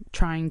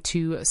trying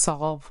to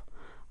solve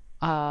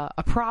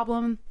a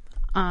problem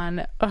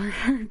on our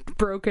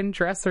broken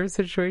dresser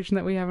situation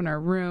that we have in our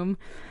room.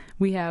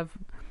 We have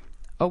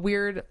a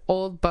weird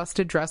old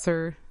busted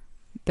dresser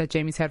that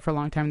Jamie's had for a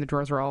long time. The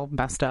drawers are all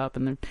messed up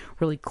and they're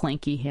really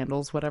clanky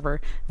handles,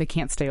 whatever. They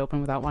can't stay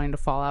open without wanting to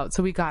fall out.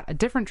 So we got a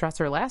different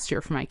dresser last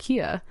year from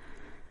IKEA,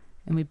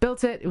 and we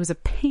built it. It was a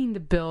pain to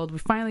build. We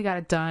finally got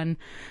it done,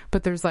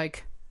 but there's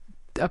like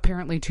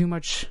apparently too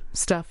much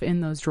stuff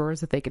in those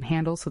drawers that they can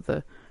handle. So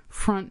the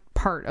front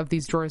part of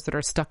these drawers that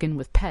are stuck in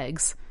with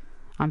pegs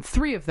on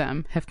 3 of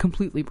them have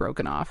completely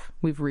broken off.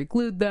 We've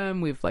re-glued them,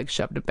 we've like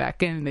shoved it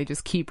back in, and they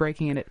just keep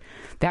breaking in it.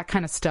 That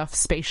kind of stuff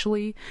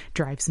spatially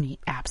drives me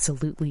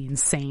absolutely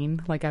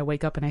insane. Like I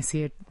wake up and I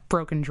see a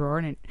broken drawer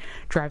and it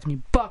drives me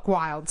buck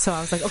wild. So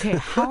I was like, okay,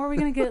 how are we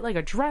going to get like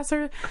a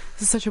dresser?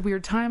 This is such a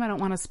weird time. I don't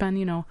want to spend,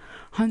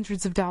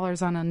 hundreds of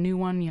dollars on a new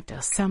one. You have to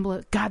assemble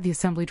it. God, the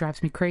assembly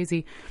drives me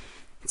crazy.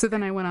 So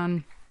then I went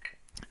on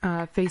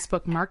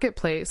Facebook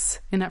Marketplace,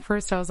 and at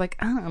first I was like,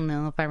 I don't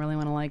know if I really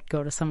want to like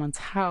go to someone's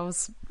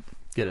house,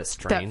 get a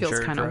stranger, that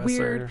feels kind of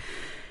weird.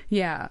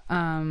 Yeah.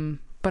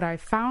 But I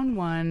found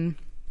one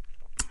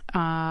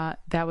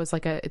that was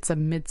like it's a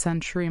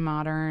mid-century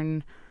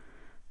modern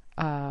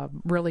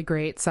really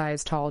great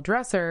size tall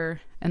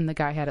dresser, and the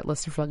guy had it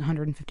listed for like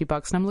 $150,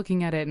 and I'm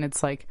looking at it and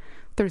it's like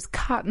there's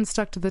cotton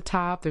stuck to the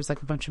top, there's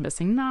like a bunch of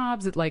missing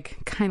knobs, it like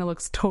kind of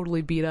looks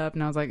totally beat up,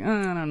 and I was like,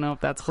 I don't know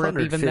if that's worth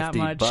even that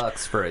much.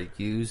 $150 for a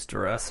used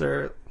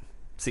dresser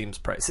seems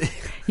pricey.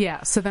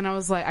 Yeah, so then I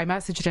was like, I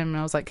messaged him and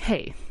I was like,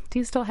 hey, do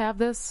you still have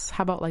this?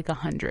 How about like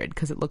 100,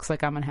 because it looks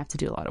like I'm gonna have to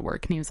do a lot of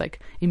work. And he was like,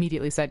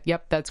 immediately said,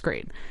 yep, that's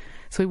great.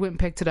 So we went and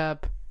picked it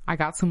up. I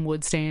got some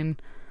wood stain.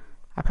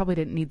 I probably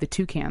didn't need the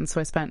 2 cans, so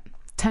I spent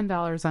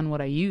 $10 on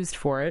what I used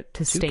for it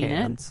to stain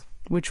it,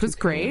 which was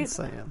great.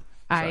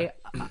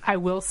 I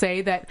will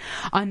say that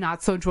a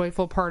not so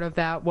joyful part of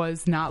that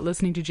was not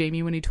listening to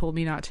Jamie when he told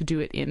me not to do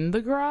it in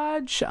the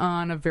garage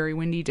on a very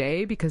windy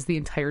day, because the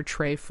entire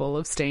tray full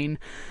of stain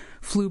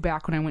flew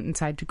back when I went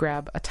inside to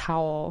grab a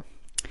towel,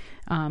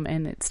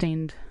 and it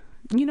stained.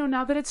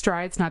 Now that it's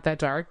dry, it's not that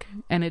dark,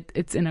 and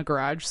it's in a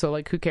garage, so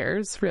like who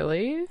cares,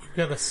 really? You've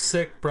got a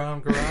sick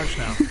brown garage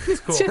now. It's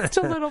cool. Just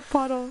a little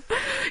puddle.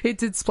 It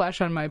did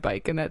splash on my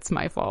bike, and that's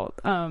my fault.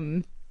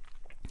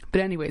 But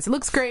anyways, it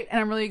looks great, and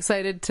I'm really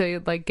excited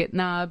to like get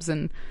knobs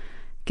and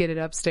get it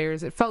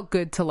upstairs. It felt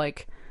good to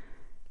like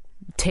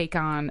take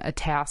on a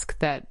task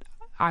that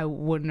I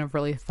wouldn't have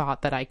really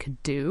thought that I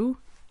could do.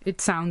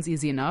 It sounds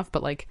easy enough,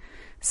 but like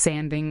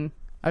sanding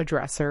a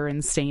dresser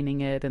and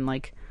staining it and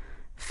like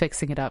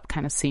fixing it up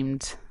kind of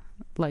seemed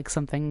like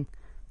something.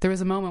 There was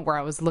a moment where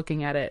I was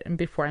looking at it, and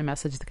before I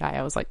messaged the guy,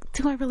 I was like,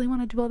 do I really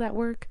want to do all that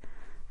work?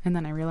 And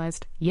then I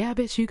realized, yeah,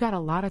 bitch, you got a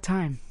lot of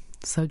time,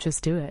 so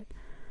just do it.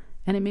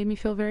 And it made me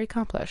feel very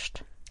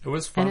accomplished. It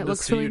was fun, and it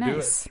looks really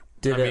nice.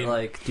 Do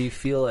you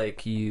feel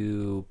like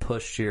you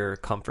pushed your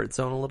comfort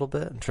zone a little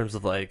bit in terms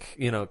of like,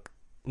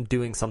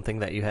 doing something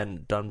that you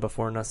hadn't done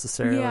before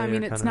necessarily? Yeah, I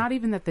mean, it's not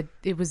even that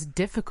it was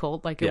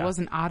difficult. Like, it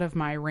wasn't out of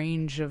my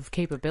range of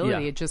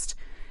capability. It just,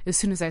 as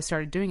soon as I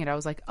started doing it, I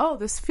was like, oh,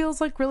 this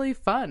feels like really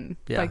fun.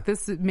 Yeah. Like,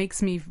 this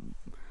makes me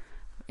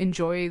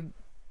enjoy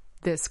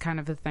this kind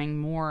of a thing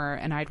more.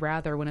 And I'd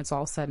rather, when it's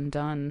all said and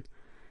done,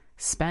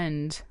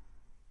 spend,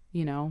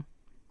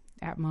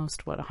 at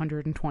most, what,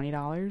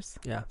 $120?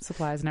 Yeah.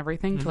 Supplies and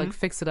everything to like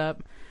fix it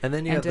up. And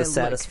then you have the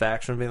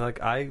satisfaction of being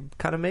like, I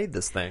kind of made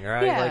this thing, or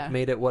I like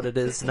made it what it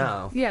is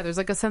now. Yeah, there's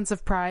like a sense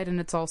of pride, and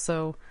it's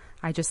also,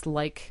 I just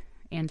like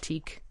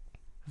antique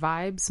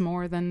vibes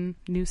more than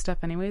new stuff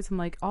anyways. I'm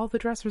like, all the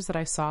dressers that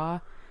I saw,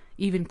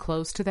 even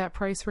close to that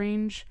price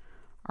range,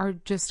 are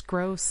just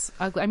gross,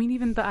 ugly. I mean,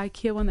 even the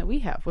IKEA one that we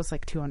have was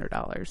like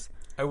 $200.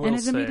 And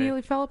it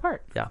immediately fell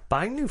apart. Yeah,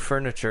 buying new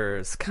furniture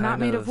is kind not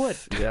made of wood.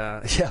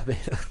 Yeah,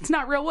 it's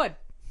not real wood.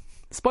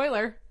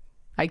 Spoiler,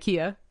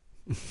 IKEA.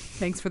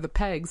 Thanks for the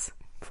pegs,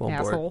 full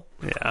asshole.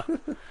 Board.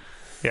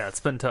 Yeah,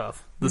 it's been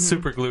tough. The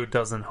super glue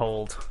doesn't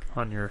hold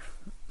on your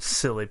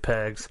silly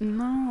pegs.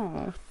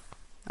 No,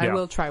 I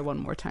will try one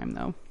more time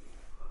though.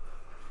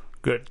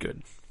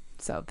 Good.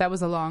 So that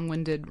was a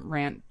long-winded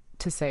rant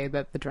to say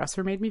that the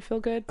dresser made me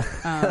feel good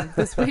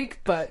this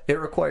week, but it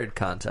required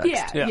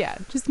context. Yeah.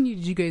 Just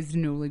needed you guys to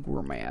know like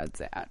where my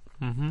ad's at,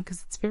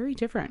 because it's very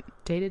different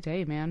day to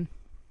day, man.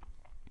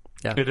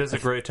 Yeah, it is a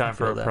great time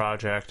for a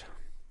project.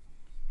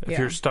 If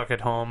you're stuck at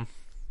home,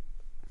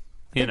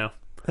 you know.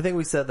 I think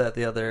we said that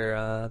the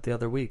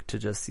other week, to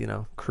just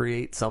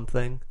create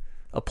something,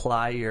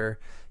 apply your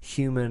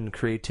human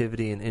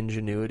creativity and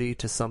ingenuity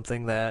to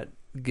something that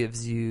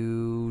gives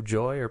you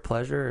joy or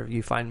pleasure, or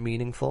you find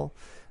meaningful.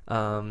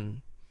 I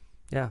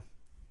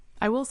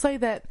will say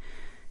that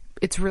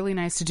it's really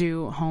nice to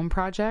do home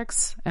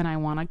projects, and I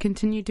want to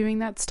continue doing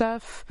that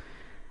stuff.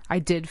 I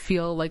did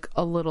feel like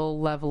a little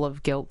level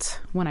of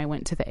guilt when I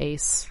went to the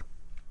Ace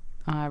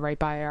right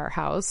by our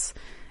house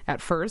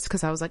at first,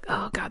 because I was like,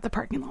 oh god, the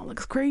parking lot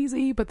looks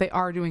crazy, but they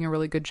are doing a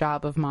really good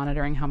job of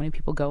monitoring how many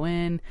people go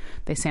in.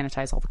 They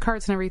sanitize all the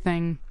carts and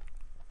everything.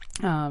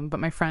 But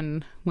my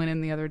friend went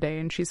in the other day,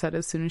 and she said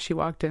as soon as she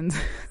walked in,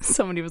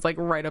 somebody was like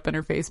right up in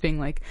her face being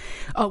like,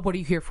 oh, what are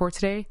you here for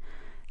today?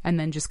 And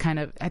then just kind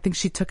of, I think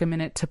she took a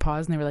minute to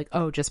pause, and they were like,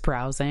 oh, just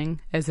browsing,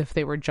 as if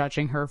they were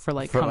judging her for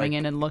coming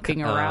in and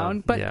looking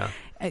around. But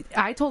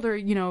I told her,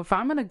 if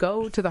I'm going to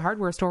go to the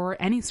hardware store,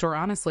 or any store,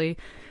 honestly,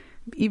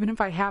 even if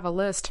I have a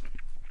list,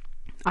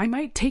 I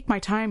might take my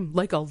time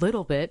like a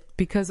little bit,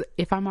 because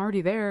if I'm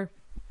already there,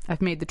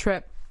 I've made the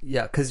trip.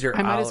 Yeah, because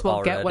I might as well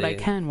already get what I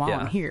can while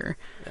I'm here.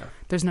 Yeah.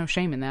 There's no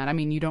shame in that. I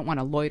mean, you don't want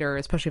to loiter,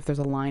 especially if there's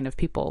a line of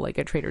people like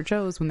at Trader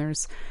Joe's, when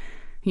there's,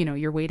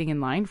 you're waiting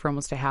in line for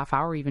almost a half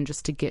hour even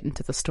just to get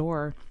into the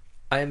store.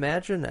 I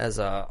imagine as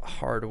a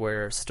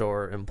hardware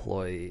store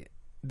employee,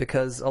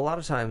 because a lot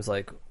of times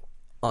like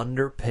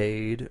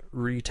underpaid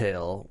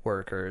retail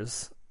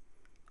workers,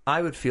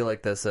 I would feel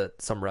like this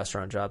at some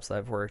restaurant jobs that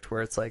I've worked,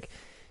 where it's like,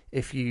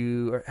 if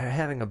you are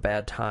having a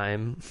bad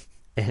time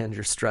and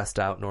you're stressed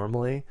out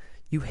normally,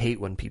 you hate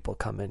when people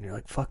come in. You're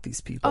like, fuck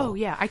these people. Oh,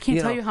 yeah. I can't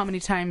tell you how many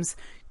times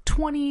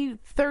 20,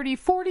 30,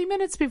 40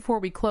 minutes before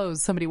we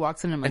close, somebody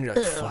walks in and I'm like,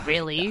 ugh,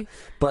 really? Yeah.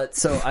 But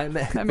so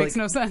that makes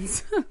no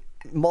sense.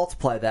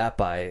 Multiply that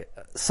by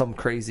some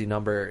crazy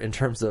number in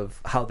terms of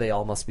how they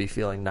all must be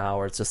feeling now,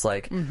 where it's just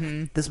like,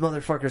 this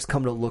motherfucker's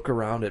come to look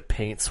around at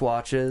paint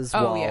swatches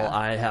while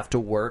I have to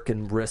work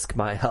and risk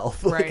my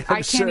health. Right.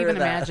 I can't even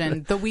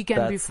imagine the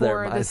weekend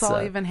before this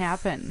all even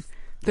happened.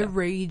 The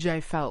rage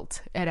I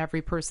felt at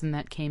every person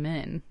that came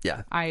in.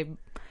 Yeah. I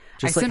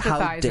just like,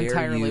 sympathize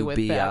entirely with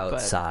that. How dare you be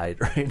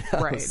outside right now?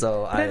 Right.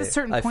 So but at a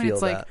certain point,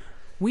 it's that. like,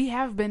 we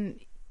have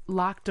been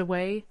locked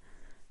away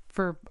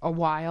for a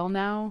while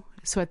now.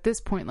 So at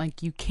this point,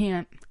 like, you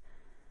can't...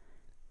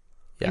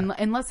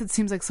 unless it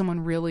seems like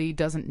someone really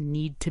doesn't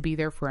need to be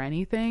there for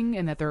anything,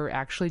 and that they're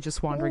actually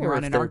just wandering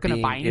around and aren't going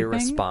to buy anything.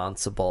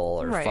 Irresponsible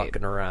or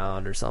fucking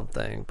around or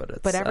something.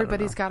 But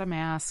everybody's got a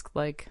mask.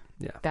 Like,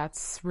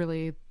 that's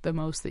really the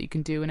most that you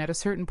can do. And at a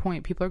certain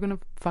point, people are going to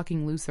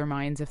fucking lose their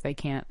minds if they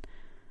can't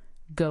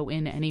go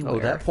in anywhere. Oh,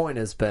 that point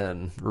has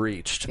been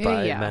reached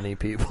by many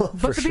people.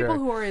 But the sure. people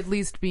who are at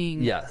least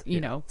being,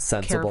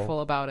 sensible,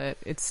 careful about it,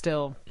 it's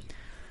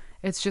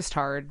just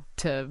hard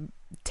to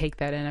take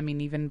that in. I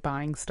mean, even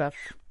buying stuff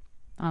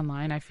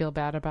online, I feel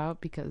bad about,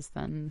 because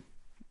then,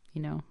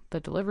 the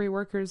delivery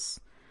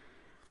workers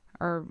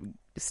are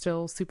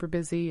still super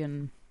busy,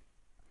 and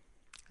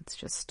it's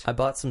just... I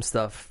bought some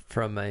stuff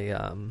from a,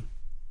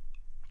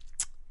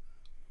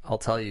 I'll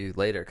tell you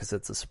later because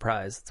it's a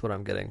surprise. It's what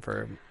I'm getting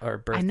for our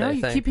birthday. I know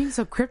you keep being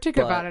so cryptic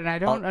about it, and I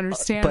don't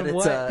understand. But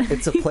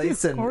it's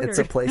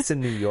a place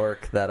in New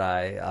York that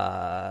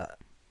I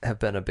have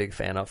been a big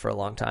fan of for a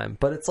long time.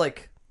 But it's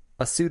like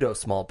a pseudo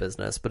small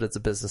business, but it's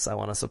a business I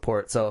want to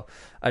support. So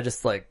I just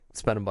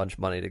spent a bunch of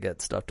money to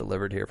get stuff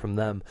delivered here from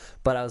them.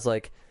 But I was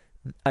like,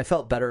 I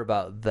felt better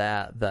about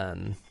that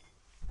than,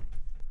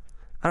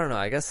 I don't know,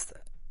 I guess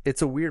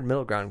it's a weird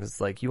middle ground,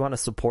 because you want to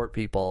support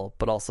people,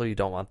 but also you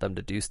don't want them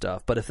to do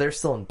stuff. But if they're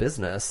still in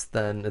business,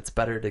 then it's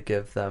better to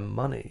give them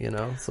money,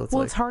 So it's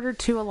it's harder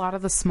to. A lot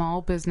of the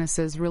small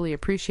businesses really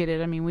appreciate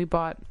it. I mean, we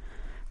bought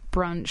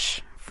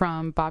brunch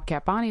from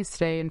Bobcat Bonnie's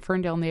today in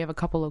Ferndale, and they have a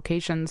couple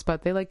locations,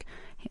 but they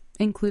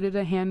included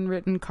a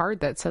handwritten card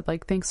that said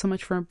thanks so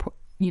much for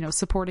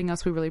supporting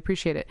us. We really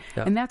appreciate it.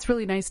 Yeah. And that's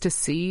really nice to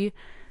see,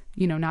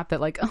 not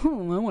that like,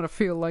 oh, I want to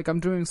feel like I'm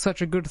doing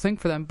such a good thing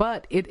for them,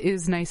 but it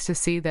is nice to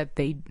see that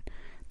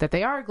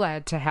they are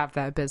glad to have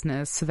that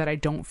business, so that I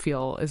don't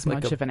feel as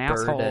like much of an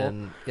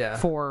asshole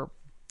for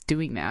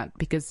doing that.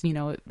 Because,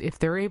 if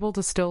they're able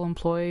to still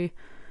employ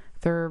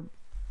their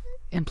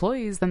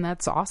employees, then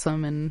that's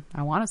awesome, and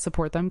I want to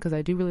support them because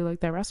I do really like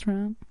that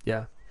restaurant.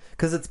 Yeah.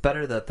 Because it's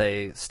better that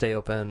they stay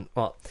open.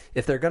 Well,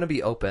 if they're going to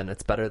be open,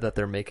 it's better that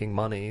they're making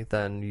money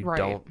than you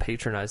don't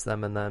patronize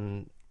them and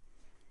then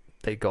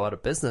they go out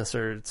of business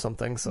or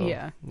something. So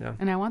yeah.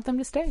 And I want them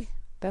to stay.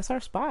 That's our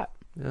spot.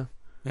 Yeah.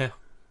 Yeah.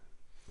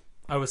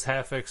 I was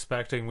half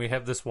expecting, we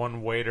have this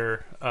one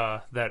waiter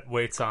that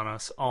waits on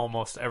us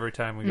almost every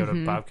time we go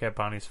to Bobcat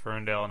Bonnie's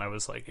Ferndale, and I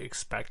was like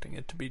expecting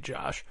it to be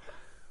Josh.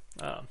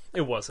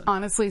 It wasn't.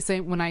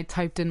 Honestly, when I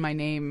typed in my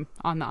name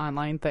on the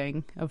online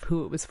thing of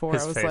who it was for,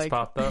 his I was face like,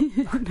 popped up.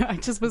 I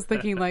just was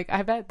thinking like,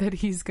 I bet that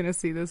he's gonna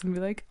see this and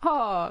be like,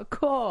 oh,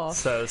 cool.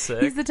 So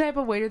sick. He's the type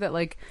of waiter that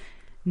like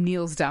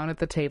kneels down at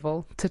the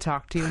table to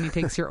talk to you when he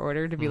takes your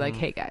order to be like,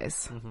 hey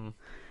guys.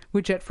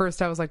 Which at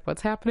first I was like,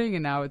 what's happening?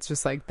 And now it's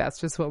just like, that's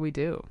just what we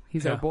do.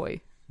 He's our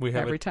boy. We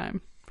have every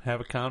time.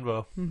 Have a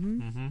convo.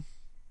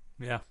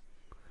 Yeah.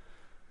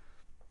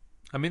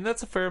 I mean,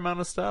 that's a fair amount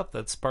of stuff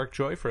that sparked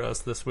joy for us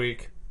this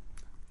week.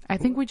 I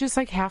think we just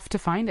like have to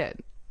find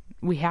it.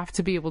 We have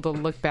to be able to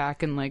look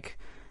back and like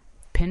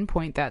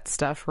pinpoint that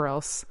stuff, or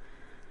else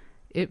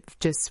it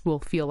just will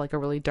feel like a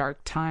really dark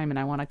time. And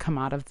I want to come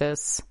out of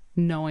this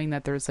knowing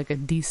that there's like a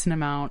decent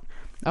amount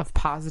of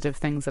positive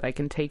things that I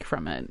can take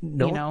from it.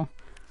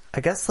 I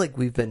guess like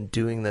we've been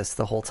doing this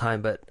the whole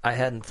time, but I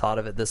hadn't thought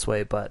of it this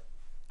way. But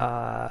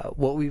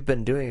what we've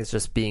been doing is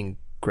just being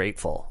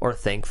grateful or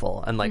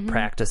thankful and like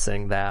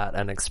practicing that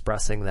and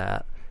expressing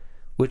that,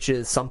 which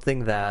is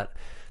something that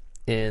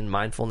in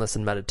mindfulness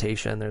and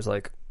meditation, there's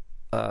like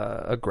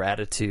a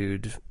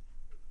gratitude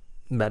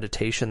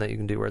meditation that you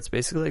can do where it's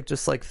basically like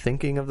just like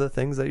thinking of the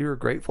things that you were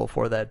grateful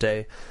for that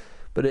day.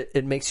 But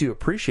it makes you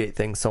appreciate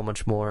things so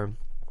much more.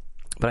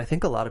 But I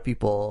think a lot of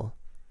people,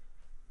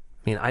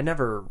 I mean, I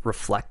never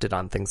reflected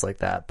on things like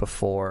that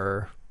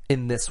before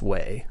in this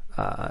way,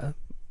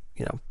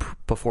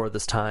 before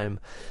this time.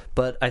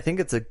 But I think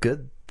it's a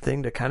good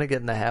thing to kind of get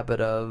in the habit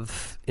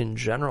of in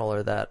general,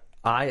 or that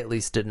I at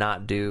least did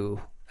not do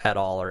at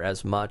all or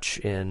as much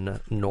in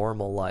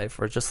normal life,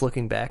 or just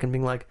looking back and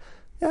being like,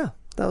 yeah,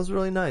 that was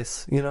really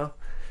nice,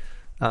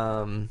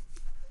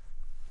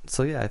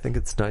 So yeah, I think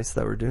it's nice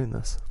that we're doing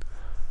this.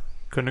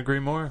 Couldn't agree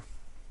more.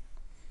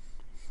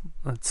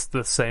 It's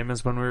the same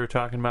as when we were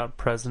talking about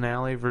present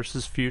Allie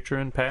versus future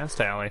and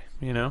past Allie,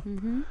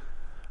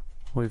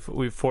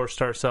 We've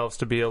forced ourselves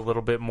to be a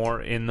little bit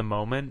more in the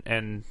moment,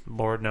 and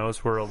Lord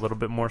knows we're a little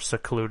bit more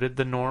secluded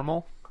than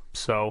normal.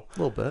 So a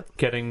little bit.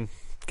 Getting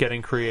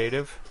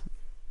creative,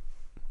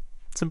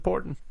 it's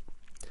important.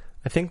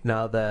 I think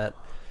now that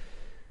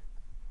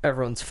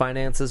everyone's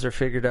finances are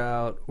figured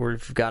out,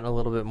 we've gotten a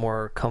little bit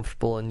more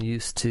comfortable and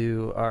used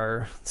to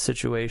our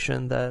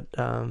situation, that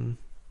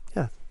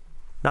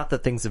not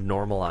that things have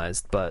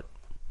normalized, but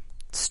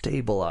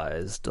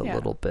stabilized a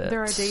little bit.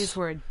 There are days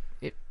where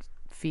it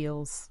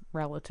feels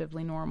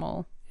relatively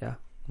normal. Yeah.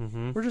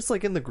 We're just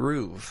like in the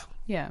groove.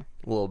 Yeah.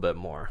 A little bit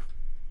more.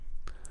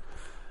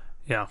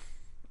 Yeah.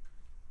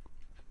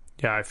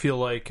 Yeah, I feel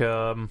like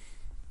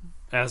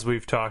as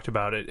we've talked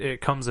about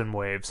it comes in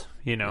waves,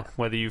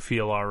 whether you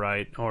feel all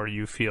right or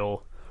you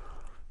feel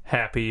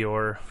happy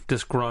or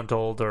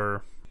disgruntled,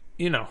 or,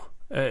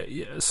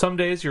 some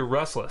days you're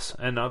restless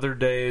and other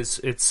days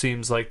it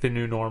seems like the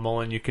new normal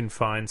and you can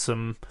find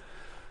some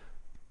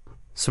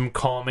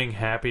calming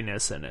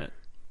happiness in it.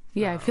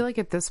 Yeah, I feel like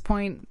at this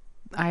point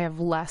I have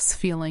less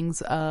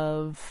feelings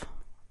of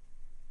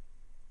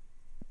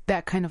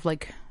that kind of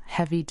like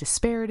heavy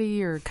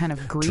disparity or kind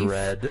of grief.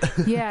 Dread.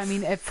 Yeah, I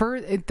mean,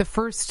 the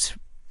first,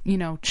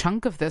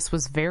 chunk of this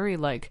was very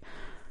like,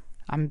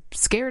 I'm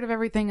scared of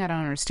everything, I don't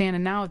understand.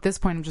 And now at this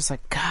point I'm just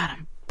like, God,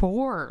 I'm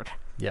bored.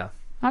 Yeah.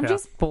 I'm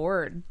just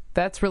bored.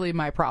 That's really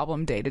my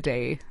problem day to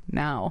day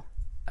now.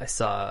 I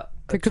saw...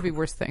 There could be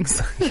worse things.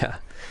 Yeah.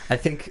 I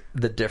think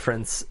the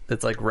difference,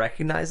 it's like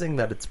recognizing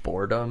that it's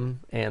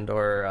boredom,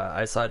 or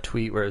I saw a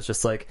tweet where it's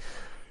just like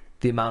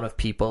the amount of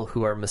people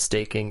who are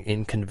mistaking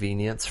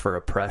inconvenience for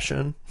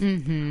oppression.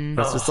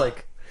 It's just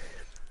like,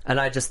 and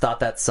I just thought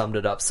that summed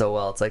it up so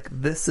well. It's like,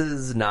 this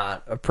is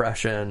not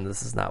oppression,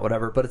 this is not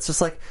whatever, but it's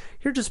just like,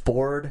 you're just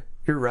bored,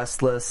 you're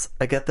restless.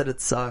 I get that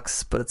it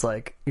sucks, but it's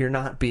like, you're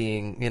not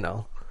being,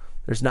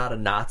 there's not a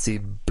Nazi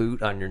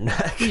boot on your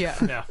neck.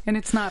 Yeah. And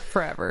it's not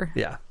forever.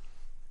 Yeah.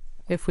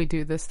 If we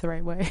do this the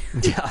right way.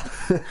 Yeah.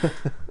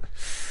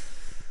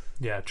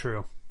 Yeah,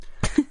 true.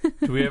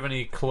 Do we have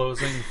any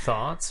closing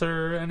thoughts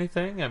or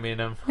anything? I mean,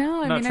 I'm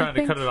not trying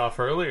to cut it off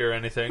early or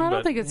anything. I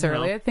don't think it's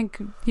early. I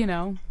think,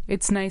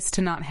 it's nice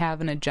to not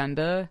have an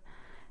agenda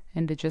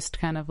and to just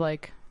kind of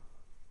like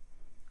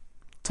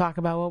talk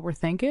about what we're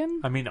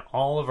thinking. I mean,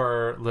 all of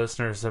our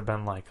listeners have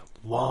been like,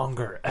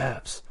 longer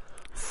eps.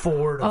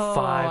 4 to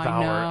 5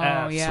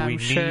 hour Fs. Yeah, we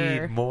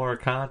need more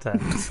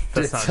content.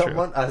 That's not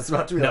true. I was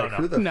about to be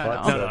who the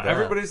fuck said that?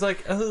 Everybody's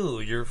like, oh,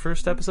 your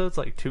first episode's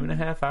like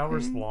 2.5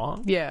 hours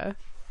long? Yeah.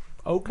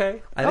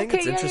 Okay. I think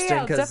it's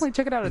interesting because definitely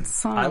check it out at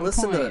some I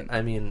listen point. to,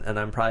 and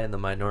I'm probably in the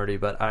minority,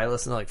 but I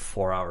listen to like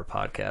 4-hour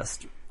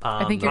podcasts.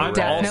 I think you're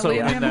definitely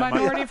in the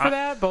minority for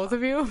that, both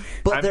of you.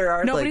 But there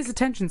are nobody's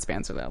attention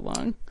spans are that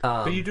long.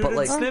 But you do it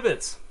in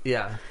snippets.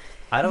 Yeah.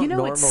 I don't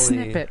normally... it's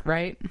snippet,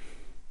 right?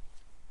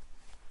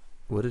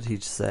 What did he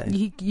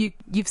say?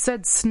 You've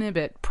said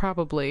snippet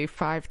probably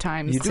 5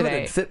 times today. You do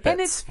it in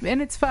Fitbits.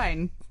 And it's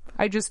fine.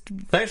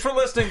 Thanks for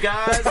listening,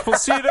 guys. We'll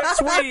see you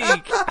next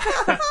week.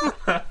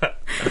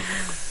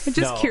 I'm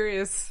just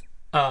curious.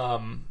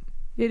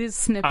 It is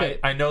snippet.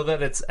 I know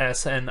that it's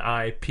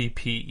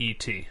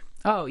SNIPPET.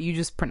 Oh, you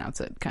just pronounce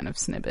it kind of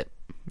snippet.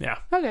 Yeah.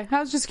 Okay. I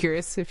was just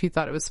curious if you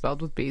thought it was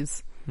spelled with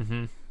B's.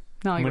 Mm-hmm.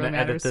 I'm going to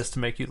edit this to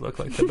make you look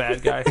like the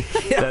bad guy.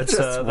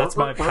 That's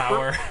my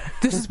power.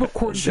 This is what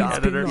Courtney's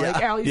been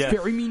like. Allie's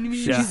very mean to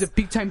me. Yeah. She's a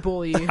big-time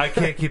bully. I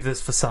can't keep this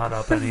facade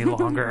up any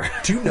longer.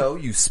 Do you know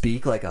you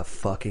speak like a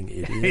fucking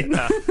idiot?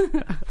 Yeah.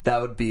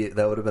 That would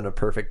have been a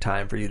perfect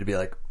time for you to be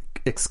like,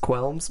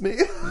 exquelms me?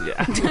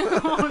 Yeah.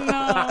 Oh,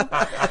 no.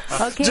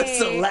 Okay.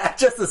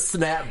 Just a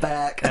snap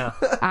back. Yeah.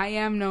 I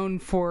am known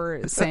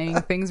for saying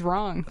things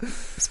wrong,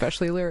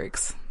 especially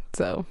lyrics.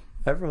 So...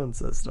 Everyone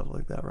says stuff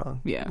like that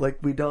wrong. Yeah.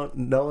 Like,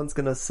 no one's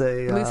going to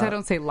say... At least I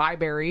don't say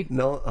library.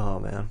 No, oh,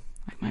 man.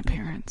 Like my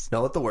parents.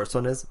 Know what the worst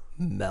one is?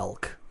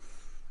 Milk.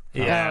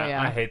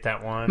 Yeah, I hate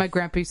that one. My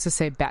grandpa used to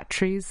say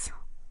batteries.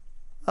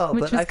 Oh,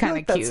 which but is I feel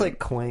like cute. that's like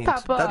quaint.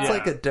 Papa. That's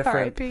like a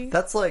different... R.I.P.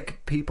 That's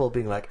like people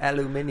being like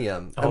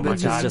aluminium. Oh, my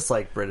which God. is just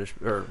like British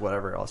or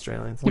whatever,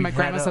 Australians. Yeah, my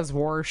grandma says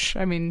warsh.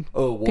 I mean,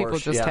 people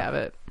just have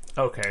it.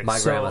 Okay, my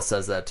grandma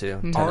says that too.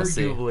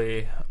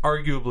 Arguably,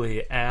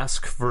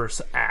 ask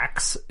versus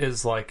ax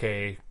is like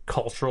a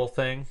cultural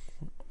thing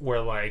where,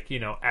 like,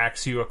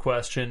 ask you a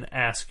question,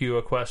 ask you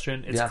a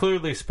question. It's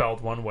clearly spelled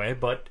one way,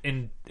 but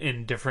in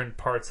different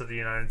parts of the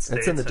United States.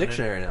 It's in the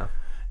dictionary now.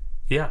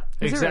 Yeah,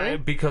 exactly. Really?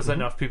 Because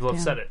enough people have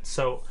said it.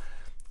 So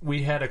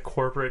we had a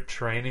corporate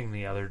training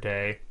the other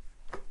day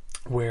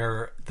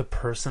where the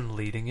person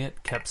leading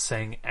it kept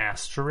saying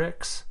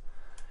asterisks,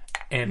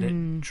 and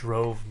it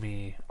drove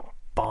me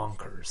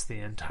bonkers the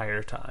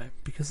entire time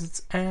because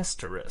it's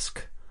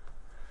asterisk.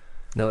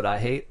 Know what I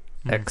hate?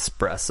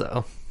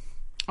 Espresso.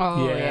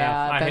 Oh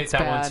yeah, I hate that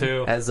bad. one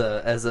too. As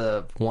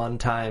a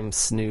one-time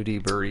snooty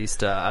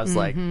barista, I was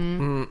like,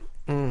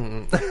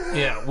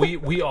 Yeah,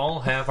 we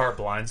all have our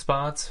blind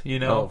spots,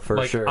 Oh,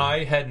 for sure.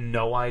 I had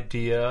no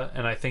idea,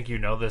 and I think you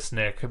know this,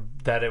 Nick,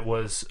 that it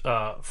was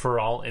for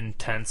all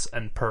intents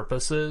and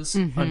purposes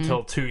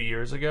until 2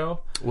 years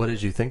ago. What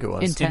did you think it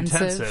was?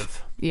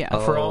 Intensive. Yeah.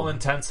 For all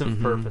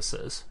intensive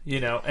purposes,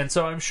 and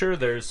so I'm sure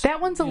there's...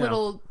 That one's a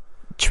little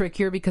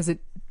trickier because it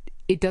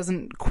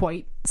doesn't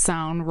quite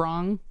sound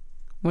wrong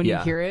when you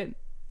hear it.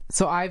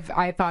 So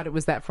I thought it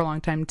was that for a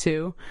long time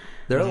too.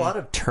 There are a lot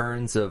of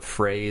turns of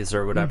phrase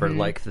or whatever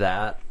like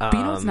that. But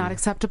you know what's not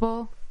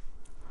acceptable?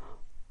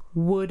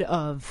 Would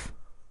of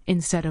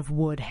instead of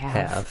would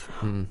have.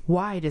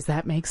 Why does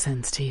that make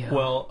sense to you?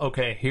 Well,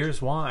 okay,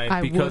 here's why.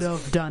 I because would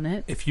have done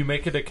it. If you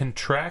make it a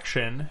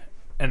contraction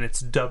and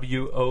it's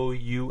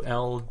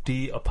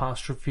WOULD''VE,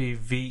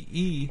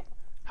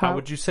 how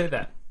would you say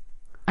that?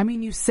 I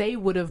mean, you say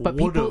would have, but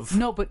Would've.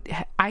 No, but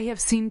I have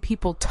seen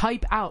people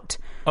type out.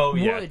 Oh,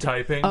 yeah, would,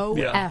 typing.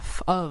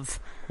 O-F of.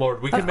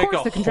 Lord, we can of make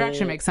course, the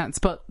contraction makes sense,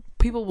 but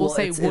people will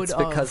say would it's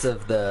because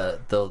of the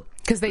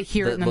because they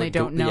hear it and then they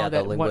don't know the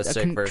that what a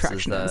linguistic versus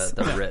contraction is.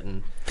 the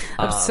written.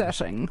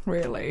 Upsetting,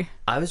 really.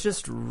 I was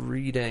just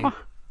reading.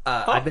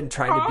 I've been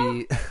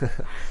trying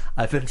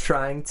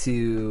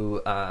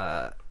to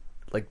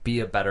like be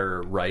a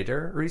better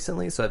writer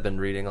recently. So I've been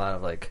reading a lot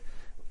of like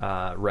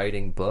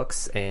writing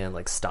books and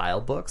like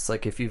style books.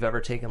 Like if you've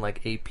ever taken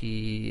like AP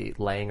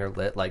Lang or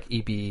Lit, like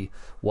E.B.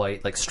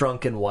 White, like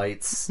Strunk and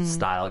White's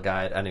style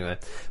guide. Anyway,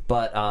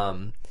 but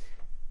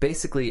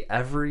basically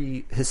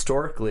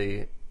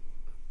historically,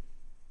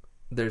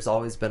 there's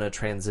always been a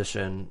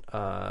transition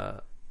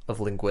of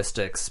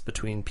linguistics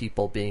between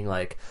people being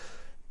like,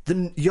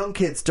 the young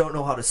kids don't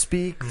know how to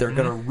speak. They're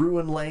going to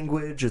ruin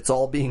language. It's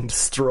all being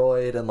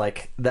destroyed. And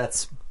like,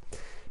 that's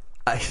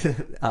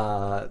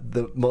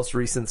the most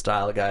recent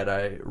style guide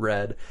I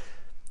read.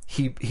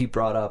 He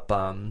brought up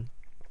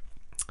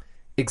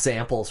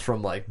examples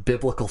from like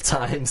biblical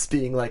times,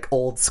 being like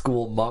old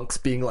school monks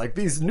being like,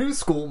 these new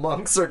school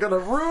monks are going to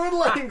ruin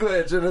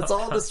language and it's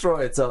all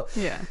destroyed. So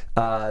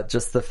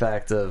just the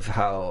fact of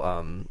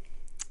how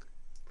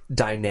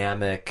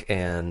dynamic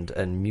and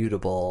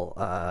mutable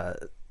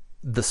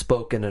the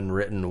spoken and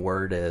written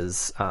word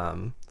is.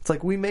 It's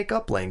like we make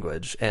up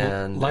language,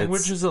 and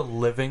language is a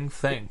living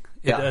thing.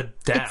 It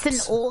adapts.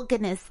 It's an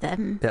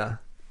organism. Yeah,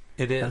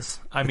 it is.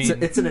 I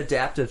mean, it's an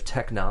adaptive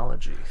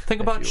technology. Think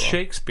about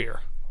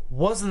Shakespeare.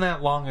 Wasn't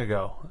that long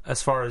ago,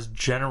 as far as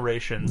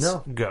generations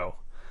go,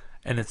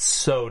 and it's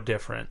so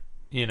different.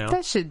 you know?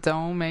 That shit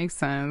don't make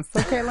sense.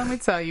 Okay, let me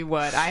tell you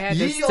what. I had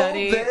to Ye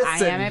study old this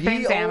iambic and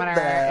ye old pentameter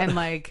that. and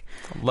like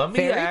Let me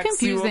very ask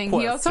confusing. you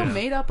a He also question.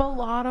 made up a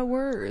lot of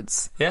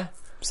words. Yeah.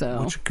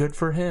 So Which good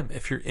for him.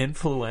 If you're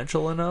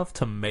influential enough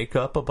to make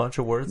up a bunch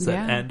of words that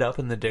Yeah. end up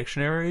in the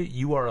dictionary,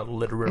 you are a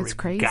literary It's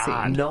crazy.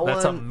 god.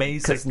 That's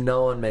amazing. Because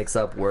no one makes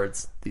up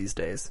words these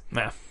days.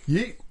 Yeah.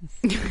 Yeet.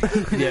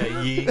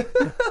 Yeah, ye.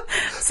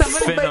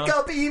 someone Finna. Make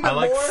up even I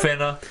like more.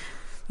 finna.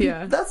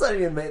 yeah. That's not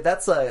even.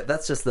 That's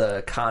just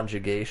the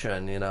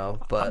conjugation, you know.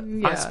 But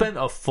Yeah. I spent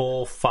a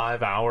full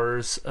 5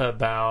 hours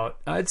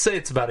I'd say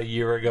it's about a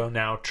year ago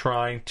now,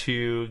 trying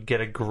to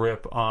get a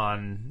grip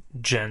on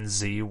Gen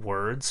Z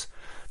words.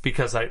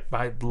 Because I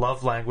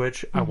love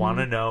language, I want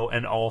to know,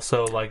 and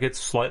also, like, it's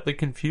slightly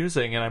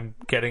confusing, and I'm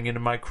getting into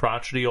my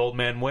crotchety old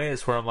man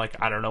ways where I'm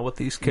like, I don't know what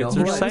these kids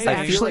You are know who saying.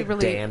 I feel like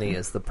Actually, Danny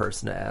is the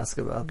person to ask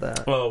about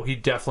that. Oh, he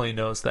definitely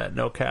knows that,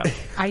 no cap.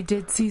 I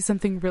did see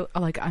something real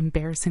like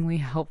embarrassingly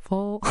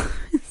helpful.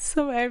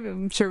 So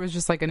I'm sure it was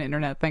just like an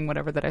internet thing,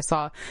 whatever, that I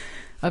saw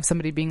of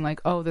somebody being like,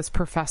 "Oh, this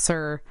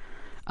professor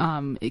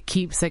it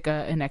keeps like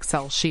an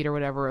Excel sheet or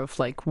whatever of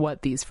like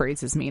what these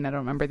phrases mean." I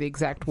don't remember the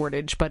exact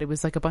wordage, but it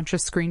was like a bunch of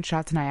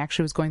screenshots, and I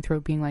actually was going through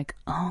it being like,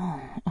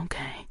 "Oh,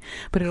 okay."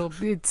 But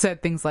it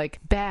said things like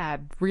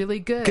bad, really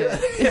good.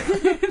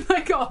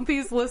 Like all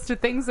these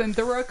listed things, and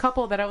there were a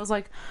couple that I was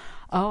like,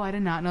 oh, I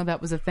did not know that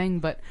was a thing.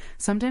 But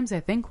sometimes I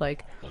think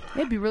like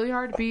it'd be really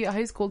hard to be a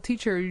high school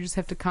teacher. You just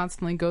have to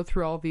constantly go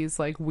through all these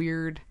like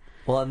weird.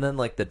 Well, and then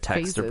like the text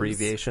Phases.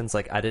 abbreviations,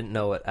 like I didn't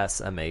know what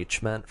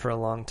SMH meant for a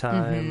long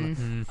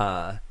time.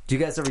 Do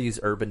you guys ever use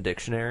Urban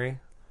Dictionary?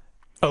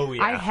 Oh,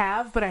 yeah. I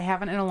have, but I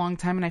haven't in a long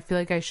time, and I feel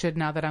like I should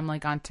now that I'm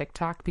like on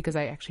TikTok, because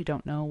I actually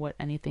don't know what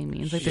anything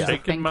means. Like there's a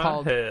Shaking thing my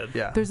called head.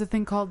 Yeah. there's a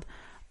thing called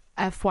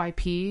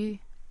FYP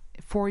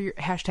for your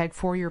hashtag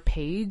for your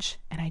page,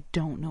 and I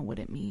don't know what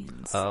it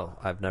means. Oh,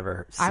 I've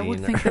never seen. I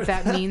would think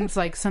that means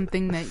like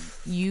something that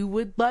you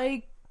would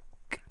like.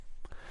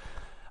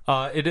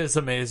 It is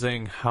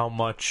amazing how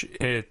much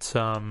it,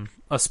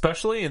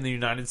 especially in the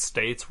United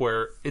States,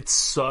 where it's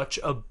such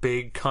a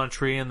big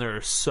country and there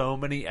are so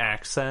many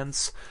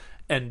accents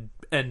and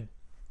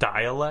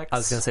dialects. I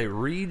was going to say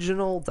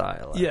regional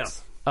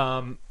dialects.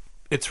 Yeah.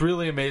 It's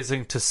really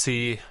amazing to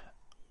see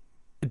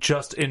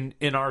just in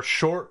our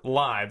short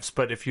lives,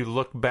 but if you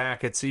look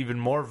back, it's even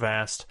more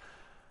vast,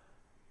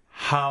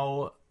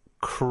 how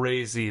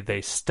crazy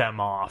they stem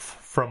off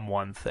from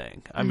one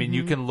thing. I mean,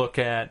 you can look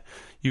at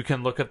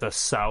the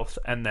South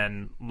and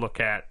then look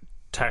at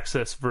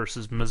Texas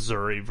versus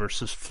Missouri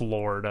versus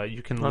Florida.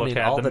 You can look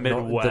at all the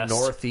Midwest. the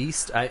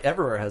Northeast.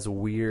 Everywhere has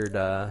weird.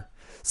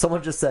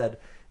 Someone just said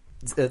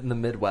in the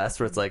Midwest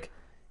where it's like,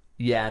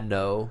 yeah,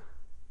 no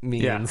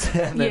means.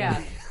 Yeah. And then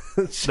Yeah.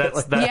 shit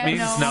like That yeah,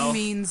 means no, no.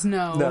 means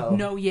no. No.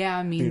 No,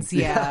 yeah means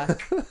yeah.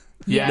 Yeah,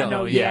 Yeah, no,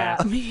 no, yeah.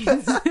 yeah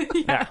means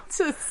yeah. It's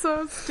just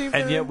so stupid.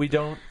 And yet we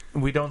don't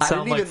sound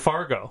didn't like even-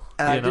 Fargo.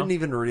 I you know? didn't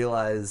even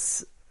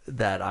realize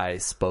that I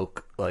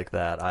spoke like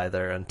that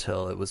either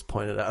until it was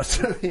pointed out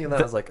to me, and then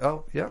I was like,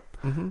 "Oh, yep."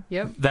 Mm-hmm.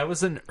 Yep. That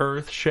was an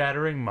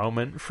earth-shattering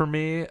moment for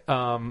me.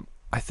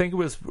 I think it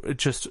was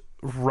just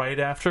right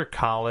after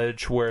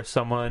college where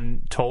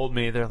someone told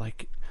me, they're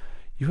like,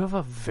 you have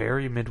a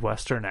very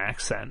Midwestern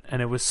accent.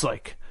 And it was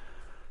like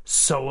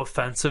so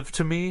offensive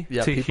to me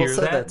Yeah, to people hear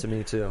said that, that to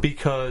me too.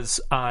 because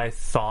I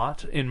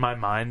thought in my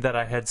mind that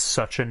I had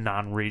such a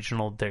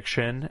non-regional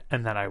diction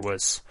and that I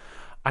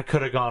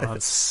could have gone on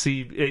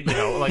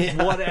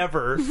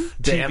whatever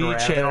Dan TV Rather.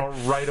 channel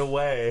right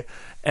away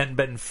and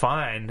been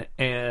fine.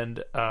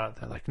 And they're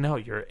like, no,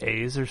 your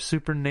A's are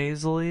super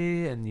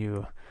nasally, and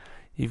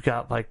you've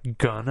got like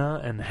gonna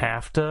and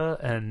have to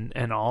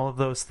and all of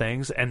those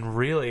things. And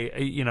really,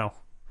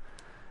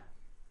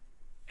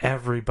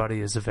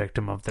 everybody is a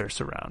victim of their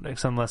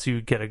surroundings unless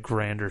you get a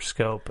grander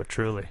scope. But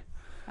truly,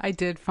 I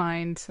did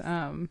find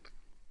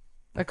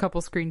a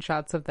couple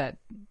screenshots of that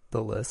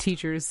The list.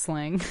 teacher's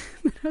slang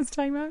that I was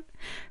talking about.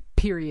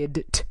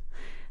 Period.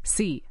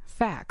 C.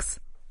 Facts.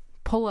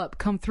 Pull up,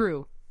 come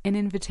through. An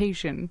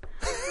invitation.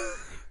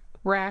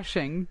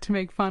 Rashing. To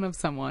make fun of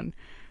someone.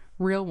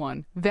 Real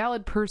one.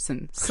 Valid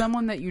person.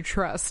 Someone that you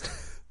trust.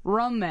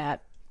 Run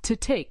that. To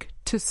take.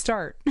 To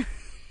start.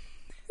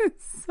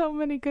 So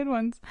many good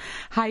ones.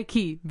 High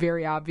key.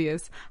 Very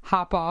obvious.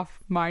 Hop off.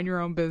 Mind your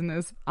own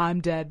business. I'm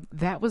dead.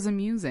 That was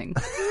amusing.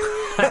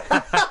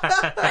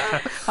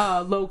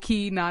 Low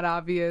key, not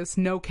obvious,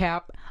 no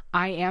cap,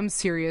 I am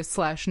serious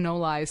 / no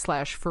lie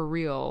 / for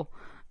real,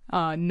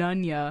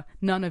 none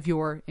of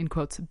your, in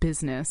quotes,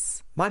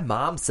 business. My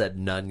mom said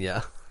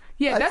Nunya.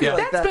 Yeah, that's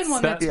been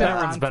one that's been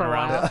one's around been for a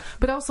around. while. Yeah.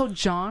 But also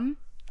John,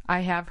 I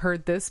have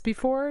heard this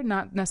before,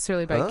 not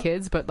necessarily by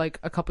kids, but like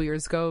a couple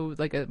years ago,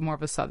 like more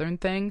of a Southern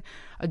thing.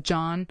 A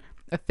John,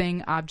 a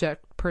thing,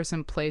 object,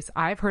 person, place.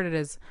 I've heard it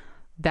as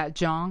that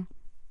John,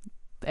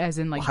 as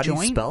in like How joint.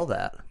 do you spell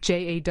that?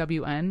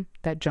 JAWN,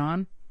 that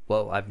John.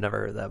 Whoa, I've never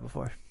heard that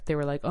before. They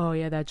were like, oh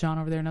yeah, that John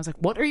over there. And I was like,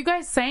 what are you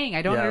guys saying?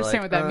 I don't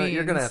understand what that means.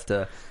 You're going to have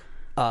to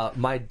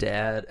My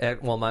dad,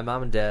 my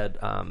mom and dad,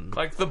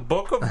 like the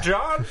Book of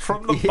John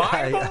from the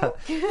Bible.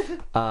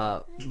 Yeah.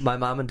 My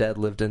mom and dad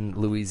lived in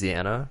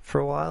Louisiana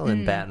for a while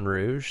in Baton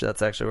Rouge.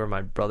 That's actually where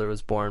my brother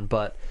was born.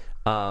 But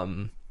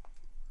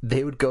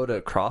they would go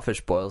to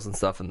crawfish boils and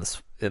stuff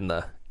in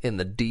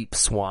the deep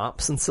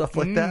swamps and stuff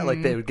like that.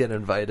 Like they would get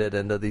invited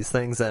into these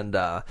things, and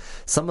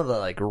some of the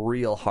like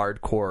real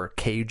hardcore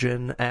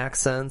Cajun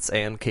accents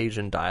and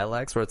Cajun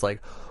dialects where it's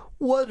like,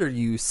 what are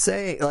you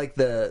saying? Like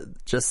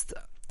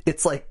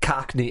it's like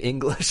Cockney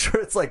English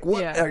where it's like,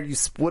 what are you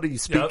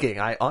speaking?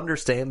 Yep. I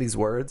understand these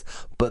words,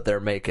 but they're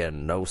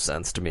making no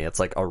sense to me. It's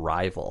like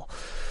Arrival.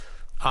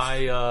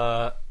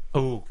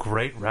 Oh,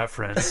 great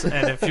reference.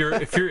 And if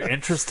you're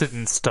interested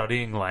in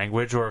studying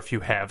language, or if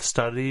you have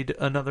studied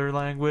another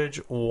language,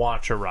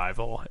 watch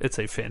Arrival. It's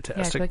a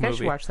fantastic movie. I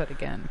should watch that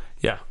again.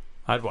 Yeah,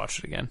 I'd watch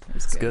it again.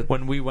 It's good.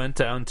 When we went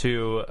down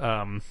to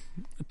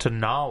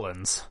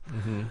Nolens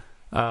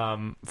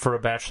for a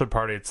bachelor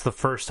party, it's the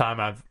first time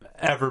I've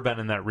ever been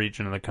in that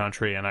region of the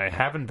country, and I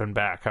haven't been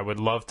back. I would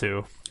love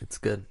to. It's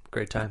good.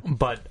 Great time.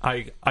 But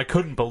I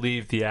couldn't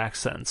believe the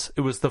accents.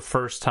 It was the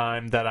first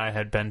time that I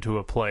had been to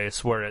a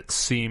place where it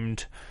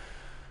seemed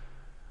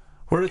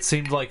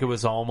like it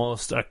was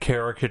almost a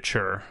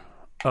caricature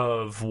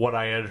of what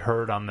I had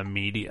heard on the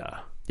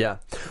media. Yeah.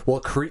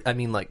 Well,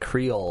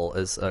 Creole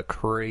is a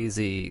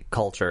crazy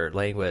culture,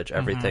 language,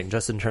 everything.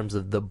 Just in terms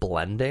of the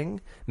blending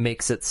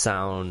makes it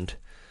sound...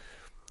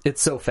 It's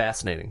so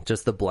fascinating,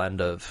 just the blend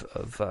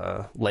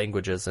of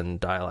languages and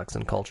dialects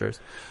and cultures.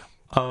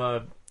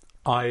 I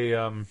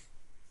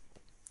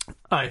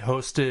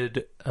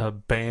hosted a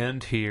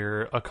band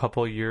here a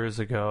couple years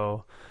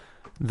ago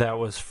that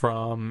was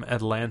from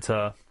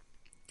Atlanta,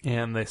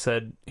 and they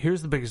said,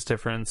 here's the biggest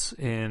difference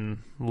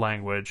in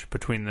language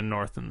between the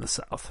North and the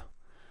South.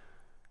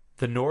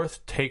 The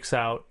North takes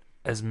out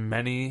as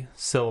many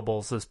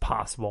syllables as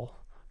possible,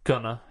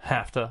 gonna,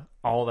 have to,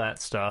 all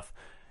that stuff,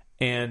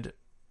 and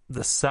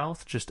the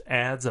South just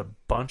adds a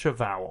bunch of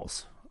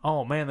vowels.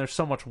 Oh man, there's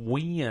so much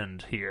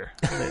wind here.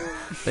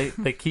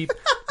 They keep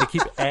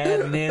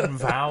adding in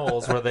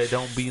vowels where they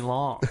don't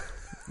belong,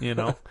 and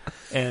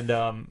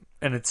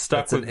it's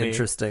stuck with me. That's an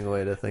interesting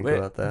way to think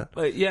about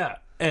that. Yeah,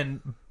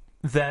 and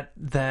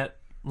that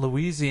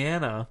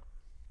Louisiana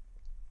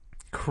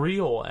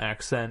Creole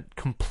accent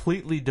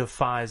completely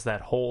defies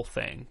that whole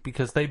thing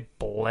because they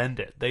blend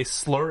it. They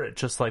slur it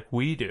just like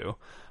we do,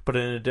 but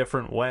in a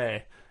different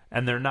way.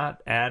 And they're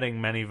not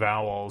adding many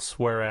vowels,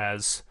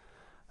 whereas,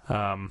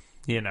 I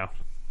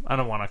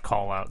don't want to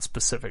call out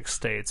specific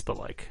states, but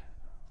like,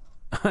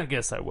 I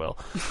guess I will.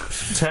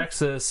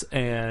 Texas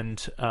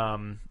and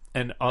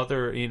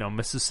other,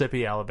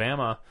 Mississippi,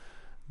 Alabama,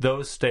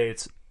 those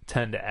states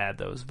tend to add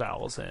those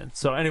vowels in.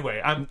 So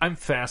anyway, I'm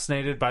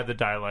fascinated by the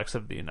dialects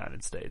of the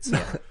United States.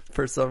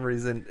 For some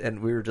reason,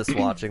 and we were just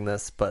watching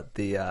this, but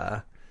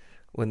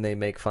when they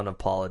make fun of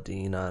Paula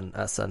Deen on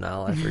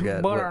SNL, I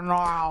forget. Butter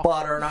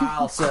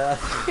Nile,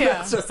 Seth.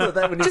 Yeah. It's just that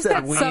when you just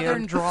said that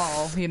southern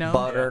drawl,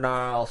 Butter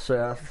Nile,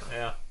 Seth.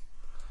 Yeah.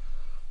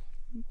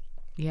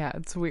 Yeah,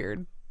 it's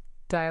weird.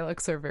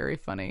 Dialects are very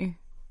funny.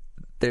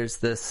 There's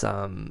this,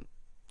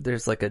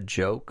 there's like a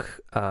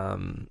joke,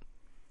 and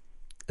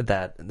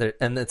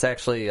it's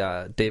actually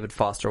David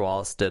Foster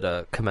Wallace did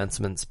a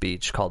commencement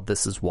speech called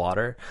 "This Is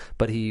Water,"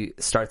 but he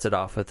starts it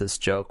off with this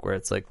joke where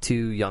it's like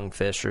two young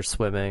fish are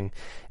swimming,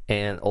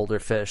 and older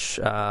fish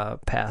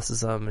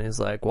passes them, and he's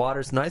like,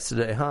 "Water's nice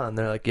today, huh?" And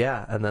they're like,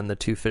 "Yeah." And then the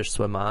two fish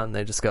swim on, and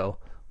they just go,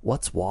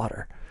 "What's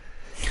water?"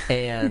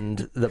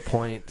 And the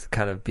point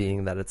kind of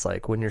being that it's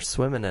like when you're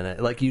swimming in it,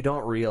 like you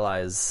don't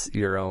realize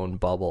your own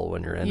bubble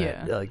when you're in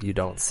it, like you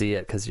don't see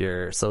it because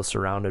you're so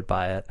surrounded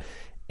by it.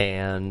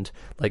 And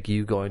like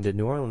you going to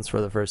New Orleans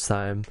for the first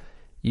time,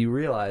 you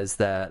realize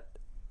that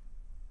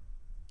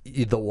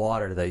the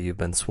water that you've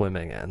been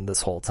swimming in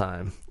this whole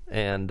time,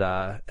 and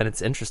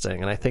it's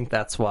interesting. And I think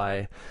that's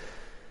why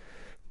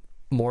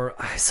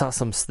I saw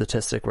some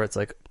statistic where it's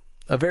like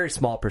a very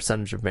small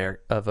percentage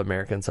of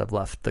Americans have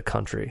left the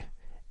country,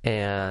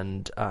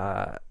 and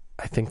I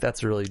think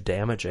that's really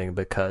damaging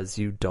because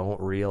you don't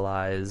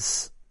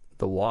realize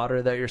the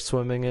water that you're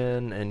swimming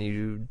in, and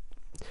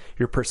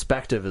your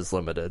perspective is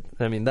limited.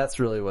 I mean,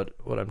 that's really what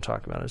I'm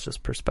talking about is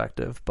just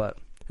perspective. And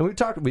we've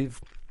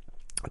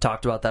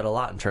talked about that a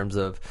lot in terms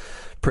of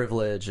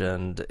privilege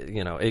and,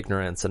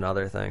 ignorance and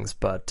other things.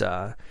 But,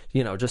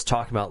 just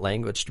talking about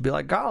language to be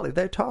like, golly,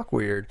 they talk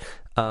weird.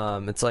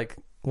 It's like,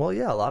 well,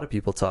 yeah, a lot of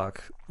people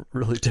talk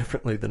really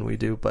differently than we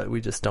do, but we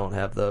just don't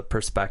have the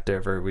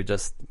perspective, or we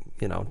just,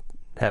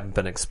 haven't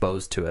been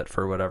exposed to it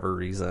for whatever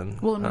reason.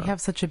 Well, and we have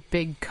such a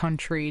big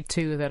country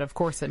too that of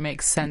course it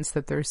makes sense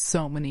that there's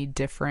so many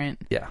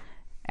different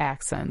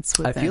accents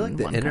within I feel like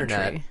the internet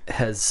country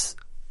has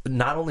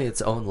not only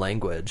its own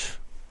language,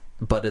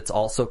 but it's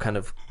also kind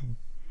of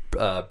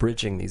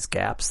bridging these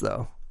gaps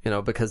though,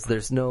 because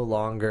there's no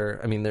longer,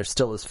 there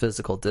still is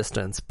physical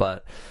distance,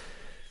 but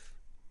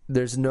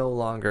there's no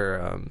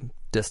longer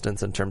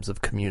distance in terms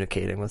of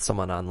communicating with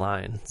someone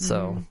online.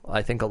 So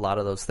I think a lot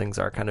of those things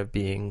are kind of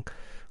being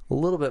a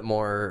little bit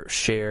more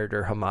shared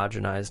or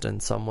homogenized in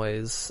some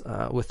ways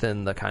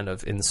within the kind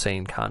of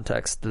insane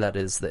context that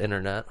is the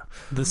internet.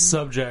 The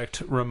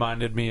subject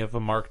reminded me of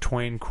a Mark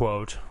Twain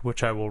quote,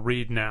 which I will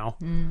read now.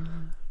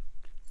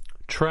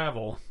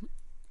 Travel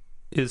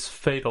is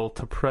fatal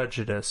to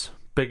prejudice,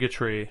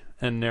 bigotry,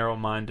 and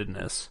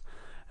narrow-mindedness,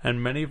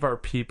 and many of our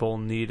people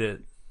need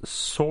it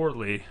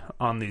sorely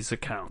on these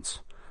accounts.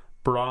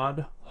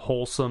 Broad,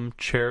 wholesome,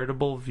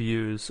 charitable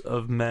views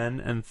of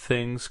men and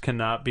things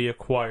cannot be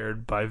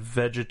acquired by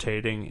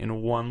vegetating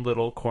in one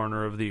little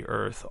corner of the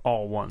earth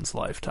all one's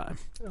lifetime.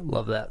 I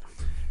love that.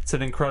 It's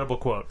an incredible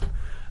quote.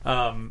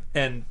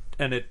 And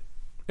it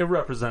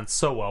represents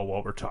so well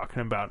what we're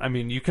talking about. I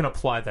mean, you can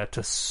apply that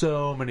to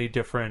so many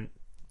different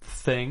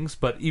things,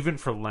 but even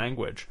for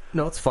language.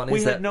 No, it's funny.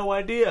 We had no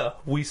idea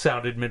we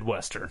sounded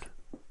Midwestern.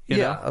 You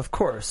know? Of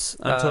course.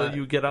 Until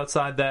you get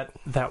outside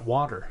that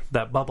water,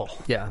 that bubble.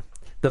 Yeah.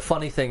 The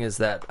funny thing is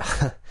that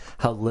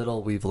how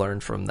little we've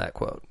learned from that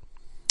quote.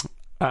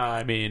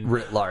 I mean,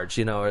 writ large,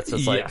 it's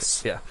just like,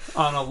 yes, yeah,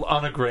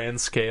 on a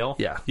grand scale,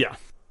 yeah.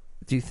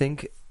 Do you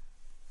think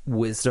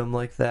wisdom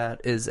like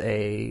that is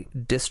a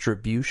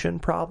distribution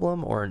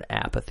problem or an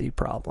apathy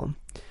problem?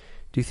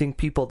 Do you think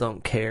people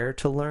don't care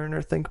to learn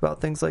or think about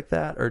things like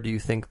that, or do you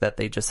think that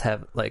they just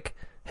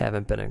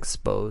haven't been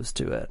exposed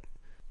to it?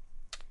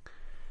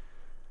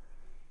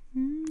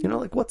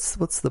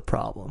 What's the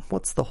problem?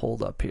 What's the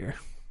hold up here?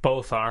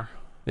 Both are.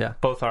 Yeah.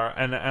 Both are.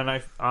 And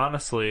I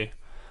honestly,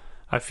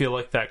 I feel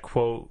like that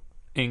quote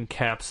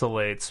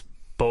encapsulates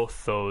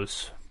both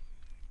those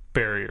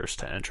barriers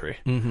to entry.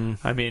 Mm-hmm.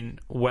 I mean,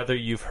 whether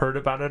you've heard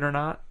about it or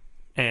not,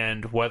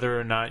 and whether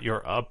or not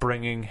your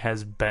upbringing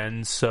has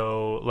been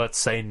so, let's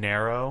say,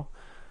 narrow,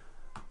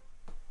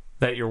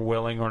 that you're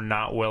willing or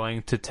not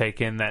willing to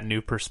take in that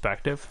new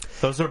perspective.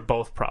 Those are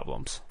both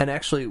problems. And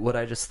actually, what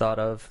I just thought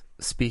of,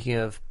 speaking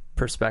of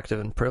perspective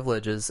and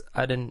privilege, is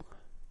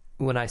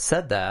when I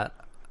said that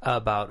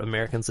about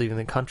Americans leaving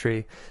the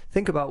country,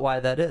 think about why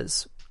that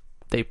is.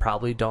 They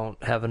probably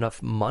don't have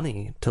enough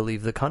money to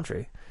leave the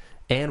country,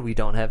 and we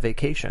don't have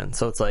vacation.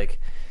 So it's like,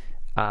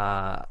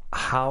 how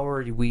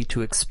are we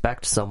to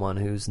expect someone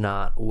who's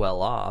not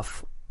well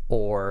off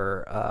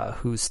or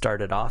who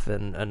started off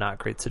in a not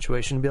great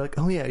situation to be like,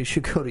 oh yeah, you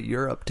should go to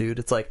Europe, dude?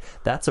 It's like,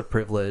 that's a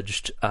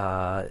privileged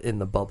in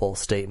the bubble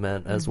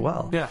statement as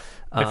well. Yeah.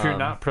 If you're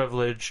not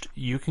privileged,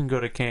 you can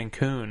go to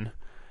Cancun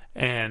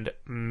and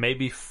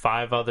maybe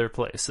 5 other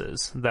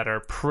places that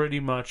are pretty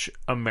much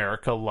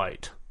America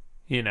light,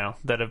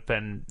 that have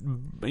been,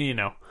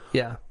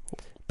 Yeah.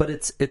 But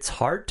it's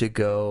hard to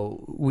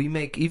go. We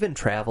make even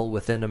travel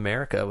within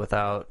America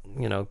without,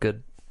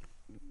 good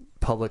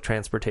public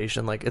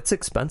transportation. Like, it's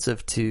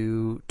expensive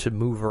to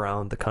move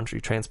around the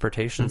country.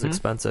 Transportation's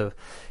expensive.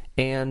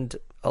 And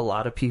a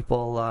lot of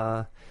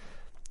people,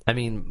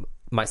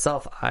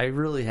 myself, I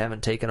really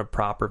haven't taken a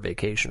proper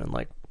vacation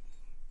in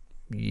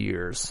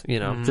years,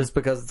 just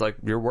because it's like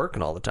you're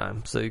working all the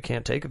time, so you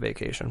can't take a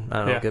vacation.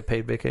 I don't get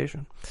paid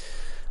vacation.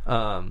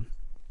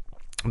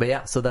 But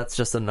yeah, so that's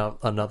just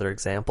another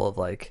example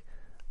of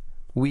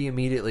we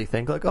immediately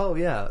think oh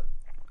yeah,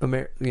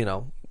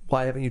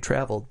 why haven't you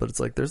traveled? But it's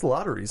there's a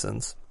lot of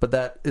reasons, but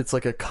that it's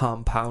a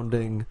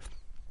compounding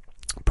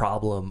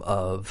problem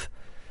of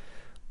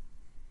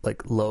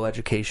low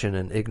education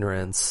and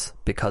ignorance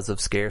because of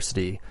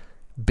scarcity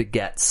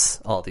begets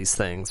all these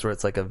things where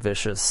it's a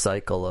vicious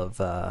cycle of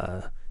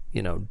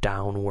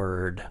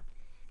downward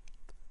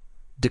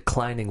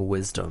declining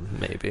wisdom.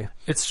 Maybe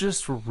it's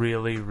just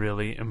really,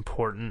 really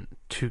important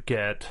to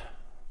get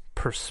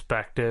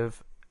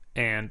perspective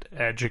and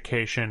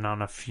education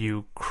on a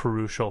few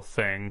crucial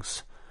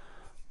things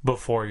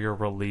before you're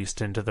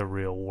released into the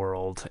real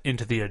world,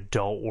 into the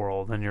adult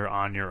world, and you're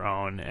on your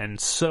own. And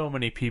so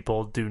many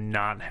people do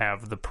not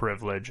have the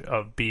privilege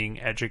of being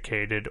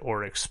educated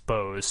or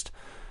exposed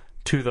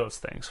to those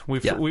things.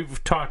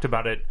 We've talked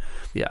about it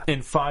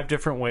in 5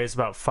 different ways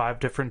about 5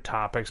 different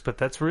topics, but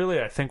that's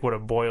really, I think, what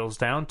it boils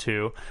down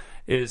to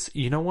is,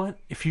 you know what?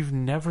 If you've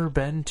never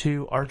been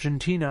to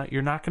Argentina,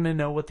 you're not going to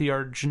know what the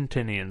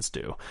Argentinians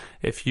do.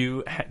 If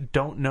you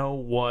don't know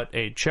what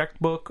a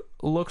checkbook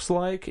looks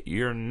like,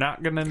 you're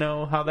not going to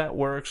know how that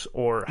works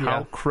or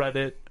how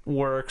credit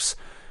works.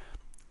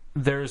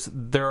 There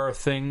are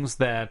things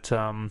that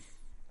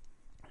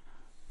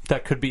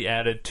that could be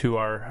added to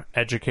our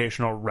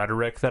educational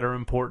rhetoric that are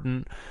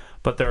important,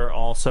 but there are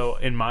also,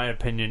 in my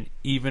opinion,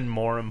 even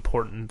more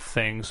important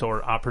things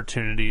or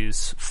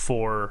opportunities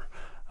for,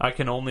 I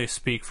can only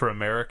speak for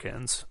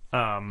Americans,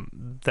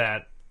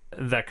 that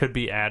could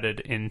be added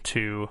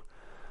into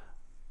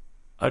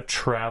a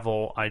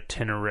travel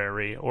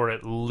itinerary, or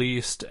at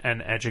least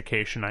an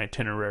education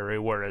itinerary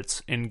where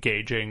it's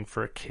engaging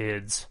for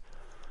kids.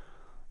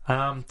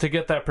 To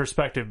get that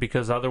perspective,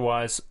 because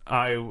otherwise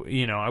I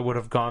would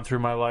have gone through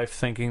my life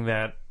thinking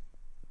that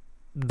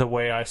the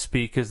way I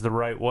speak is the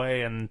right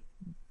way, and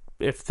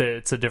if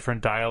it's a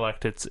different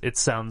dialect, it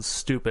sounds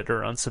stupid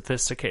or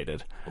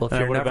unsophisticated. Well, if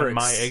you're would have never been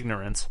my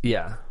ignorance.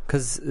 Yeah,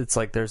 because it's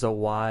there's a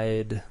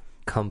wide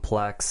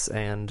complex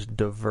and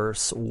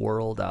diverse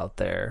world out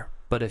there.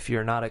 But if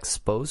you're not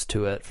exposed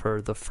to it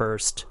for the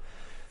first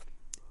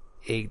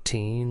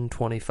 18,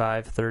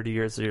 25, 30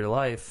 years of your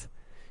life,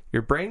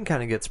 your brain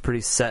kind of gets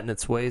pretty set in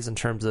its ways in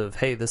terms of,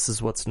 hey, this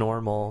is what's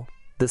normal.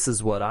 This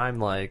is what I'm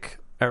like.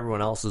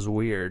 Everyone else is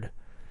weird.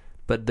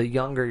 But the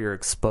younger you're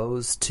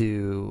exposed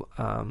to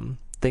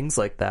things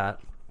like that,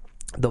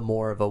 the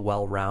more of a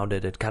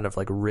well-rounded and kind of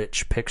like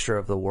rich picture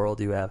of the world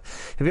you have.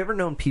 Have you ever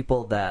known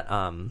people that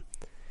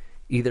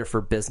either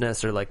for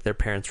business or like their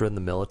parents were in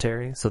the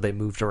military, so they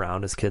moved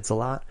around as kids a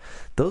lot?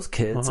 Those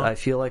kids, I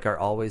feel like, are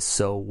always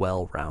so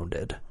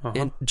well-rounded.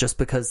 And just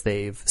because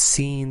they've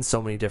seen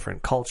so many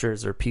different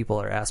cultures or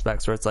people or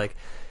aspects where it's like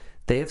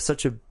they have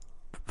such a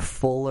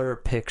fuller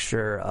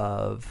picture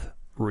of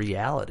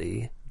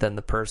reality than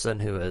the person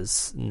who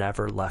has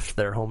never left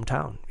their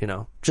hometown, you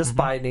know, just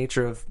by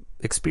nature of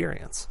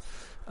experience,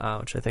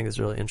 which I think is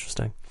really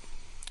interesting.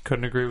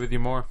 Couldn't agree with you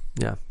more.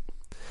 Yeah.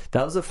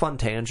 That was a fun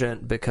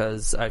tangent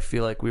because I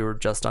feel like we were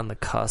just on the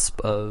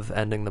cusp of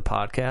ending the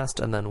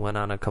podcast and then went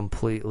on a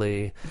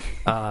completely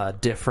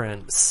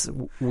different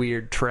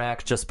weird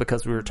track just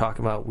because we were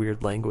talking about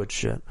weird language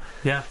shit.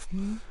 Yeah.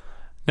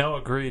 No,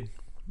 agreed.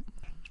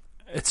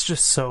 It's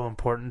just so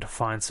important to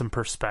find some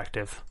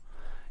perspective,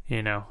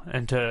 you know,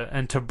 and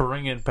to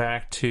bring it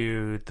back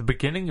to the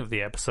beginning of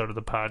the episode of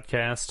the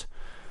podcast.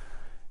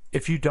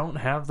 If you don't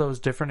have those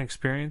different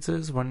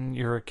experiences when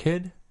you're a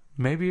kid,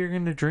 maybe you're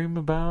going to dream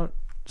about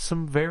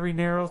some very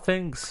narrow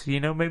things. You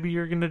know, maybe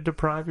you're going to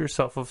deprive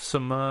yourself of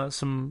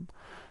some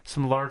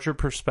larger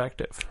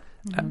perspective.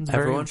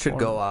 Everyone should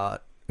go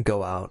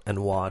out and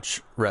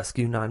watch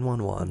Rescue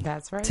 911.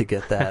 That's right. To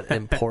get that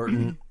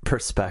important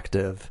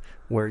perspective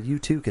where you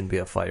too can be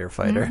a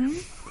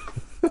firefighter.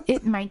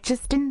 It might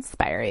just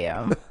inspire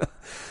you.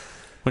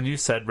 When you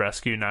said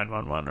Rescue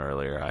 911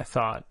 earlier, I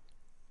thought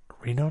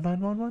Reno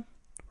 911?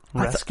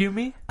 Rescue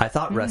Me? I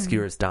thought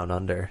Rescuers Down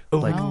Under.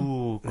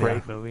 Ooh,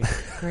 great movie.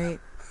 Great.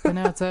 But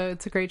no,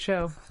 it's a great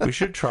show. We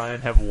should try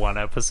and have one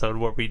episode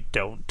where we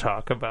don't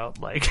talk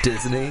about like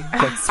Disney,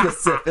 like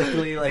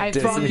specifically like I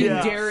Disney.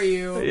 fucking dare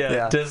you.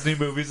 Yeah, Disney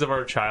movies of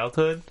our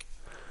childhood.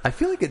 I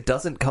feel like it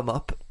doesn't come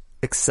up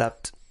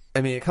except, I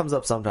mean, it comes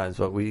up sometimes,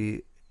 but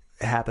we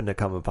happen to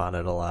come upon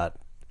it a lot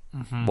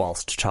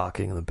whilst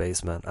talking in the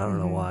basement. I don't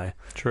know why.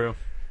 True.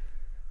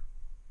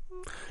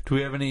 Do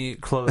we have any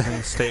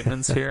closing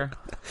statements here?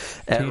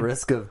 At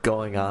risk of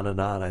going on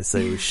and on, I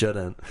say we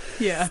shouldn't.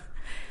 Yeah.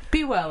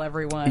 Be well,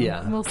 everyone.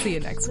 Yeah. We'll see you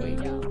next week.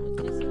 I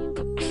feel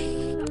the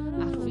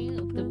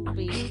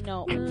beat,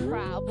 no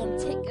problem.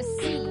 Take a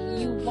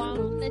seat. You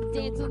wanna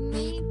dance with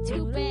me?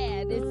 Too bad.